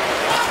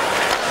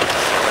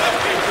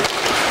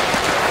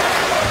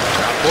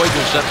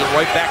 Koivu sends it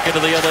right back into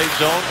the LA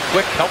zone.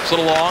 Quick helps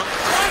it along.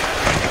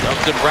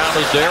 Dustin Brown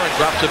is there and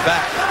drops it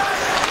back.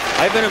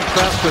 I've been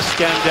impressed with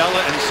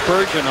Scandella and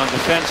Spurgeon on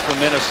defense for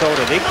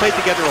Minnesota. They played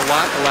together a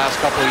lot the last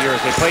couple of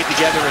years. They played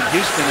together in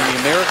Houston in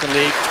the American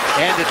League,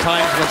 and at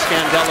times when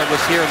Scandella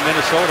was here in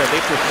Minnesota, they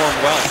performed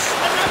well.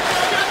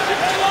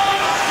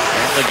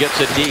 Granlund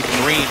gets it deep.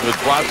 Green with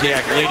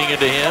Wozniak leaning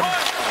into him.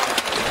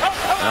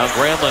 Now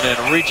Granlund and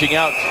reaching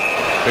out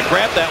to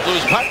grab that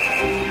loose puck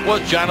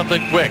was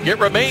Jonathan Quick. It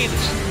remains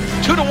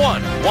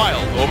 2-1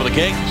 Wild over the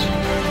Kings.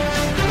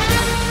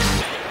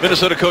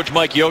 Minnesota coach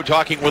Mike Yeo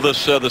talking with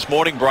us this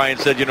morning. Brian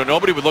said, you know,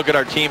 nobody would look at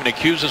our team and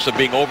accuse us of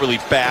being overly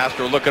fast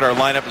or look at our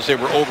lineup and say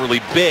we're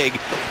overly big,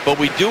 but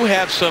we do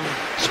have some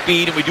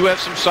speed and we do have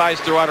some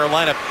size throughout our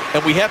lineup, and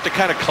we have to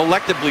kind of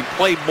collectively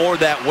play more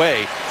that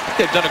way. I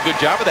think they've done a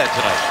good job of that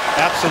tonight.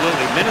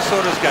 Absolutely.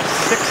 Minnesota's got 6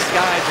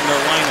 guys in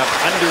their lineup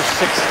under 6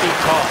 feet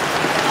tall.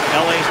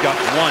 LA's got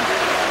 1.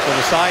 So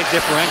the size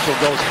differential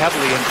goes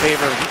heavily in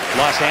favor of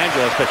Los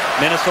Angeles, but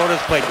Minnesota's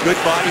played good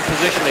body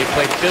position, they've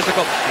played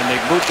physical, and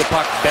they've moved the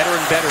puck better and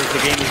better as the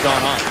game has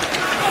gone on.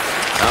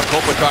 Now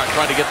Kopitar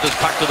trying to get this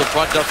puck to the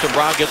front. Dustin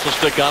Brown gets a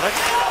stick on it.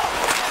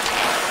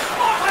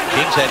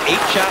 Kings had 8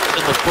 shots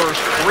in the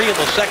first, 3 in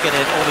the second,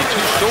 and only 2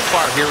 so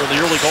far here in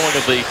the early going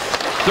of the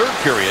third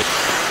period.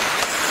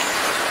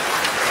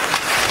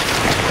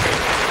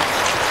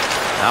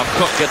 Now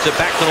Cook gets it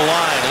back to the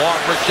line. Long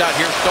wrist shot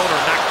here. Stoner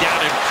knocked down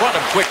in front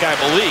of Quick, I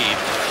believe.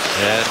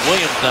 And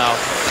Williams now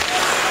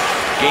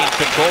gains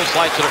control,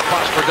 slides it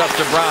across for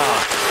Dustin Brown.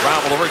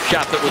 Brown with a wrist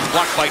shot that was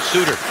blocked by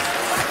Suter. 2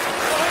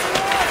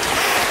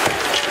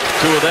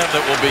 of them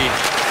that will be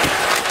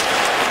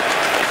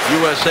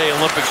USA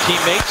Olympic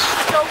teammates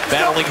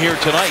battling here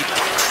tonight.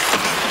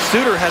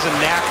 Suter has a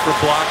knack for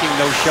blocking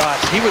those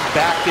shots. He was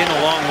backed in a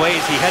long ways.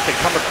 He had to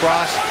come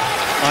across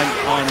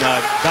on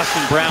Dustin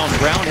Brown.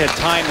 Brown had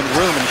time and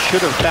room and should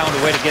have found a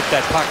way to get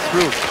that puck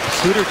through.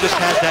 Suter just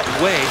has that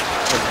way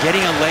of getting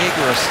a leg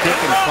or a stick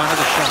in front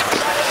of the shot.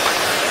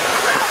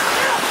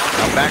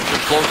 Now Baxter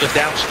slows it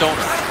down.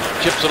 Stoner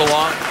chips it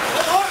along.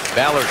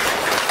 Ballard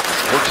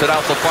works it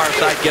out the far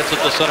side, gets it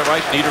to center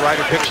ice.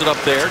 Niederreiter picks it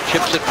up there,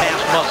 chips it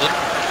past Muzzin.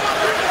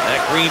 That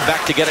Green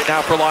back to get it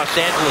now for Los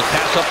Angeles.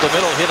 Pass up the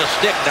middle, hit a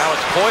stick. Now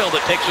it's Coyle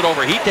that takes it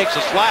over. He takes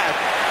a slash.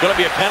 Going to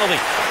be a penalty.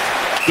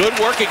 Good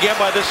work again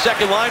by this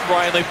second line,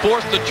 Brian. They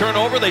forced the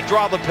turnover, they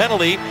draw the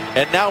penalty,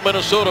 and now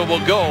Minnesota will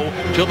go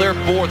to their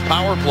 4th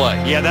power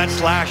play. Yeah, that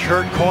slash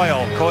hurt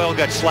Coyle. Coyle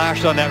got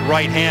slashed on that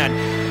right hand.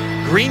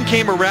 Green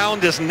came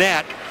around his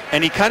net,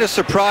 and he kind of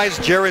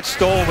surprised Jared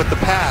Stoll with the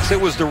pass. It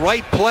was the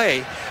right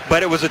play,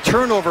 but it was a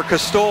turnover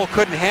because Stoll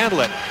couldn't handle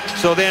it.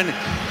 So then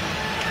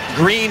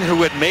Green,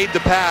 who had made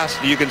the pass,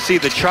 you can see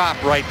the chop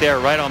right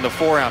there, right on the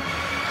forearm.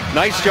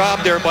 Nice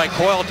job there by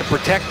Coyle to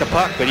protect the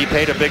puck, but he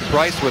paid a big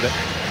price with it.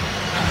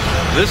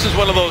 This is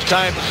one of those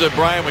times,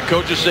 Brian, when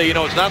coaches say, you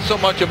know, it's not so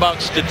much about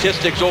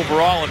statistics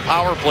overall in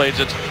power plays,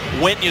 it's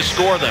when you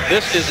score them.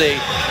 This is a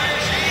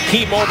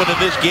key moment in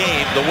this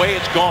game, the way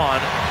it's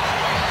gone.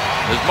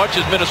 As much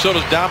as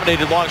Minnesota's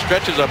dominated long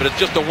stretches of it, it's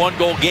just a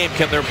 1-goal game.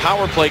 Can their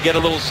power play get a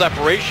little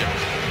separation?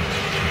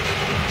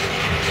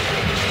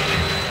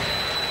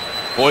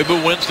 Koivu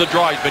wins the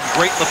draw. He's been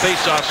great in the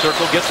face-off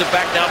circle. Gets it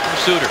back down from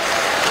Suter.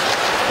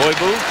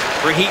 Koivu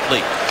for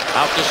Heatley.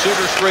 Out to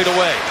Suter straight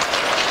away.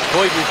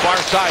 Koivu far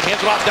side,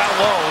 hands it off down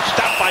low,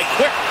 stopped by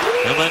Quick,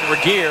 and then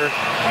Regier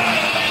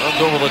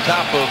runs over the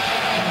top of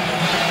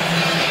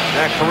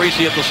Mac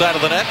Parisi at the side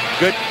of the net.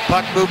 Good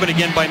puck movement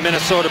again by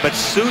Minnesota, but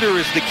Suter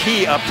is the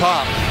key up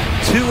top.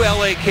 2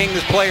 LA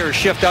Kings players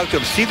shift out to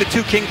him. See the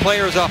 2 King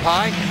players up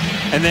high?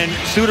 And then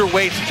Suter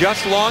waits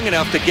just long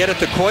enough to get it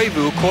to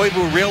Koivu.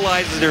 Koivu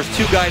realizes there's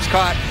 2 guys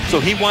caught, so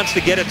he wants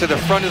to get it to the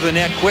front of the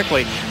net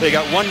quickly. They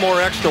got 1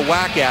 more extra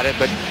whack at it,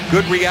 but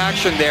good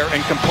reaction there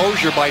and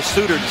composure by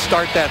Suter to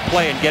start that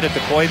play and get it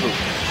to Koivu.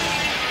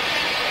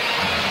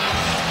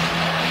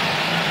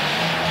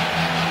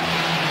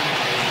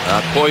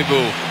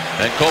 Koivu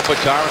and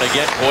Kopitar, and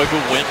again Koivu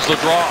wins the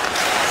draw.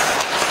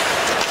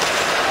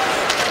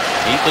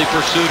 Heatley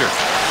for Suter.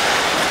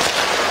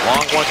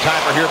 Long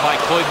one-timer here by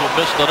Koivu,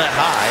 missed the net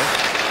high.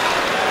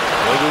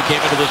 Koivu came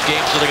into this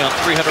game sitting on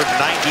 398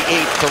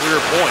 career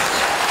points.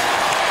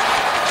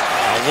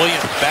 Now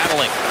Williams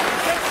battling.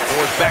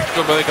 Forced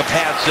Backstrom to make a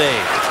pad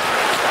save.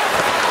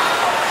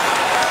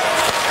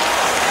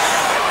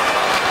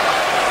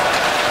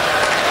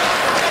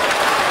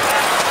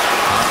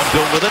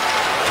 Bill with it.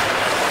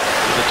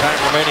 With the time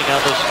remaining on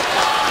this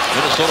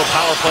Minnesota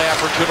power play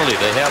opportunity.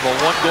 They have a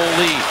 1-goal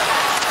lead.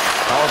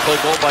 Power play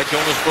goal by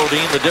Jonas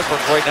Brodin. The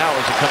difference right now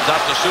is it comes out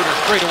to Suter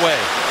straight away.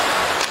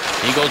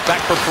 He goes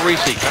back for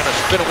Parisi. Trying to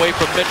spin away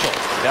from Mitchell.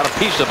 Got a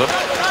piece of him.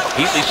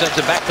 Heatley sends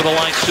it back to the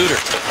line.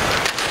 Suter.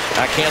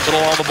 Backhands it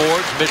along the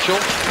boards. Mitchell.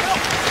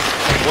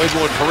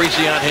 Koivu and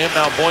Parisi on him.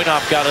 Now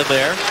Boynov got in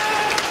there.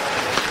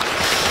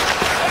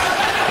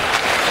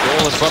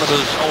 Goal in front of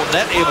his own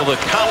net, able to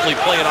calmly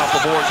play it off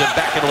the boards and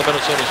back into the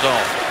Minnesota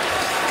zone.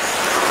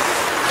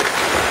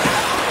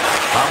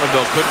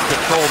 Pominville couldn't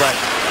control that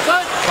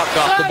puck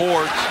off the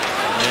boards,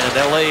 and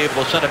LA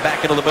able to send it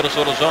back into the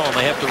Minnesota zone.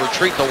 They have to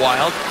retreat the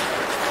Wild.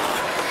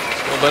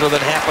 Still better than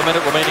half a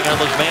minute remaining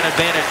on this man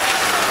advantage.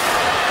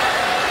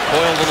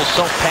 Coyle, little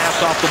self-pass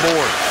off the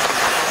board.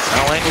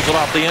 Now angles it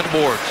off the end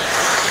boards.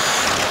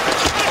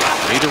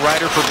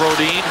 Niederreiter for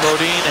Brodin.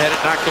 Brodin had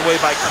it knocked away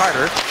by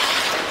Carter.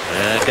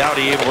 And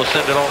Doughty able to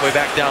send it all the way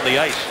back down the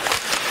ice.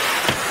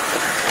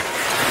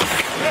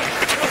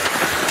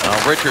 Now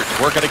Richards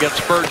working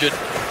against Spurgeon.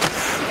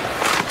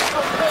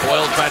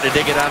 Boyle trying to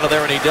dig it out of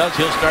there, and he does.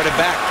 He'll start it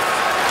back.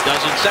 12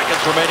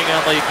 seconds remaining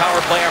on the power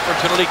play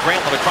opportunity.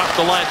 Granlund across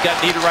the line, got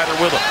Niederreiter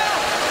with him.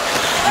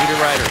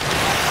 Niederreiter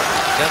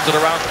sends it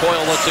around.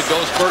 Coyle lets it go.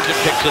 Spurgeon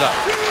picks it up.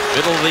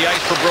 Middle of the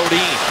ice for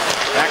Brodin.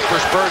 Back for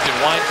Spurgeon.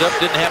 Winds up,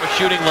 didn't have a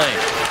shooting lane.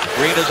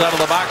 Green is out of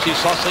the box.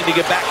 He's hustling to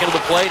get back into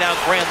the play. Now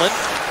Granlund.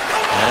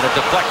 And it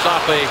deflects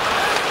off a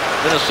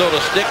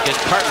Minnesota stick, and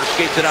Carter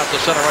skates it out to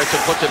center ice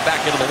and puts it back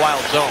into the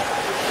Wild zone.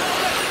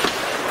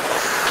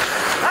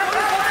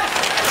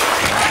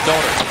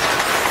 Stoner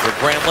for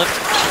Granlund.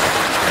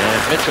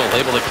 And Mitchell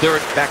able to clear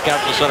it back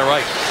out to center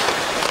ice.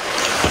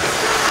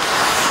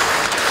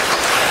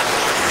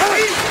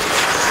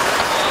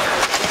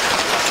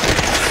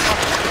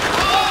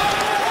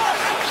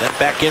 Sent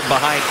back in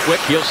behind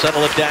Quick. He'll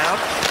settle it down.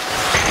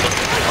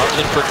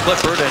 Muzzin for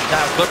Clifford, and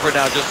now Clifford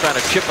just trying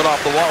to chip it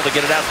off the wall to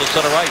get it out to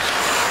center ice.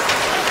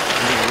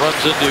 And he runs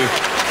into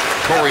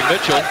Corey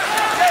Mitchell.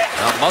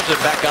 Now Muzzin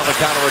back on the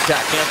counterattack.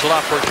 Cancel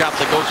off for a chop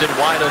that goes in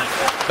wide of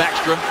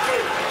Backstrom.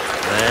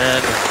 And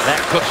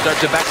Matt Cook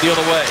starts it back the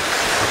other way.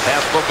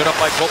 Pass broken up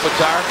by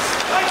Kopitar.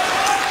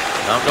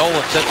 Now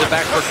Nolan sends it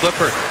back for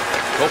Clifford.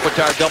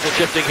 Kopitar double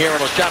shifting here,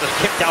 and a shot is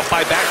kicked out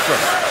by Backstrom.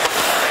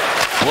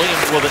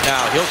 Williams with it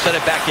now. He'll set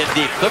it back in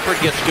deep.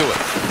 Clifford gets to it.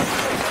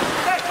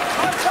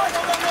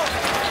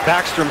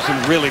 Backstrom's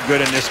been really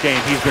good in this game.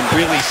 He's been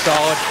really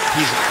solid.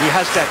 He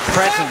has that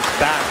presence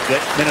back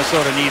that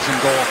Minnesota needs in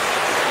goal.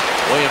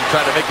 Williams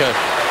trying to make a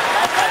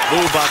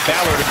move on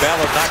Ballard, and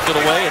Ballard knocked it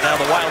away, and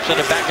now the Wild send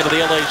it back into the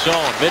LA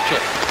zone.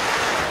 Mitchell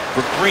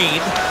for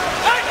Green.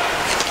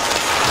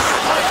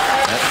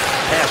 That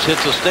pass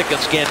hits a stick,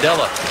 and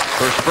Scandella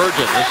for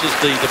Spurgeon. This is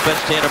the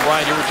defense tandem,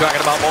 Brian, you were talking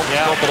about moments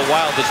ago for the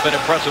Wild. That's been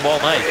impressive all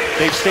night.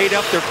 They've stayed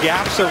up. Their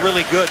gaps are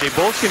really good. They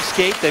both can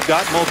skate. They've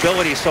got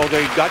mobility, so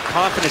they've got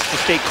confidence to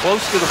stay close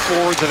to the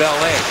forwards of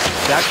LA.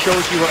 That shows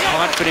you a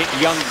confident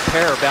young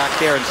pair back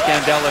there in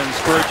Scandella and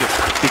Spurgeon.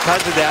 Because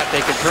of that,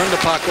 they can turn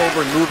the puck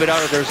over and move it out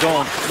of their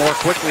zone more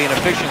quickly and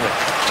efficiently.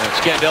 And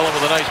Scandella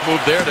with a nice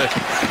move there to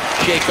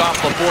shake off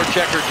the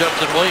forechecker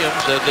Justin Williams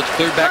as it's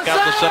cleared back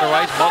out to center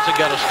ice. Muzzin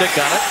got a stick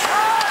on it.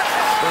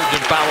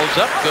 Spurgeon follows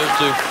up, goes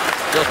to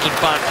Justin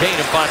Fontaine,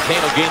 and Fontaine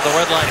will gain the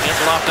red line,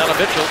 hands it off down to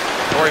Mitchell.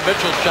 Corey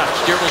Mitchell's shot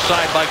steered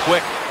aside by Quick.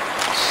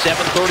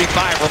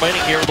 7:35 remaining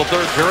here in the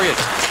third period.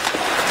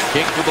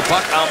 Kings with the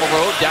puck on the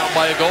road, down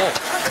by a goal.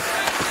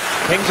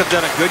 Kings have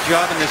done a good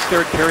job in this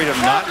third period of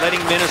not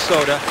letting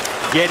Minnesota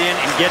get in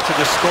and get to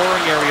the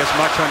scoring area as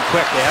much on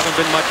Quick. They haven't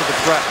been much of a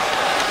threat.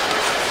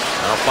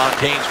 Now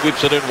Fontaine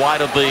sweeps it in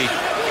wide of the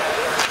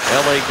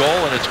LA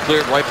goal, and it's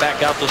cleared right back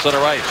out to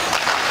center ice.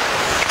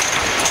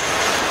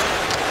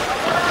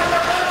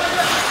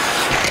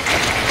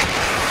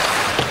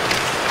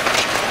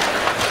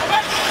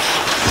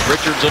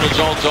 Richards in his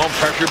own zone,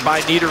 pressured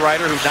by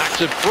Niederreiter, who knocks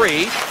it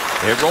free.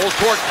 It rolls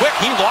toward Quick.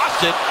 He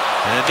lost it,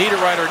 and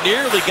Niederreiter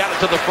nearly got it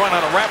to the front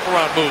on a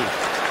wraparound move.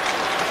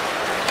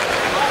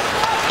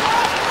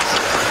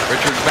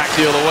 Richards back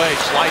the other way,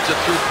 slides it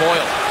through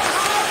Coyle.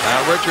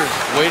 Now Richards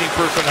waiting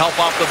for some help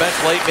off the bench.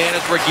 Late man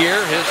is Regier.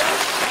 His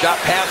shot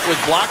pass was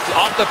blocked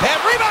off the pad.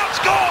 Rebound,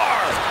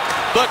 score!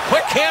 The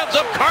quick hands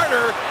of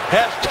Carter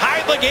has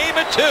tied the game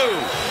at 2.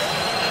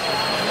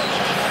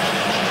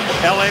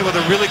 LA with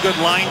a really good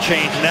line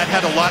change, and that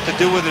had a lot to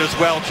do with it as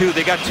well, too.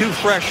 They got two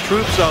fresh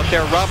troops out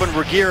there. Robin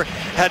Regier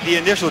had the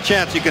initial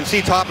chance. You can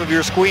see top of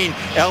your screen,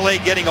 LA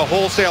getting a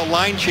wholesale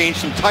line change.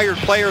 Some tired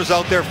players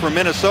out there for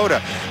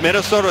Minnesota.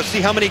 Minnesota,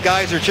 see how many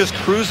guys are just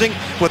cruising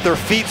with their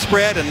feet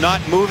spread and not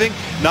moving,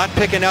 not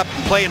picking up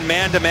and playing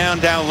man-to-man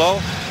down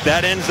low.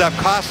 That ends up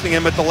costing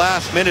him at the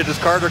last minute as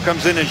Carter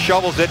comes in and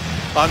shovels it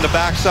on the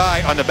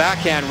backside, on the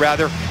backhand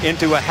rather,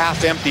 into a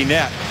half-empty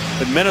net.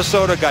 But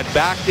Minnesota got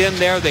backed in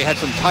there. They had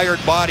some tired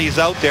bodies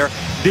out there.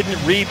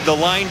 didn't read the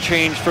line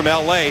change from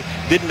LA,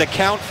 didn't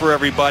account for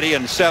everybody,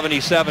 and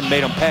 77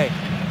 made them pay.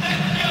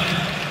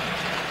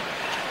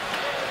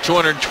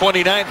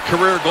 229th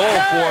career goal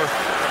for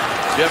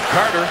Jeff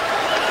Carter.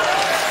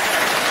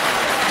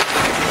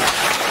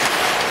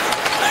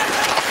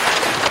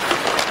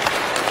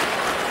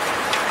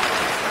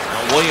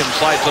 Now Williams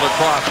slides it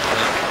across.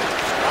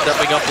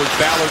 Stepping up was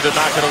Ballard to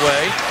knock it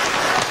away.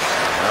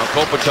 Now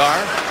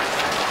Kopitar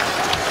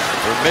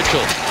for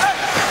Mitchell.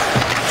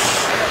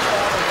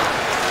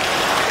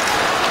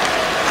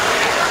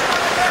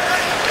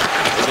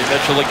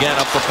 Mitchell again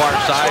up the far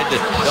side.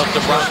 Dustin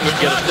Brown couldn't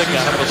get a stick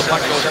on him, but the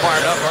puck goes far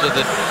enough so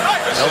that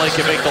LA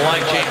can make the line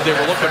change they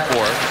were looking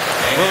for.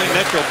 Willie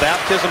Mitchell,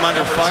 baptism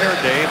under fire,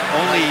 Dave.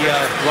 Only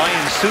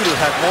Ryan Suter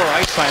had more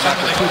ice time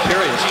after 2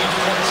 periods.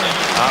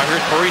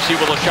 Here's Parisi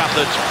with a shot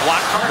that's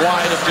blocked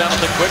wide of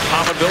Jonathan Quick.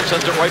 Pominville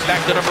sends it right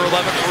back to number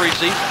 11,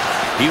 Parisi.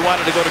 He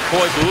wanted to go to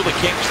Koivu. The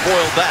Kings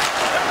spoiled that.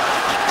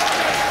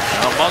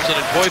 Now Muzzin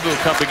and Koivu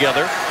come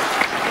together.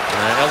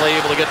 And LA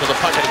able to get to the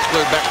puck, and it's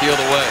cleared back the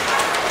other way.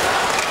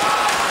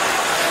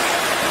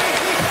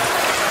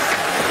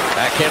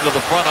 Backhand to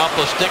the front off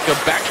the stick of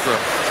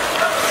Backstrom.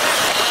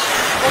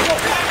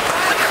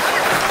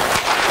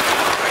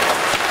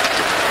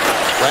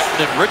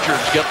 Bratton and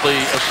Richards get the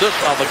assist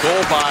on the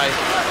goal by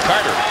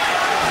Carter.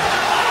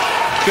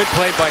 Good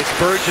play by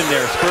Spurgeon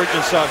there. Spurgeon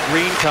saw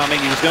Green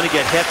coming. He was going to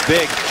get hit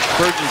big.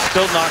 Spurgeon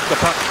still knocked the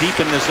puck deep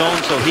in the zone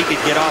so he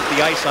could get off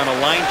the ice on a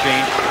line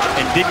change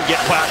and didn't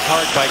get whacked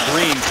hard by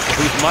Green,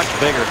 who's much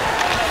bigger.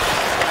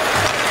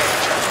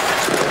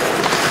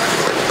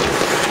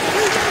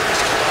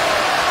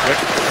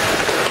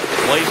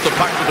 Plays the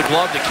puck to the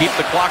glove to keep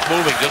the clock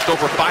moving. Just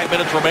over 5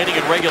 minutes remaining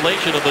in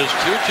regulation of this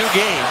 2-2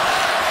 game.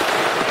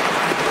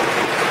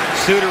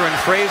 Suter and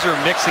Fraser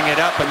mixing it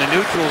up in the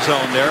neutral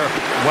zone there,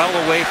 well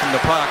away from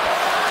the puck.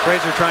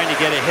 Fraser trying to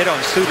get a hit on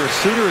Suter.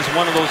 Suter is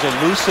one of those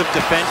elusive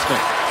defensemen.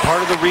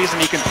 Part of the reason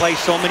he can play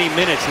so many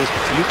minutes is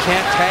you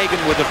can't tag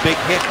him with a big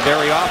hit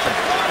very often.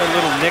 A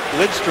little Nick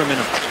Lidstrom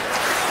in him.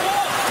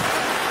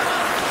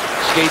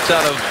 Skates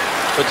out of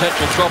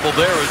potential trouble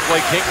there as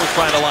Blake King was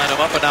trying to line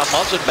him up, and now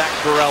Muzzin back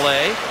for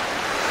LA.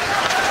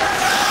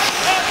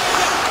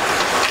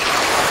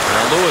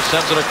 Now Lewis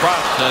sends it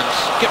across and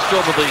skips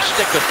over the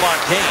stick of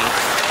Fontaine.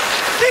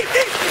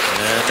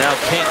 And now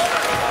King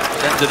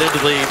sends it into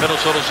the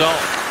Minnesota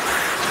zone.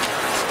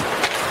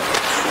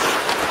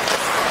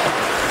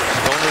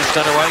 Only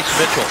center ice,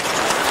 Mitchell.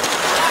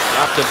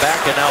 Off the back,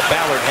 and now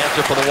Ballard hands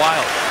it for the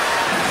Wild.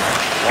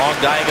 Long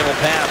diagonal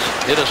pass,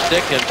 hit a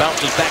stick and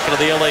bounces back into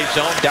the LA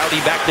zone. Doughty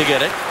back to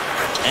get it.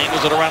 Angles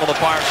it around on the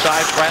far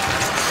side. Pratt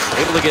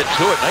able to get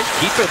to it. Nice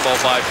keeping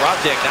though by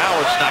Broaddick. Now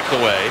it's knocked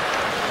away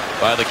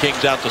by the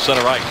Kings out to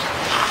center ice.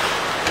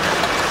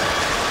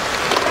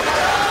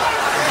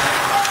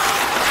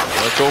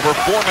 It's over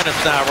 4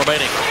 minutes now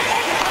remaining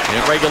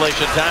in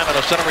regulation time,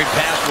 and a centering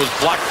pass was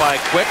blocked by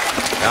Quick.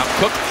 Now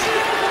Cook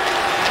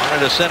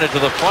wanted to send it to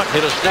the front,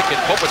 hit a stick,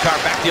 and Kopitar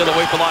back the other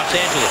way for Los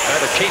Angeles.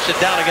 Tried to chase it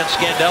down against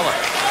Scandella.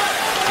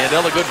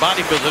 Scandella good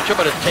body position,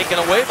 but it's taken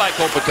away by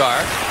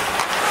Kopitar.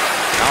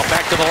 Now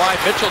back to the line.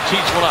 Mitchell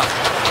tees one up.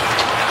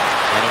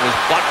 And it was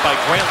blocked by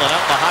Granlund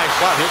out in the high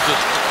slot. He'll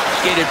just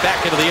skate it back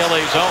into the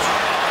LA zone.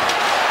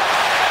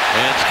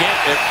 And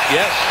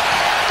yes,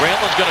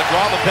 Granlund's going to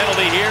draw the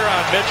penalty here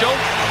on Mitchell.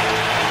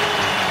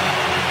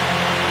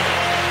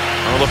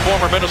 Well, the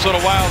former Minnesota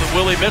Wild,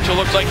 Willie Mitchell,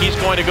 looks like he's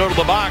going to go to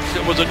the box.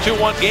 It was a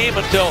 2-1 game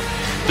until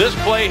this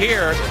play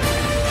here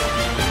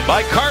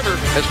by Carter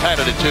has tied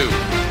it at 2.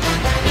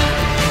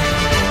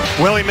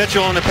 Willie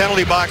Mitchell in the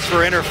penalty box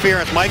for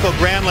interference. Michael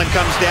Granlund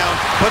comes down,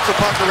 puts the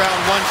puck around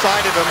one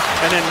side of him,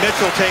 and then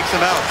Mitchell takes him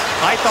out.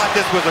 I thought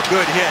this was a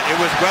good hit. It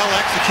was well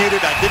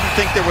executed. I didn't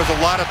think there was a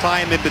lot of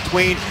time in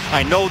between.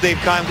 I know they've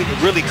kind of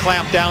really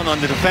clamped down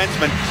on the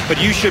defenseman, but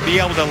you should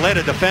be able to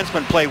let a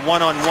defenseman play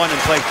one-on-one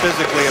and play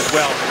physically as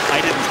well.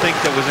 I didn't think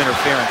there was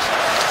interference.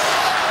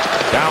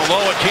 Down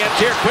low, a chance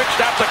here. Quick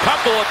stops a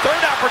couple. A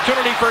third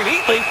opportunity for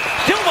Heatley.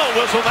 Still no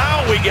whistle.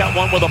 Now we get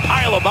one with a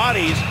pile of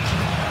bodies.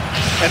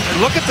 And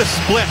look at the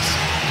splits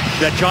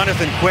that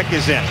Jonathan Quick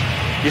is in.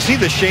 You see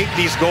the shape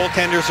these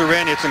goaltenders are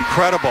in? It's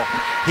incredible.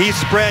 He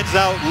spreads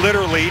out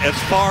literally as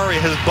far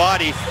as his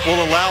body will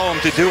allow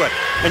him to do it.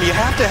 And you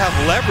have to have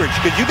leverage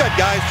because you got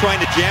guys trying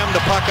to jam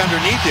the puck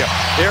underneath you.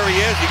 There he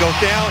is. He goes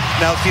down.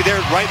 Now see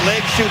there, right leg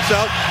shoots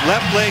out.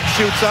 Left leg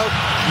shoots out.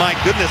 My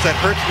goodness, that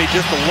hurts me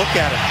just to look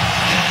at it.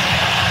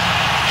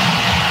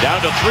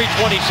 Down to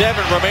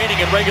 3:27 remaining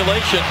in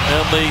regulation.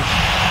 And the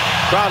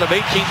crowd of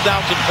 18,000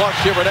 plus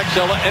here at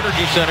XL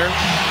Energy Center,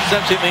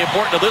 sensing the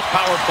importance of this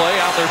power play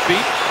on their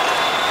feet.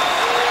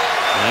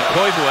 And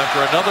Koivu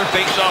after another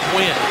face-off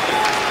win.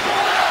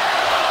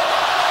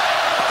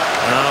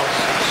 Now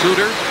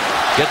Suter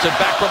gets it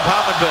back from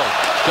Pominville.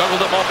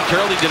 Struggled it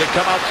momentarily. Did it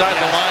come outside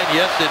the line?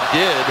 Yes, it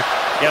did.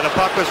 Yeah, the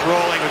puck was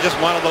rolling. It was just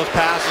one of those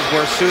passes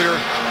where Suter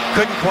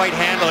couldn't quite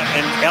handle it,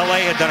 and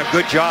LA had done a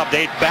good job.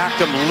 They'd backed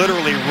him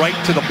literally right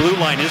to the blue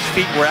line. His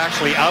feet were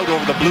actually out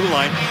over the blue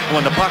line.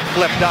 When the puck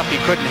flipped up, he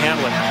couldn't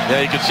handle it.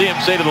 Yeah, you could see him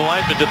say to the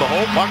linesman, did the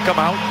whole puck come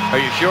out?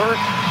 Are you sure?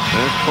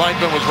 And the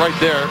linesman was right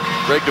there.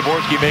 Greg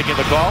Dvorsky making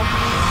the call.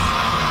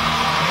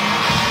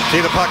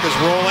 See, the puck is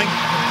rolling.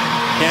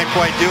 Can't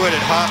quite do it.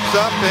 It hops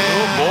up.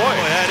 And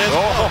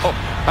oh, boy.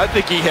 I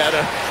think he had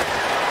a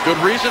good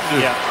reason to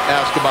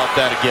ask about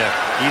that again.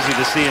 Easy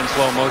to see in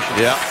slow motion.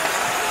 Yeah.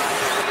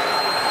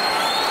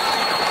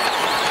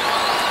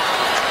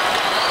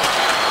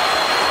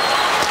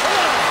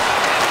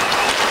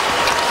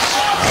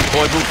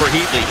 Boy, move for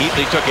Heatley.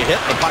 Heatley took a hit.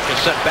 The puck is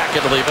sent back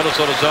into the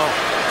Minnesota zone.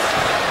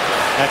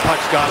 That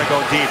puck's got to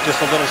go deep. Just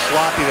a little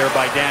sloppy there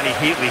by Danny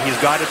Heatley. He's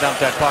got to dump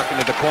that puck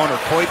into the corner.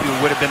 Koivu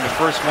would have been the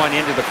first one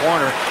into the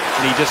corner,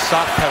 and he just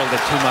soft-pedaled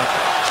it too much.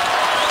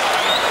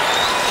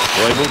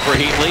 Boy, move for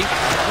Heatley.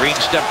 Green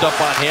stepped up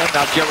on him.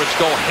 Now Jared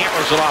Stoll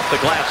hammers it off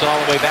the glass and all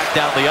the way back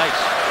down the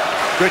ice.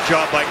 Good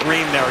job by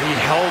Green there. He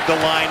held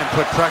the line and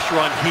put pressure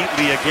on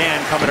Heatley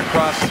again, coming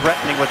across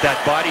threatening with that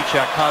body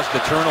check, caused the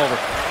turnover.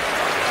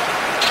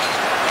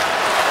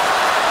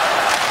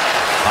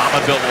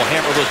 Pominville will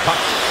hammer this puck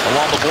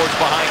along the boards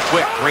behind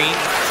Quick. Green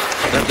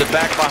sends it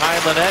back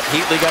behind the net.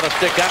 Heatley got a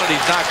stick on it.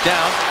 He's knocked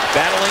down.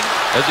 Battling,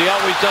 as he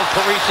always does,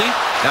 Parisi.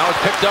 Now it's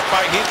picked up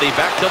by Heatley.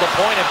 Back to the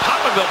point, and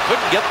Pominville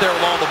couldn't get there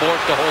along the boards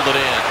to hold it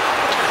in.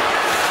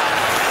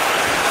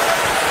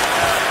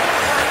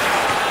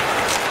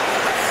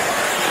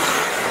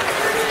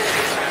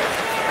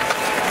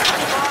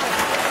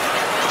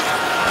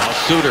 Now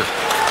Suter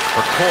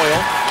for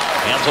Coyle.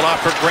 Hands it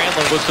off for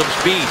Granlund with some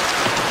speed.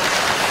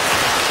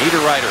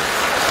 Niederreiter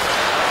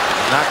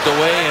knocked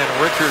away, and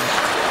Richards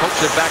pokes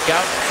it back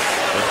out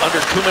with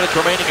under 2 minutes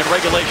remaining in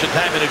regulation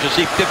time, and as you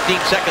see, 15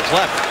 seconds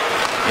left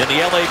in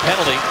the LA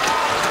penalty.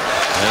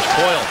 As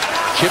Coyle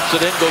chips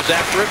it in, goes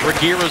after it.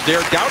 Regier is there.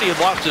 Doughty had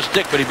lost his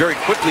stick, but he very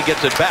quickly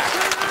gets it back.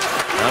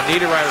 Now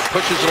Niederreiter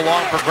pushes it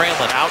along for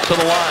Granlund, out to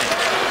the line.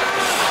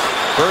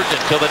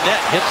 Bergen to the net,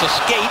 hits a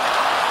skate.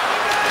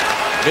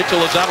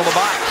 Mitchell is out of the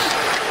box.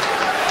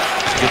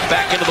 Gets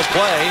back into the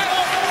play.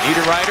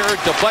 Niederreiter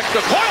deflects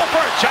to Coyle for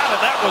a shot, and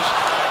that was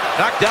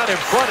knocked down in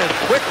front, and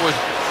Quick was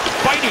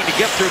fighting to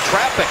get through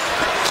traffic.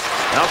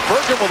 Now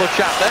Bergen with a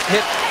shot. That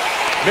hit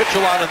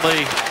Mitchell out in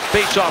the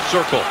face-off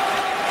circle.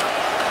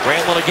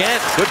 Granlund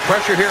again. Good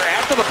pressure here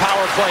after the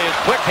power play, as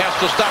Quick has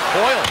to stop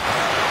Coyle.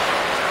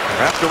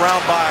 Wrapped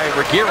around by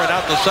Regier and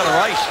out to center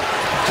ice.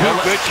 Two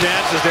good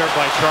chances there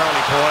by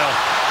Charlie Coyle.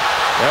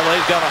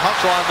 LA's got a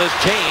hustle on this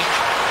change.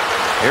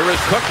 Here is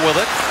Cook with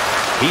it.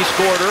 He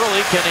scored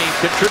early. Can he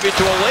contribute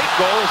to a late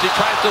goal as he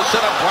tries to set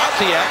up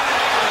Brodziak?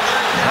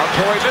 Now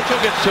Torrey Mitchell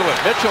gets to it.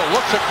 Mitchell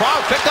looks across,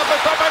 picked up in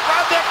front by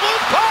Brodziak.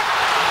 Loose puck!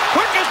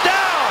 Quick is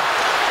down!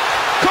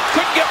 Cook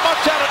couldn't get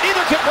much out of it.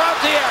 Neither can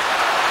Brodziak.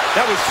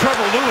 That was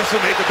Trevor Lewis who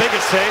made the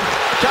biggest save.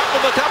 Top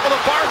of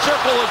the far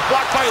circle is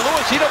blocked by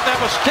Lewis. He doesn't have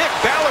a stick.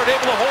 Ballard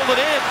able to hold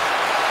it in.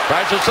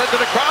 Tries to send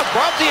it across.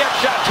 Brodziak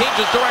shot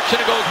changes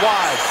direction and goes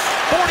wide.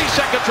 40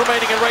 seconds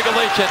remaining in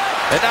regulation.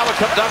 And now it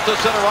comes out to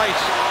center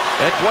ice.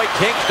 And Dwight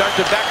King starts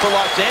it back for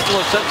Los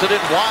Angeles, sends it in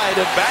wide,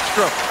 and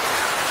Backstrom.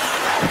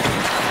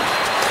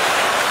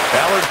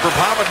 Ballard for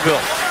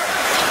Pominville.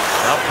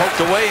 Now poked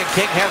away, and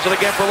King has it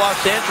again for Los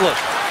Angeles.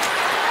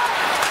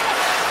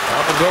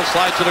 Pominville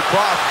slides it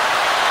across.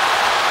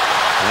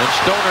 And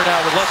Stoner now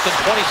with less than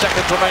 20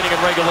 seconds remaining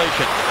in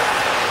regulation.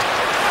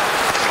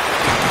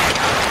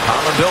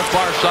 Pominville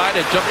far side,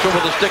 it jumps over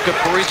the stick of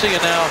Parisi,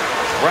 and now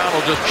Brown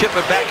will just chip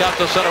it back out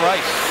to center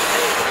ice.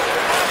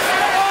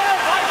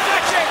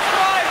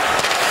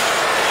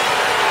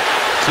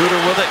 Suter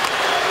with it.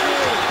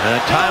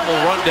 And time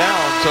will run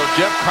down, so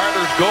Jeff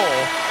Carter's goal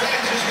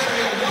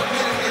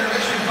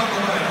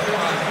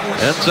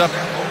ends up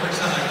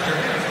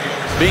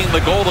being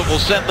the goal that will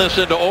send this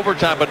into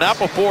overtime, but not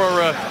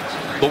before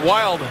the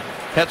Wild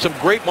had some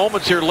great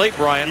moments here late,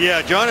 Brian.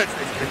 Yeah,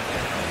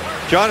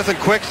 Jonathan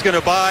Quick's going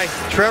to buy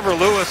Trevor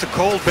Lewis a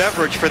cold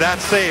beverage for that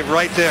save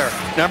right there.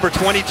 Number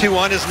 22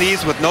 on his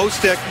knees with no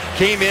stick,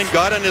 came in,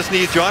 got on his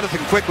knees.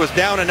 Jonathan Quick was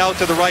down and out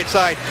to the right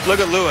side.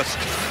 Look at Lewis.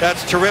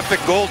 That's terrific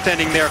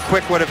goaltending there.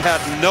 Quick would have had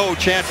no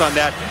chance on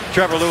that.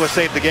 Trevor Lewis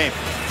saved the game.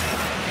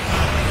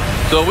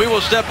 So we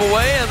will step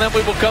away, and then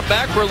we will come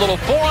back for a little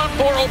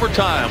 4-on-4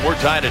 overtime. We're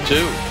tied at 2.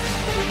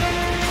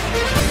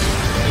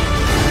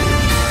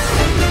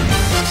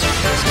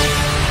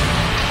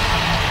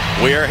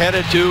 We are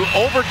headed to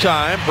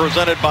overtime,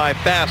 presented by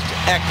Fast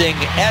Acting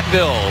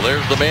Advil.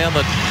 There's the man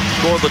that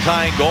scored the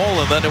tying goal,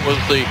 and then it was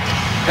the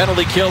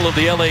penalty kill of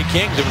the LA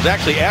Kings. It was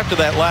actually after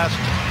that last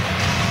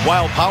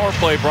Wild power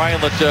play,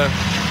 Brian, that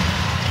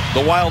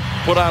the Wild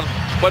put on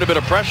quite a bit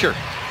of pressure.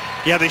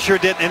 Yeah, they sure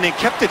did, and they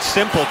kept it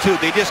simple, too.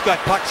 They just got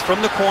pucks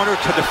from the corner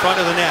to the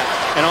front of the net.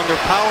 And on their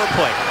power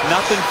play,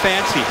 nothing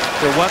fancy.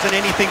 There wasn't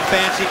anything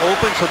fancy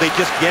open, so they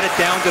just get it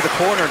down to the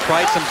corner and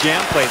tried some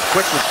jam plays.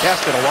 Quick was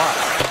tested a lot.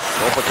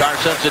 Kopitar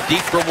sends it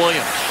deep for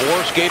Williams.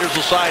 4 skaters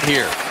aside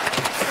here.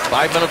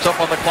 5 minutes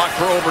up on the clock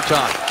for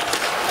overtime.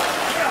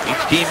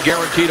 Each team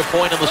guaranteed a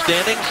point in the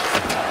standings.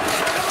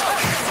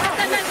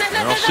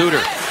 Now Suter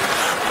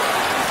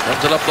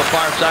runs it up the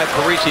far side.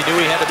 Parisi knew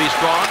he had to be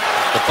strong.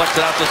 Deflects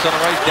it out to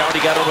center ice. Doughty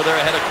got over there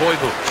ahead of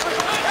Koivu.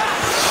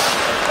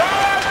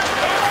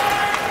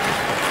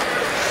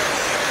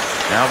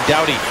 Now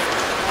Doughty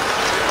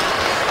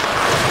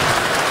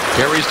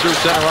carries through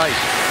center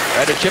ice.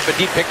 Tried to chip it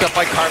deep, picked up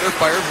by Carter,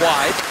 fired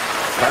wide.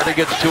 Carter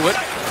gets to it.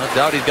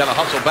 Doughty's got to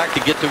hustle back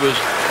to get to his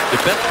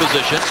defense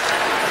position.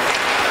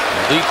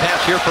 Lead pass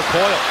here for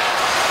Coyle.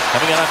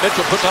 Coming in on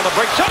Mitchell, puts on the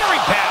break,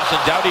 centering pass, and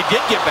Doughty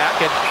did get back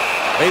and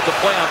made the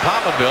play on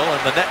Pominville,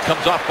 and the net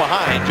comes off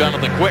behind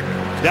Jonathan Quick.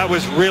 That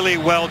was really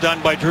well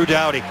done by Drew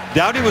Doughty.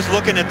 Doughty was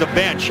looking at the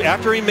bench.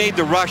 After he made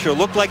the rush, it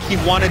looked like he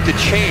wanted to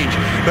change,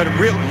 but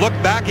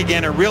looked back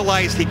again and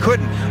realized he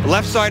couldn't.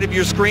 Left side of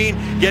your screen,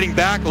 getting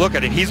back, look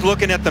at it. He's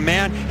looking at the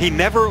man. He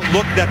never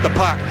looked at the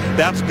puck.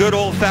 That's good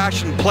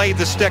old-fashioned play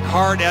the stick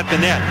hard at the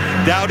net.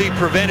 Doughty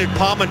prevented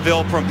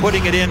Pominville from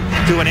putting it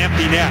into an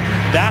empty net.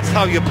 That's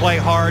how you play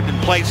hard and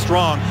play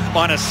strong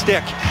on a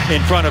stick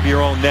in front of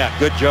your own net.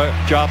 Good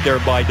job there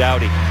by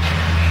Doughty.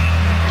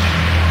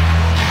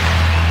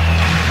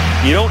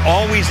 You don't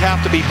always have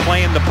to be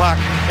playing the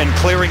puck and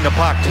clearing the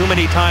puck. Too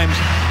many times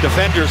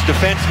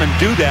defensemen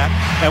do that,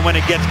 and when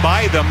it gets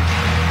by them,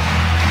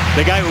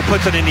 the guy who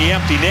puts it in the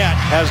empty net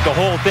has the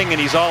whole thing and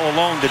he's all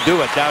alone to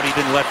do it. Doughty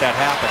didn't let that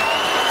happen.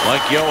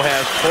 Mike Yeo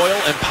has Coyle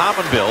and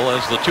Pominville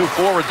as the two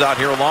forwards out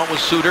here, along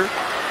with Suter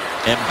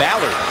and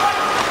Ballard.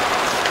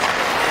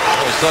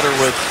 Sutter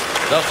with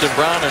Dustin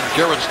Brown and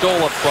Jared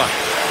Stoll up front.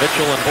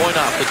 Mitchell and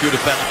Boynoff, the two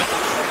defensemen.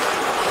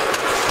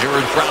 Here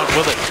is Brown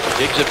with it.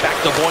 Digs it back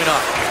to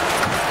Boynoff.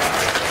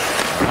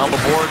 On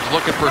the boards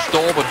looking for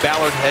Stoll, but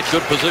Ballard had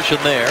good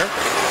position there.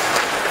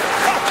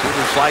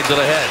 Suter slides it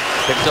ahead.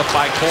 Picked up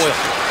by Coyle.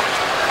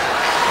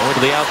 Over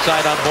to the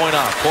outside on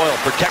Boynoff. Coyle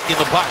protecting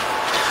the puck.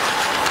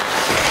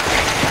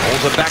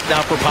 Holds it back now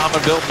for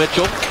Pominville.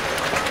 Mitchell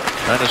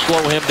trying to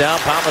slow him down.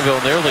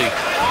 Pominville nearly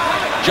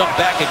jumped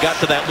back and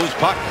got to that loose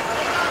puck.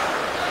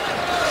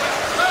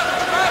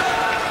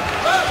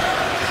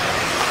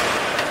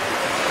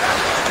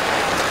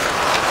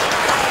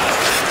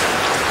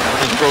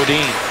 This is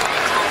Brodin.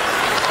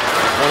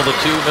 One of the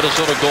two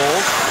Minnesota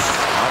goals.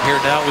 Out here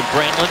now with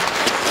Granlund.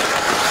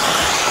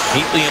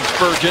 Heatley and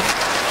Spurgeon.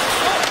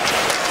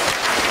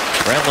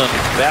 Granlund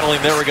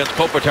battling there against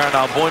Kopitar.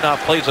 Now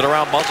Boynoff plays it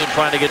around Muzzin,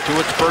 trying to get to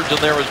it.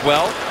 Spurgeon there as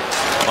well.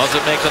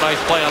 Muzzin makes a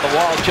nice play on the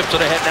wall. Chips it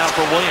ahead now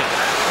for Williams.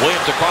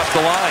 Williams across the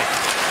line.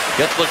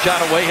 Gets the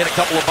shot away, hit a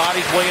couple of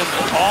bodies. Williams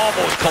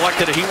almost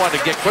collected it. He wanted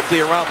to get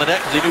quickly around the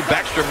net because he knew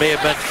Backstrom may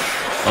have been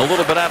a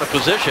little bit out of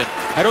position.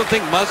 I don't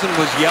think Muzzin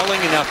was yelling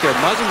enough there.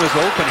 Muzzin was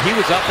open. He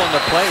was up on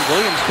the play.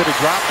 Williams could have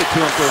dropped it to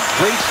him for a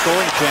great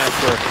scoring chance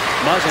for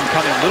Muzzin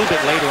coming a little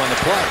bit later on the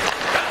play.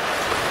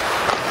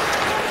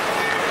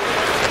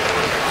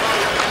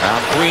 Now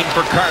Green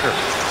for Carter.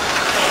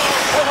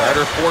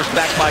 Carter forced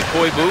back by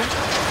Koivu.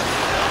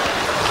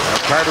 Now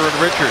Carter and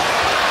Richard.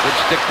 Good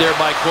stick there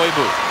by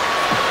Koivu.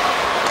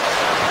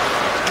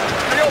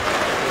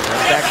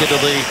 Back into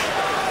the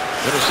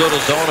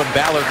Minnesota zone, and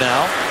Ballard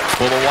now.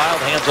 For the Wild,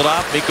 hands it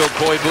off. Mikko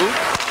Koivu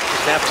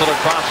snaps it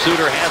across.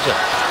 Suter has it.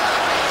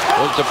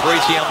 Goes to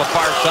Parisi on the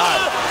far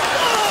side.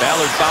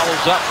 Ballard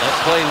follows up. That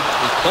play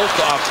was close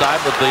to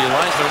offside, but the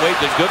linesman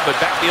waved it good, but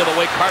back the other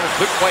way. Carter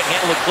couldn't quite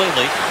handle it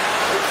cleanly.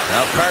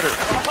 Now Carter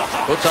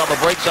puts on the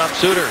brakes on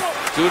Suter.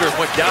 Suter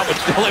went down, but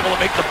still able to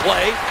make the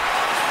play.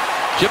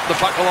 Chipped the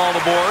puck along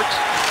the boards.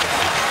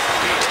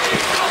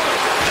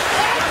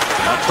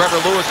 Now Trevor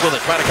Lewis with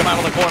it, trying to come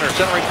out of the corner.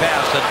 Centering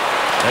pass, and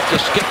that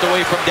just skipped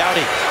away from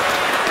Doughty.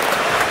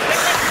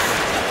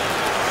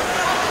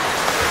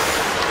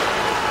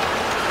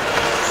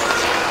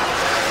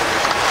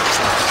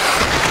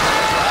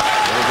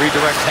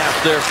 Redirect pass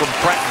there from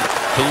Breton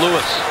to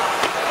Lewis.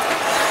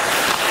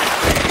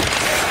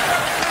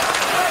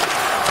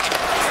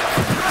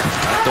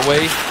 Back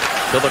away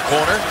to the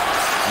corner.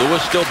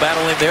 Lewis still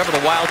battling there, but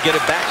the Wild get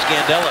it back.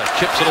 Scandella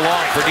chips it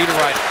along for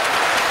Niederreiter.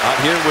 Out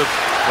here with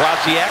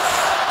Brodziak.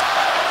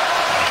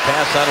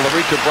 Pass out of the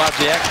reach of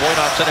Brodziak.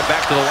 Boynoff sent it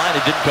back to the line.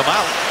 It didn't come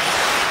out.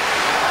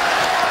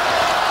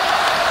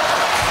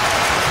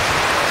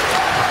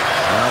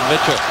 Now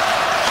Mitchell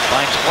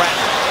finds Breton.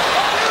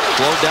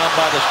 Slowed down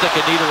by the stick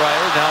of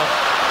Niederreiter. Now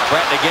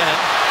Breton again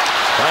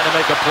trying to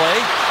make a play.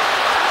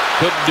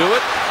 Couldn't do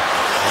it.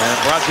 And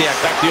Brodziak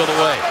back the other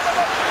way.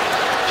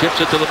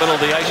 Chips it to the middle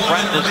of the ice.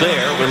 Breton is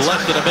there with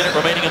less than a minute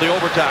remaining in the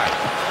overtime.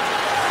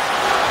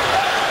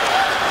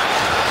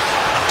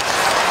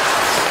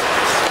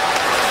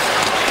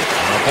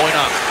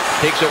 Boynoff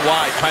takes it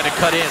wide, trying to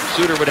cut in.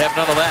 Suter would have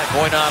none of that.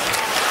 Boynoff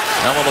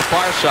now on the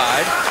far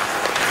side.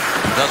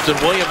 Dustin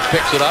Williams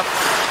picks it up.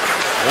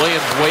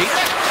 Williams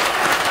waits.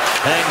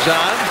 Hangs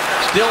on,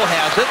 still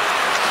has it.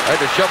 Tried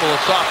to shovel a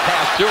soft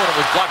pass through, and it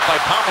was blocked by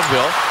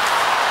Pominville.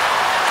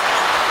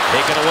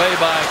 Taken away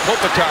by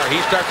Kopitar. He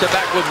starts it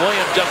back with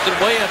Williams. Justin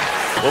Williams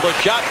with a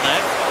shot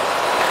net.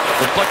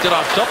 Reflected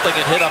off something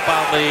and hit up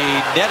on the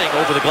netting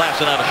over the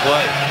glass and out of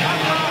play.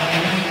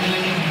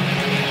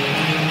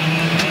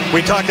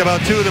 We talked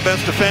about two of the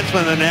best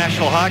defensemen in the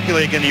National Hockey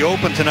League in the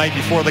Open tonight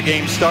before the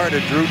game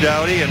started, Drew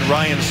Doughty and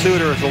Ryan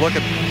Suter. As a look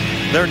at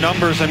their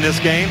numbers in this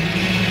game,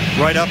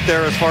 right up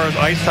there as far as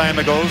ice time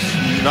goes,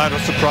 not a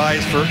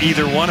surprise for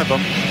either one of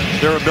them.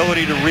 Their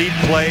ability to read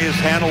plays,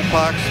 handle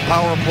pucks,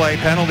 power play,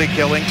 penalty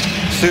killing.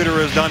 Suter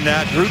has done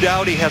that. Drew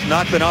Doughty has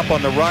not been up on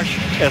the rush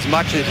as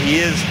much as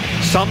he is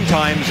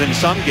sometimes in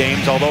some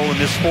games, although in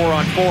this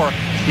 4-on-4,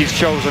 he's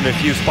chosen a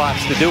few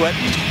spots to do it.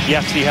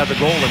 Yes, he has a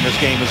goal in this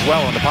game as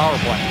well on the power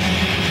play.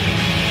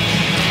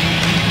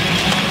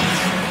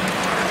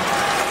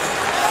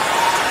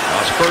 Now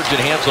Spurgeon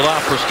hands it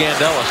off for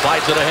Scandella.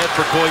 Slides it ahead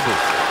for Koivu.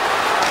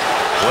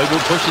 Koivu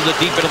pushes it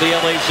deep into the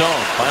LA zone.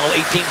 Final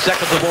 18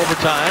 seconds of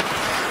overtime.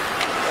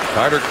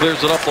 Carter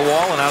clears it up the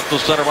wall and out to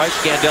center ice.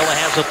 Scandella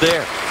has it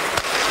there.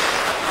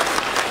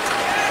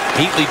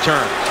 Heatley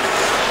turns.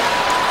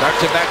 Starts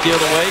it back the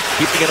other way,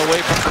 keeping it away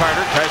from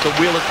Carter. Tries to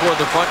wheel it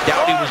toward the front.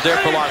 Doughty was there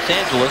for Los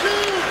Angeles.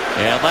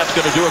 And that's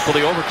going to do it for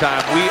the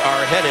overtime. We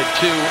are headed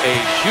to a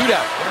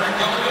shootout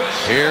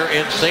here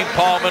in St.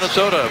 Paul,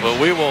 Minnesota. But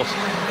we will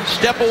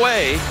step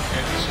away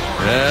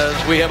as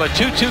we have a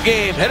 2-2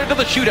 game headed to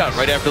the shootout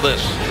right after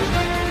this.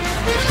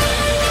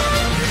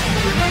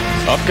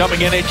 Upcoming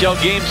NHL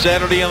game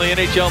Saturday on the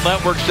NHL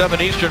Network, 7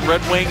 Eastern,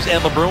 Red Wings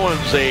and the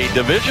Bruins. A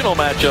divisional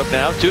matchup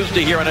now,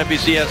 Tuesday here on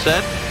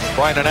NBCSN.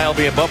 Brian and I will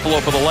be in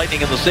Buffalo for the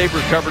Lightning and the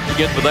Sabres. Coverage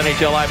begins with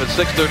NHL Live at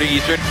 6:30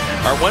 Eastern.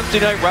 Our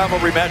Wednesday night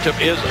rivalry matchup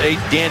is a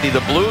dandy.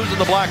 The Blues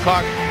and the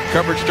Blackhawks.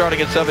 Coverage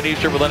starting at 7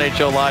 Eastern with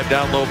NHL Live.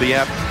 Download the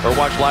app or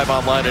watch live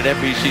online at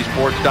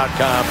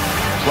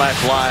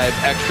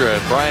NBCSports.com/live extra.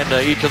 Brian,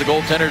 each of the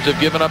goaltenders have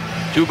given up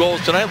 2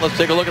 goals tonight. Let's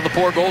take a look at the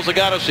 4 goals that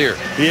got us here.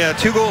 Yeah,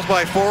 2 goals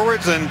by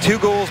forwards and 2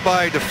 goals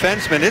by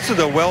defensemen. This is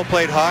a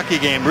well-played hockey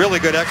game. Really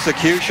good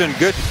execution,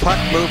 good puck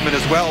movement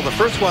as well. The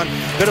first one,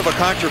 bit of a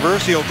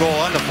controversial goal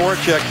on the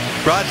forecheck.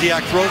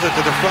 Brodziak throws it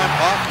to the front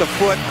off the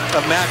foot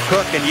of Matt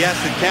Cook, and yes,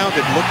 it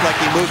counted. Looked like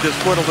he moved his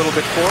foot a little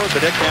bit forward,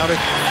 but it counted.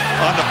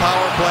 On the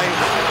power play,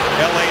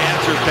 LA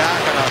answers back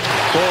on a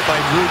goal by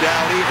Drew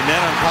Doughty, and then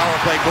on power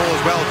play goal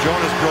as well,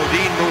 Jonas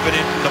Brodin moving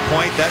in from the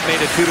point. That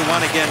made it 2-1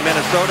 again,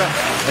 Minnesota.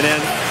 And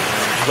then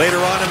later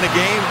on in the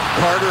game,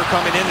 Carter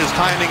coming in, his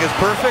timing is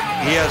perfect.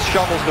 He has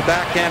shovels the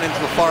backhand into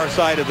the far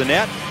side of the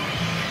net,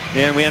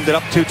 and we ended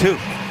up 2-2.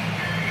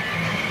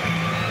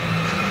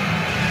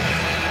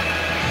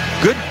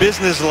 Good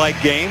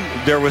business-like game.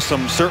 There was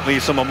certainly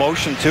some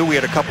emotion too. We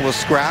had a couple of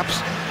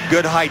scraps,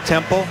 good high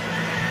tempo.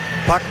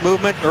 Puck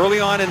movement early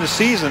on in the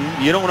season,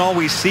 you don't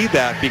always see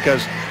that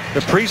because the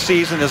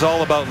preseason is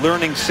all about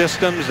learning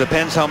systems.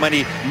 Depends how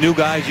many new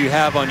guys you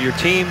have on your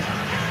team.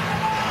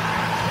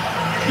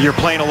 You're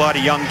playing a lot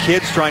of young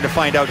kids trying to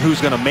find out who's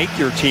going to make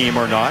your team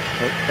or not.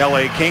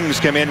 LA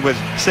Kings come in with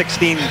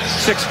 16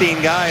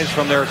 guys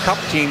from their cup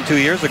team 2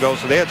 years ago,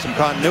 so they had some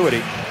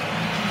continuity.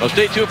 Well,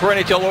 stay tuned for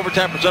NHL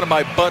Overtime presented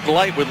by Bud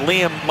Light with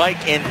Liam,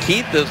 Mike, and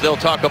Keith as they'll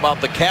talk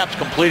about the Caps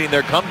completing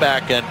their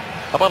comeback. And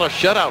how about a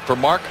shutout for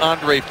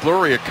Marc-Andre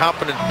Fleury, a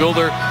confidence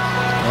builder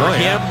for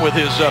him with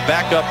his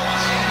backup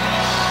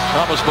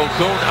Thomas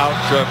Vokoun out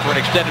for an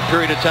extended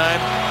period of time,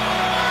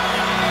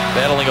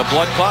 battling a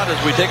blood clot. As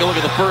we take a look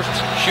at the first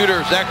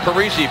shooter, Zach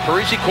Parise,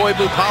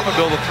 Koivu,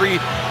 Palmerville, the 3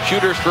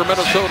 shooters for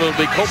Minnesota. It'll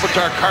be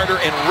Kopitar, Carter,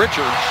 and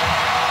Richards.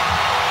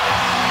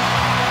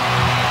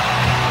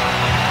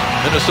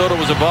 Minnesota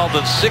was involved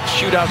in 6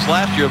 shootouts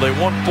last year. They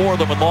won 4 of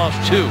them and lost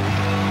 2.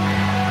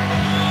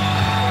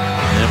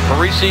 And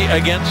Parise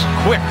against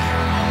Quick.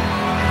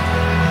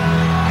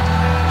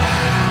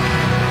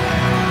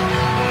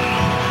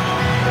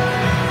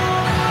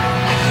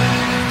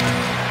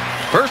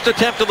 First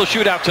attempt of the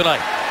shootout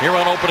tonight, here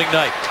on opening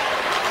night.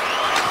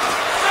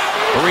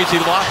 Parise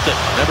lost it,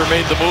 never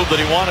made the move that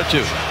he wanted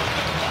to.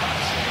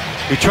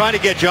 We're trying to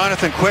get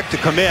Jonathan Quick to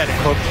commit.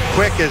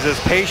 Quick is as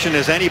patient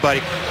as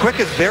anybody. Quick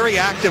is very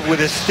active with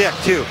his stick,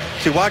 too.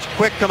 So watch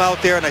Quick come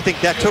out there, and I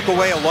think that took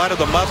away a lot of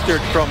the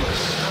mustard from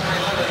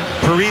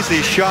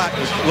Parise's shot.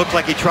 It looked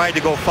like he tried to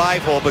go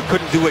 5-hole, but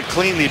couldn't do it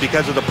cleanly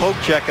because of the poke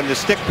check and the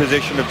stick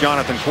position of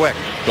Jonathan Quick.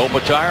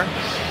 Kopitar,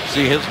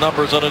 see his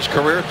numbers on his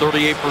career,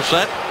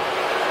 38%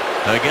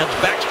 against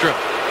Backstrom.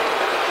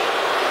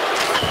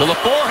 To the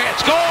forehand,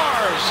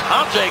 scores!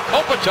 Anze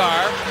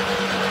Kopitar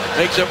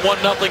makes it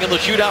 1-0 in the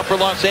shootout for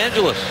Los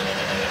Angeles.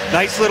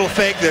 Nice little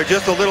fake there,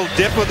 just a little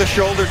dip of the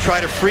shoulder,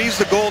 try to freeze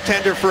the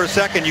goaltender for a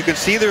second. You can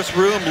see there's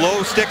room,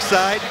 low stick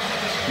side.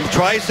 He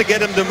tries to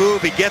get him to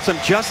move. He gets him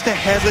just to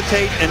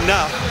hesitate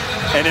enough,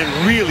 and then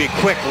really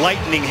quick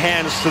lightning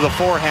hands to the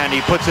forehand.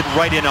 He puts it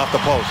right in off the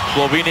post.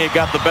 Slovenia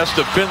got the best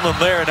of Finland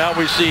there. Now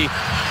we see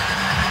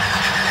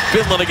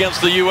Finland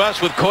against the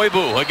U.S. with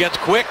Koivu against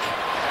Quick.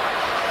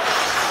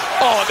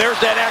 Oh, there's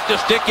that active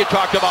stick you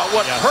talked about.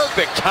 What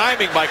perfect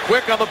timing by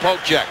Quick on the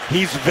poke check.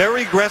 He's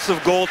very aggressive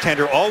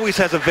goaltender, always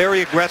has a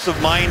very aggressive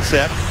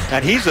mindset,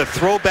 and he's a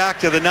throwback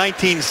to the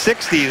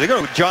 1960s. They're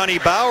going to Johnny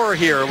Bauer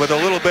here with a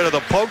little bit of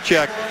the poke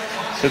check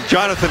as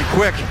Jonathan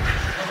Quick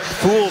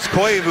fools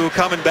Koivu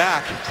coming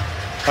back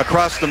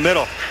across the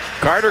middle.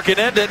 Carter can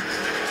end it.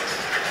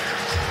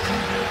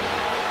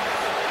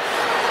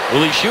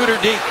 Will he shoot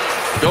her deep?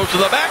 Goes to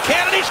the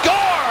backhand and he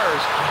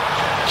scores!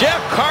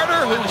 Jeff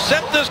Carter, who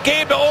sent this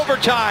game to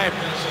overtime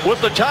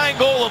with the tying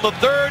goal in the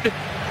third,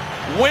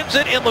 wins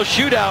it in the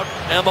shootout,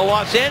 and the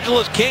Los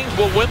Angeles Kings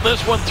will win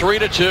this one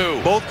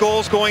 3-2. Both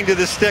goals going to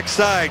the stick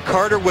side.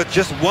 Carter with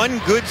just one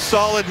good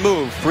solid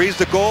move. Frees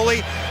the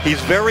goalie.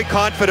 He's very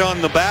confident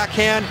on the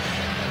backhand.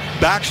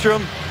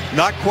 Backstrom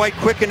not quite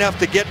quick enough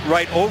to get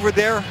right over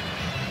there.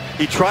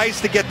 He tries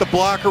to get the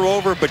blocker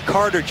over, but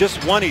Carter,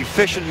 just one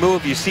efficient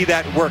move. You see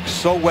that work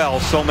so well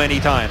so many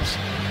times.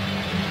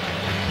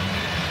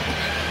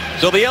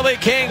 So the LA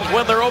Kings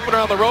win their opener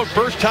on the road.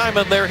 First time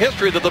in their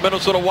history that the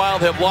Minnesota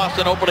Wild have lost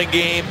an opening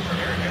game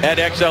at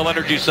XL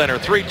Energy Center.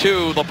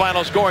 3-2, the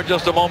final score in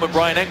just a moment.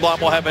 Brian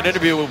Engblom will have an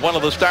interview with one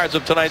of the stars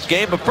of tonight's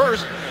game. But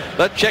first,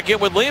 let's check in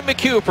with Liam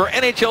McHugh for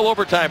NHL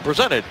Overtime,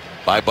 presented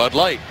by Bud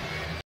Light.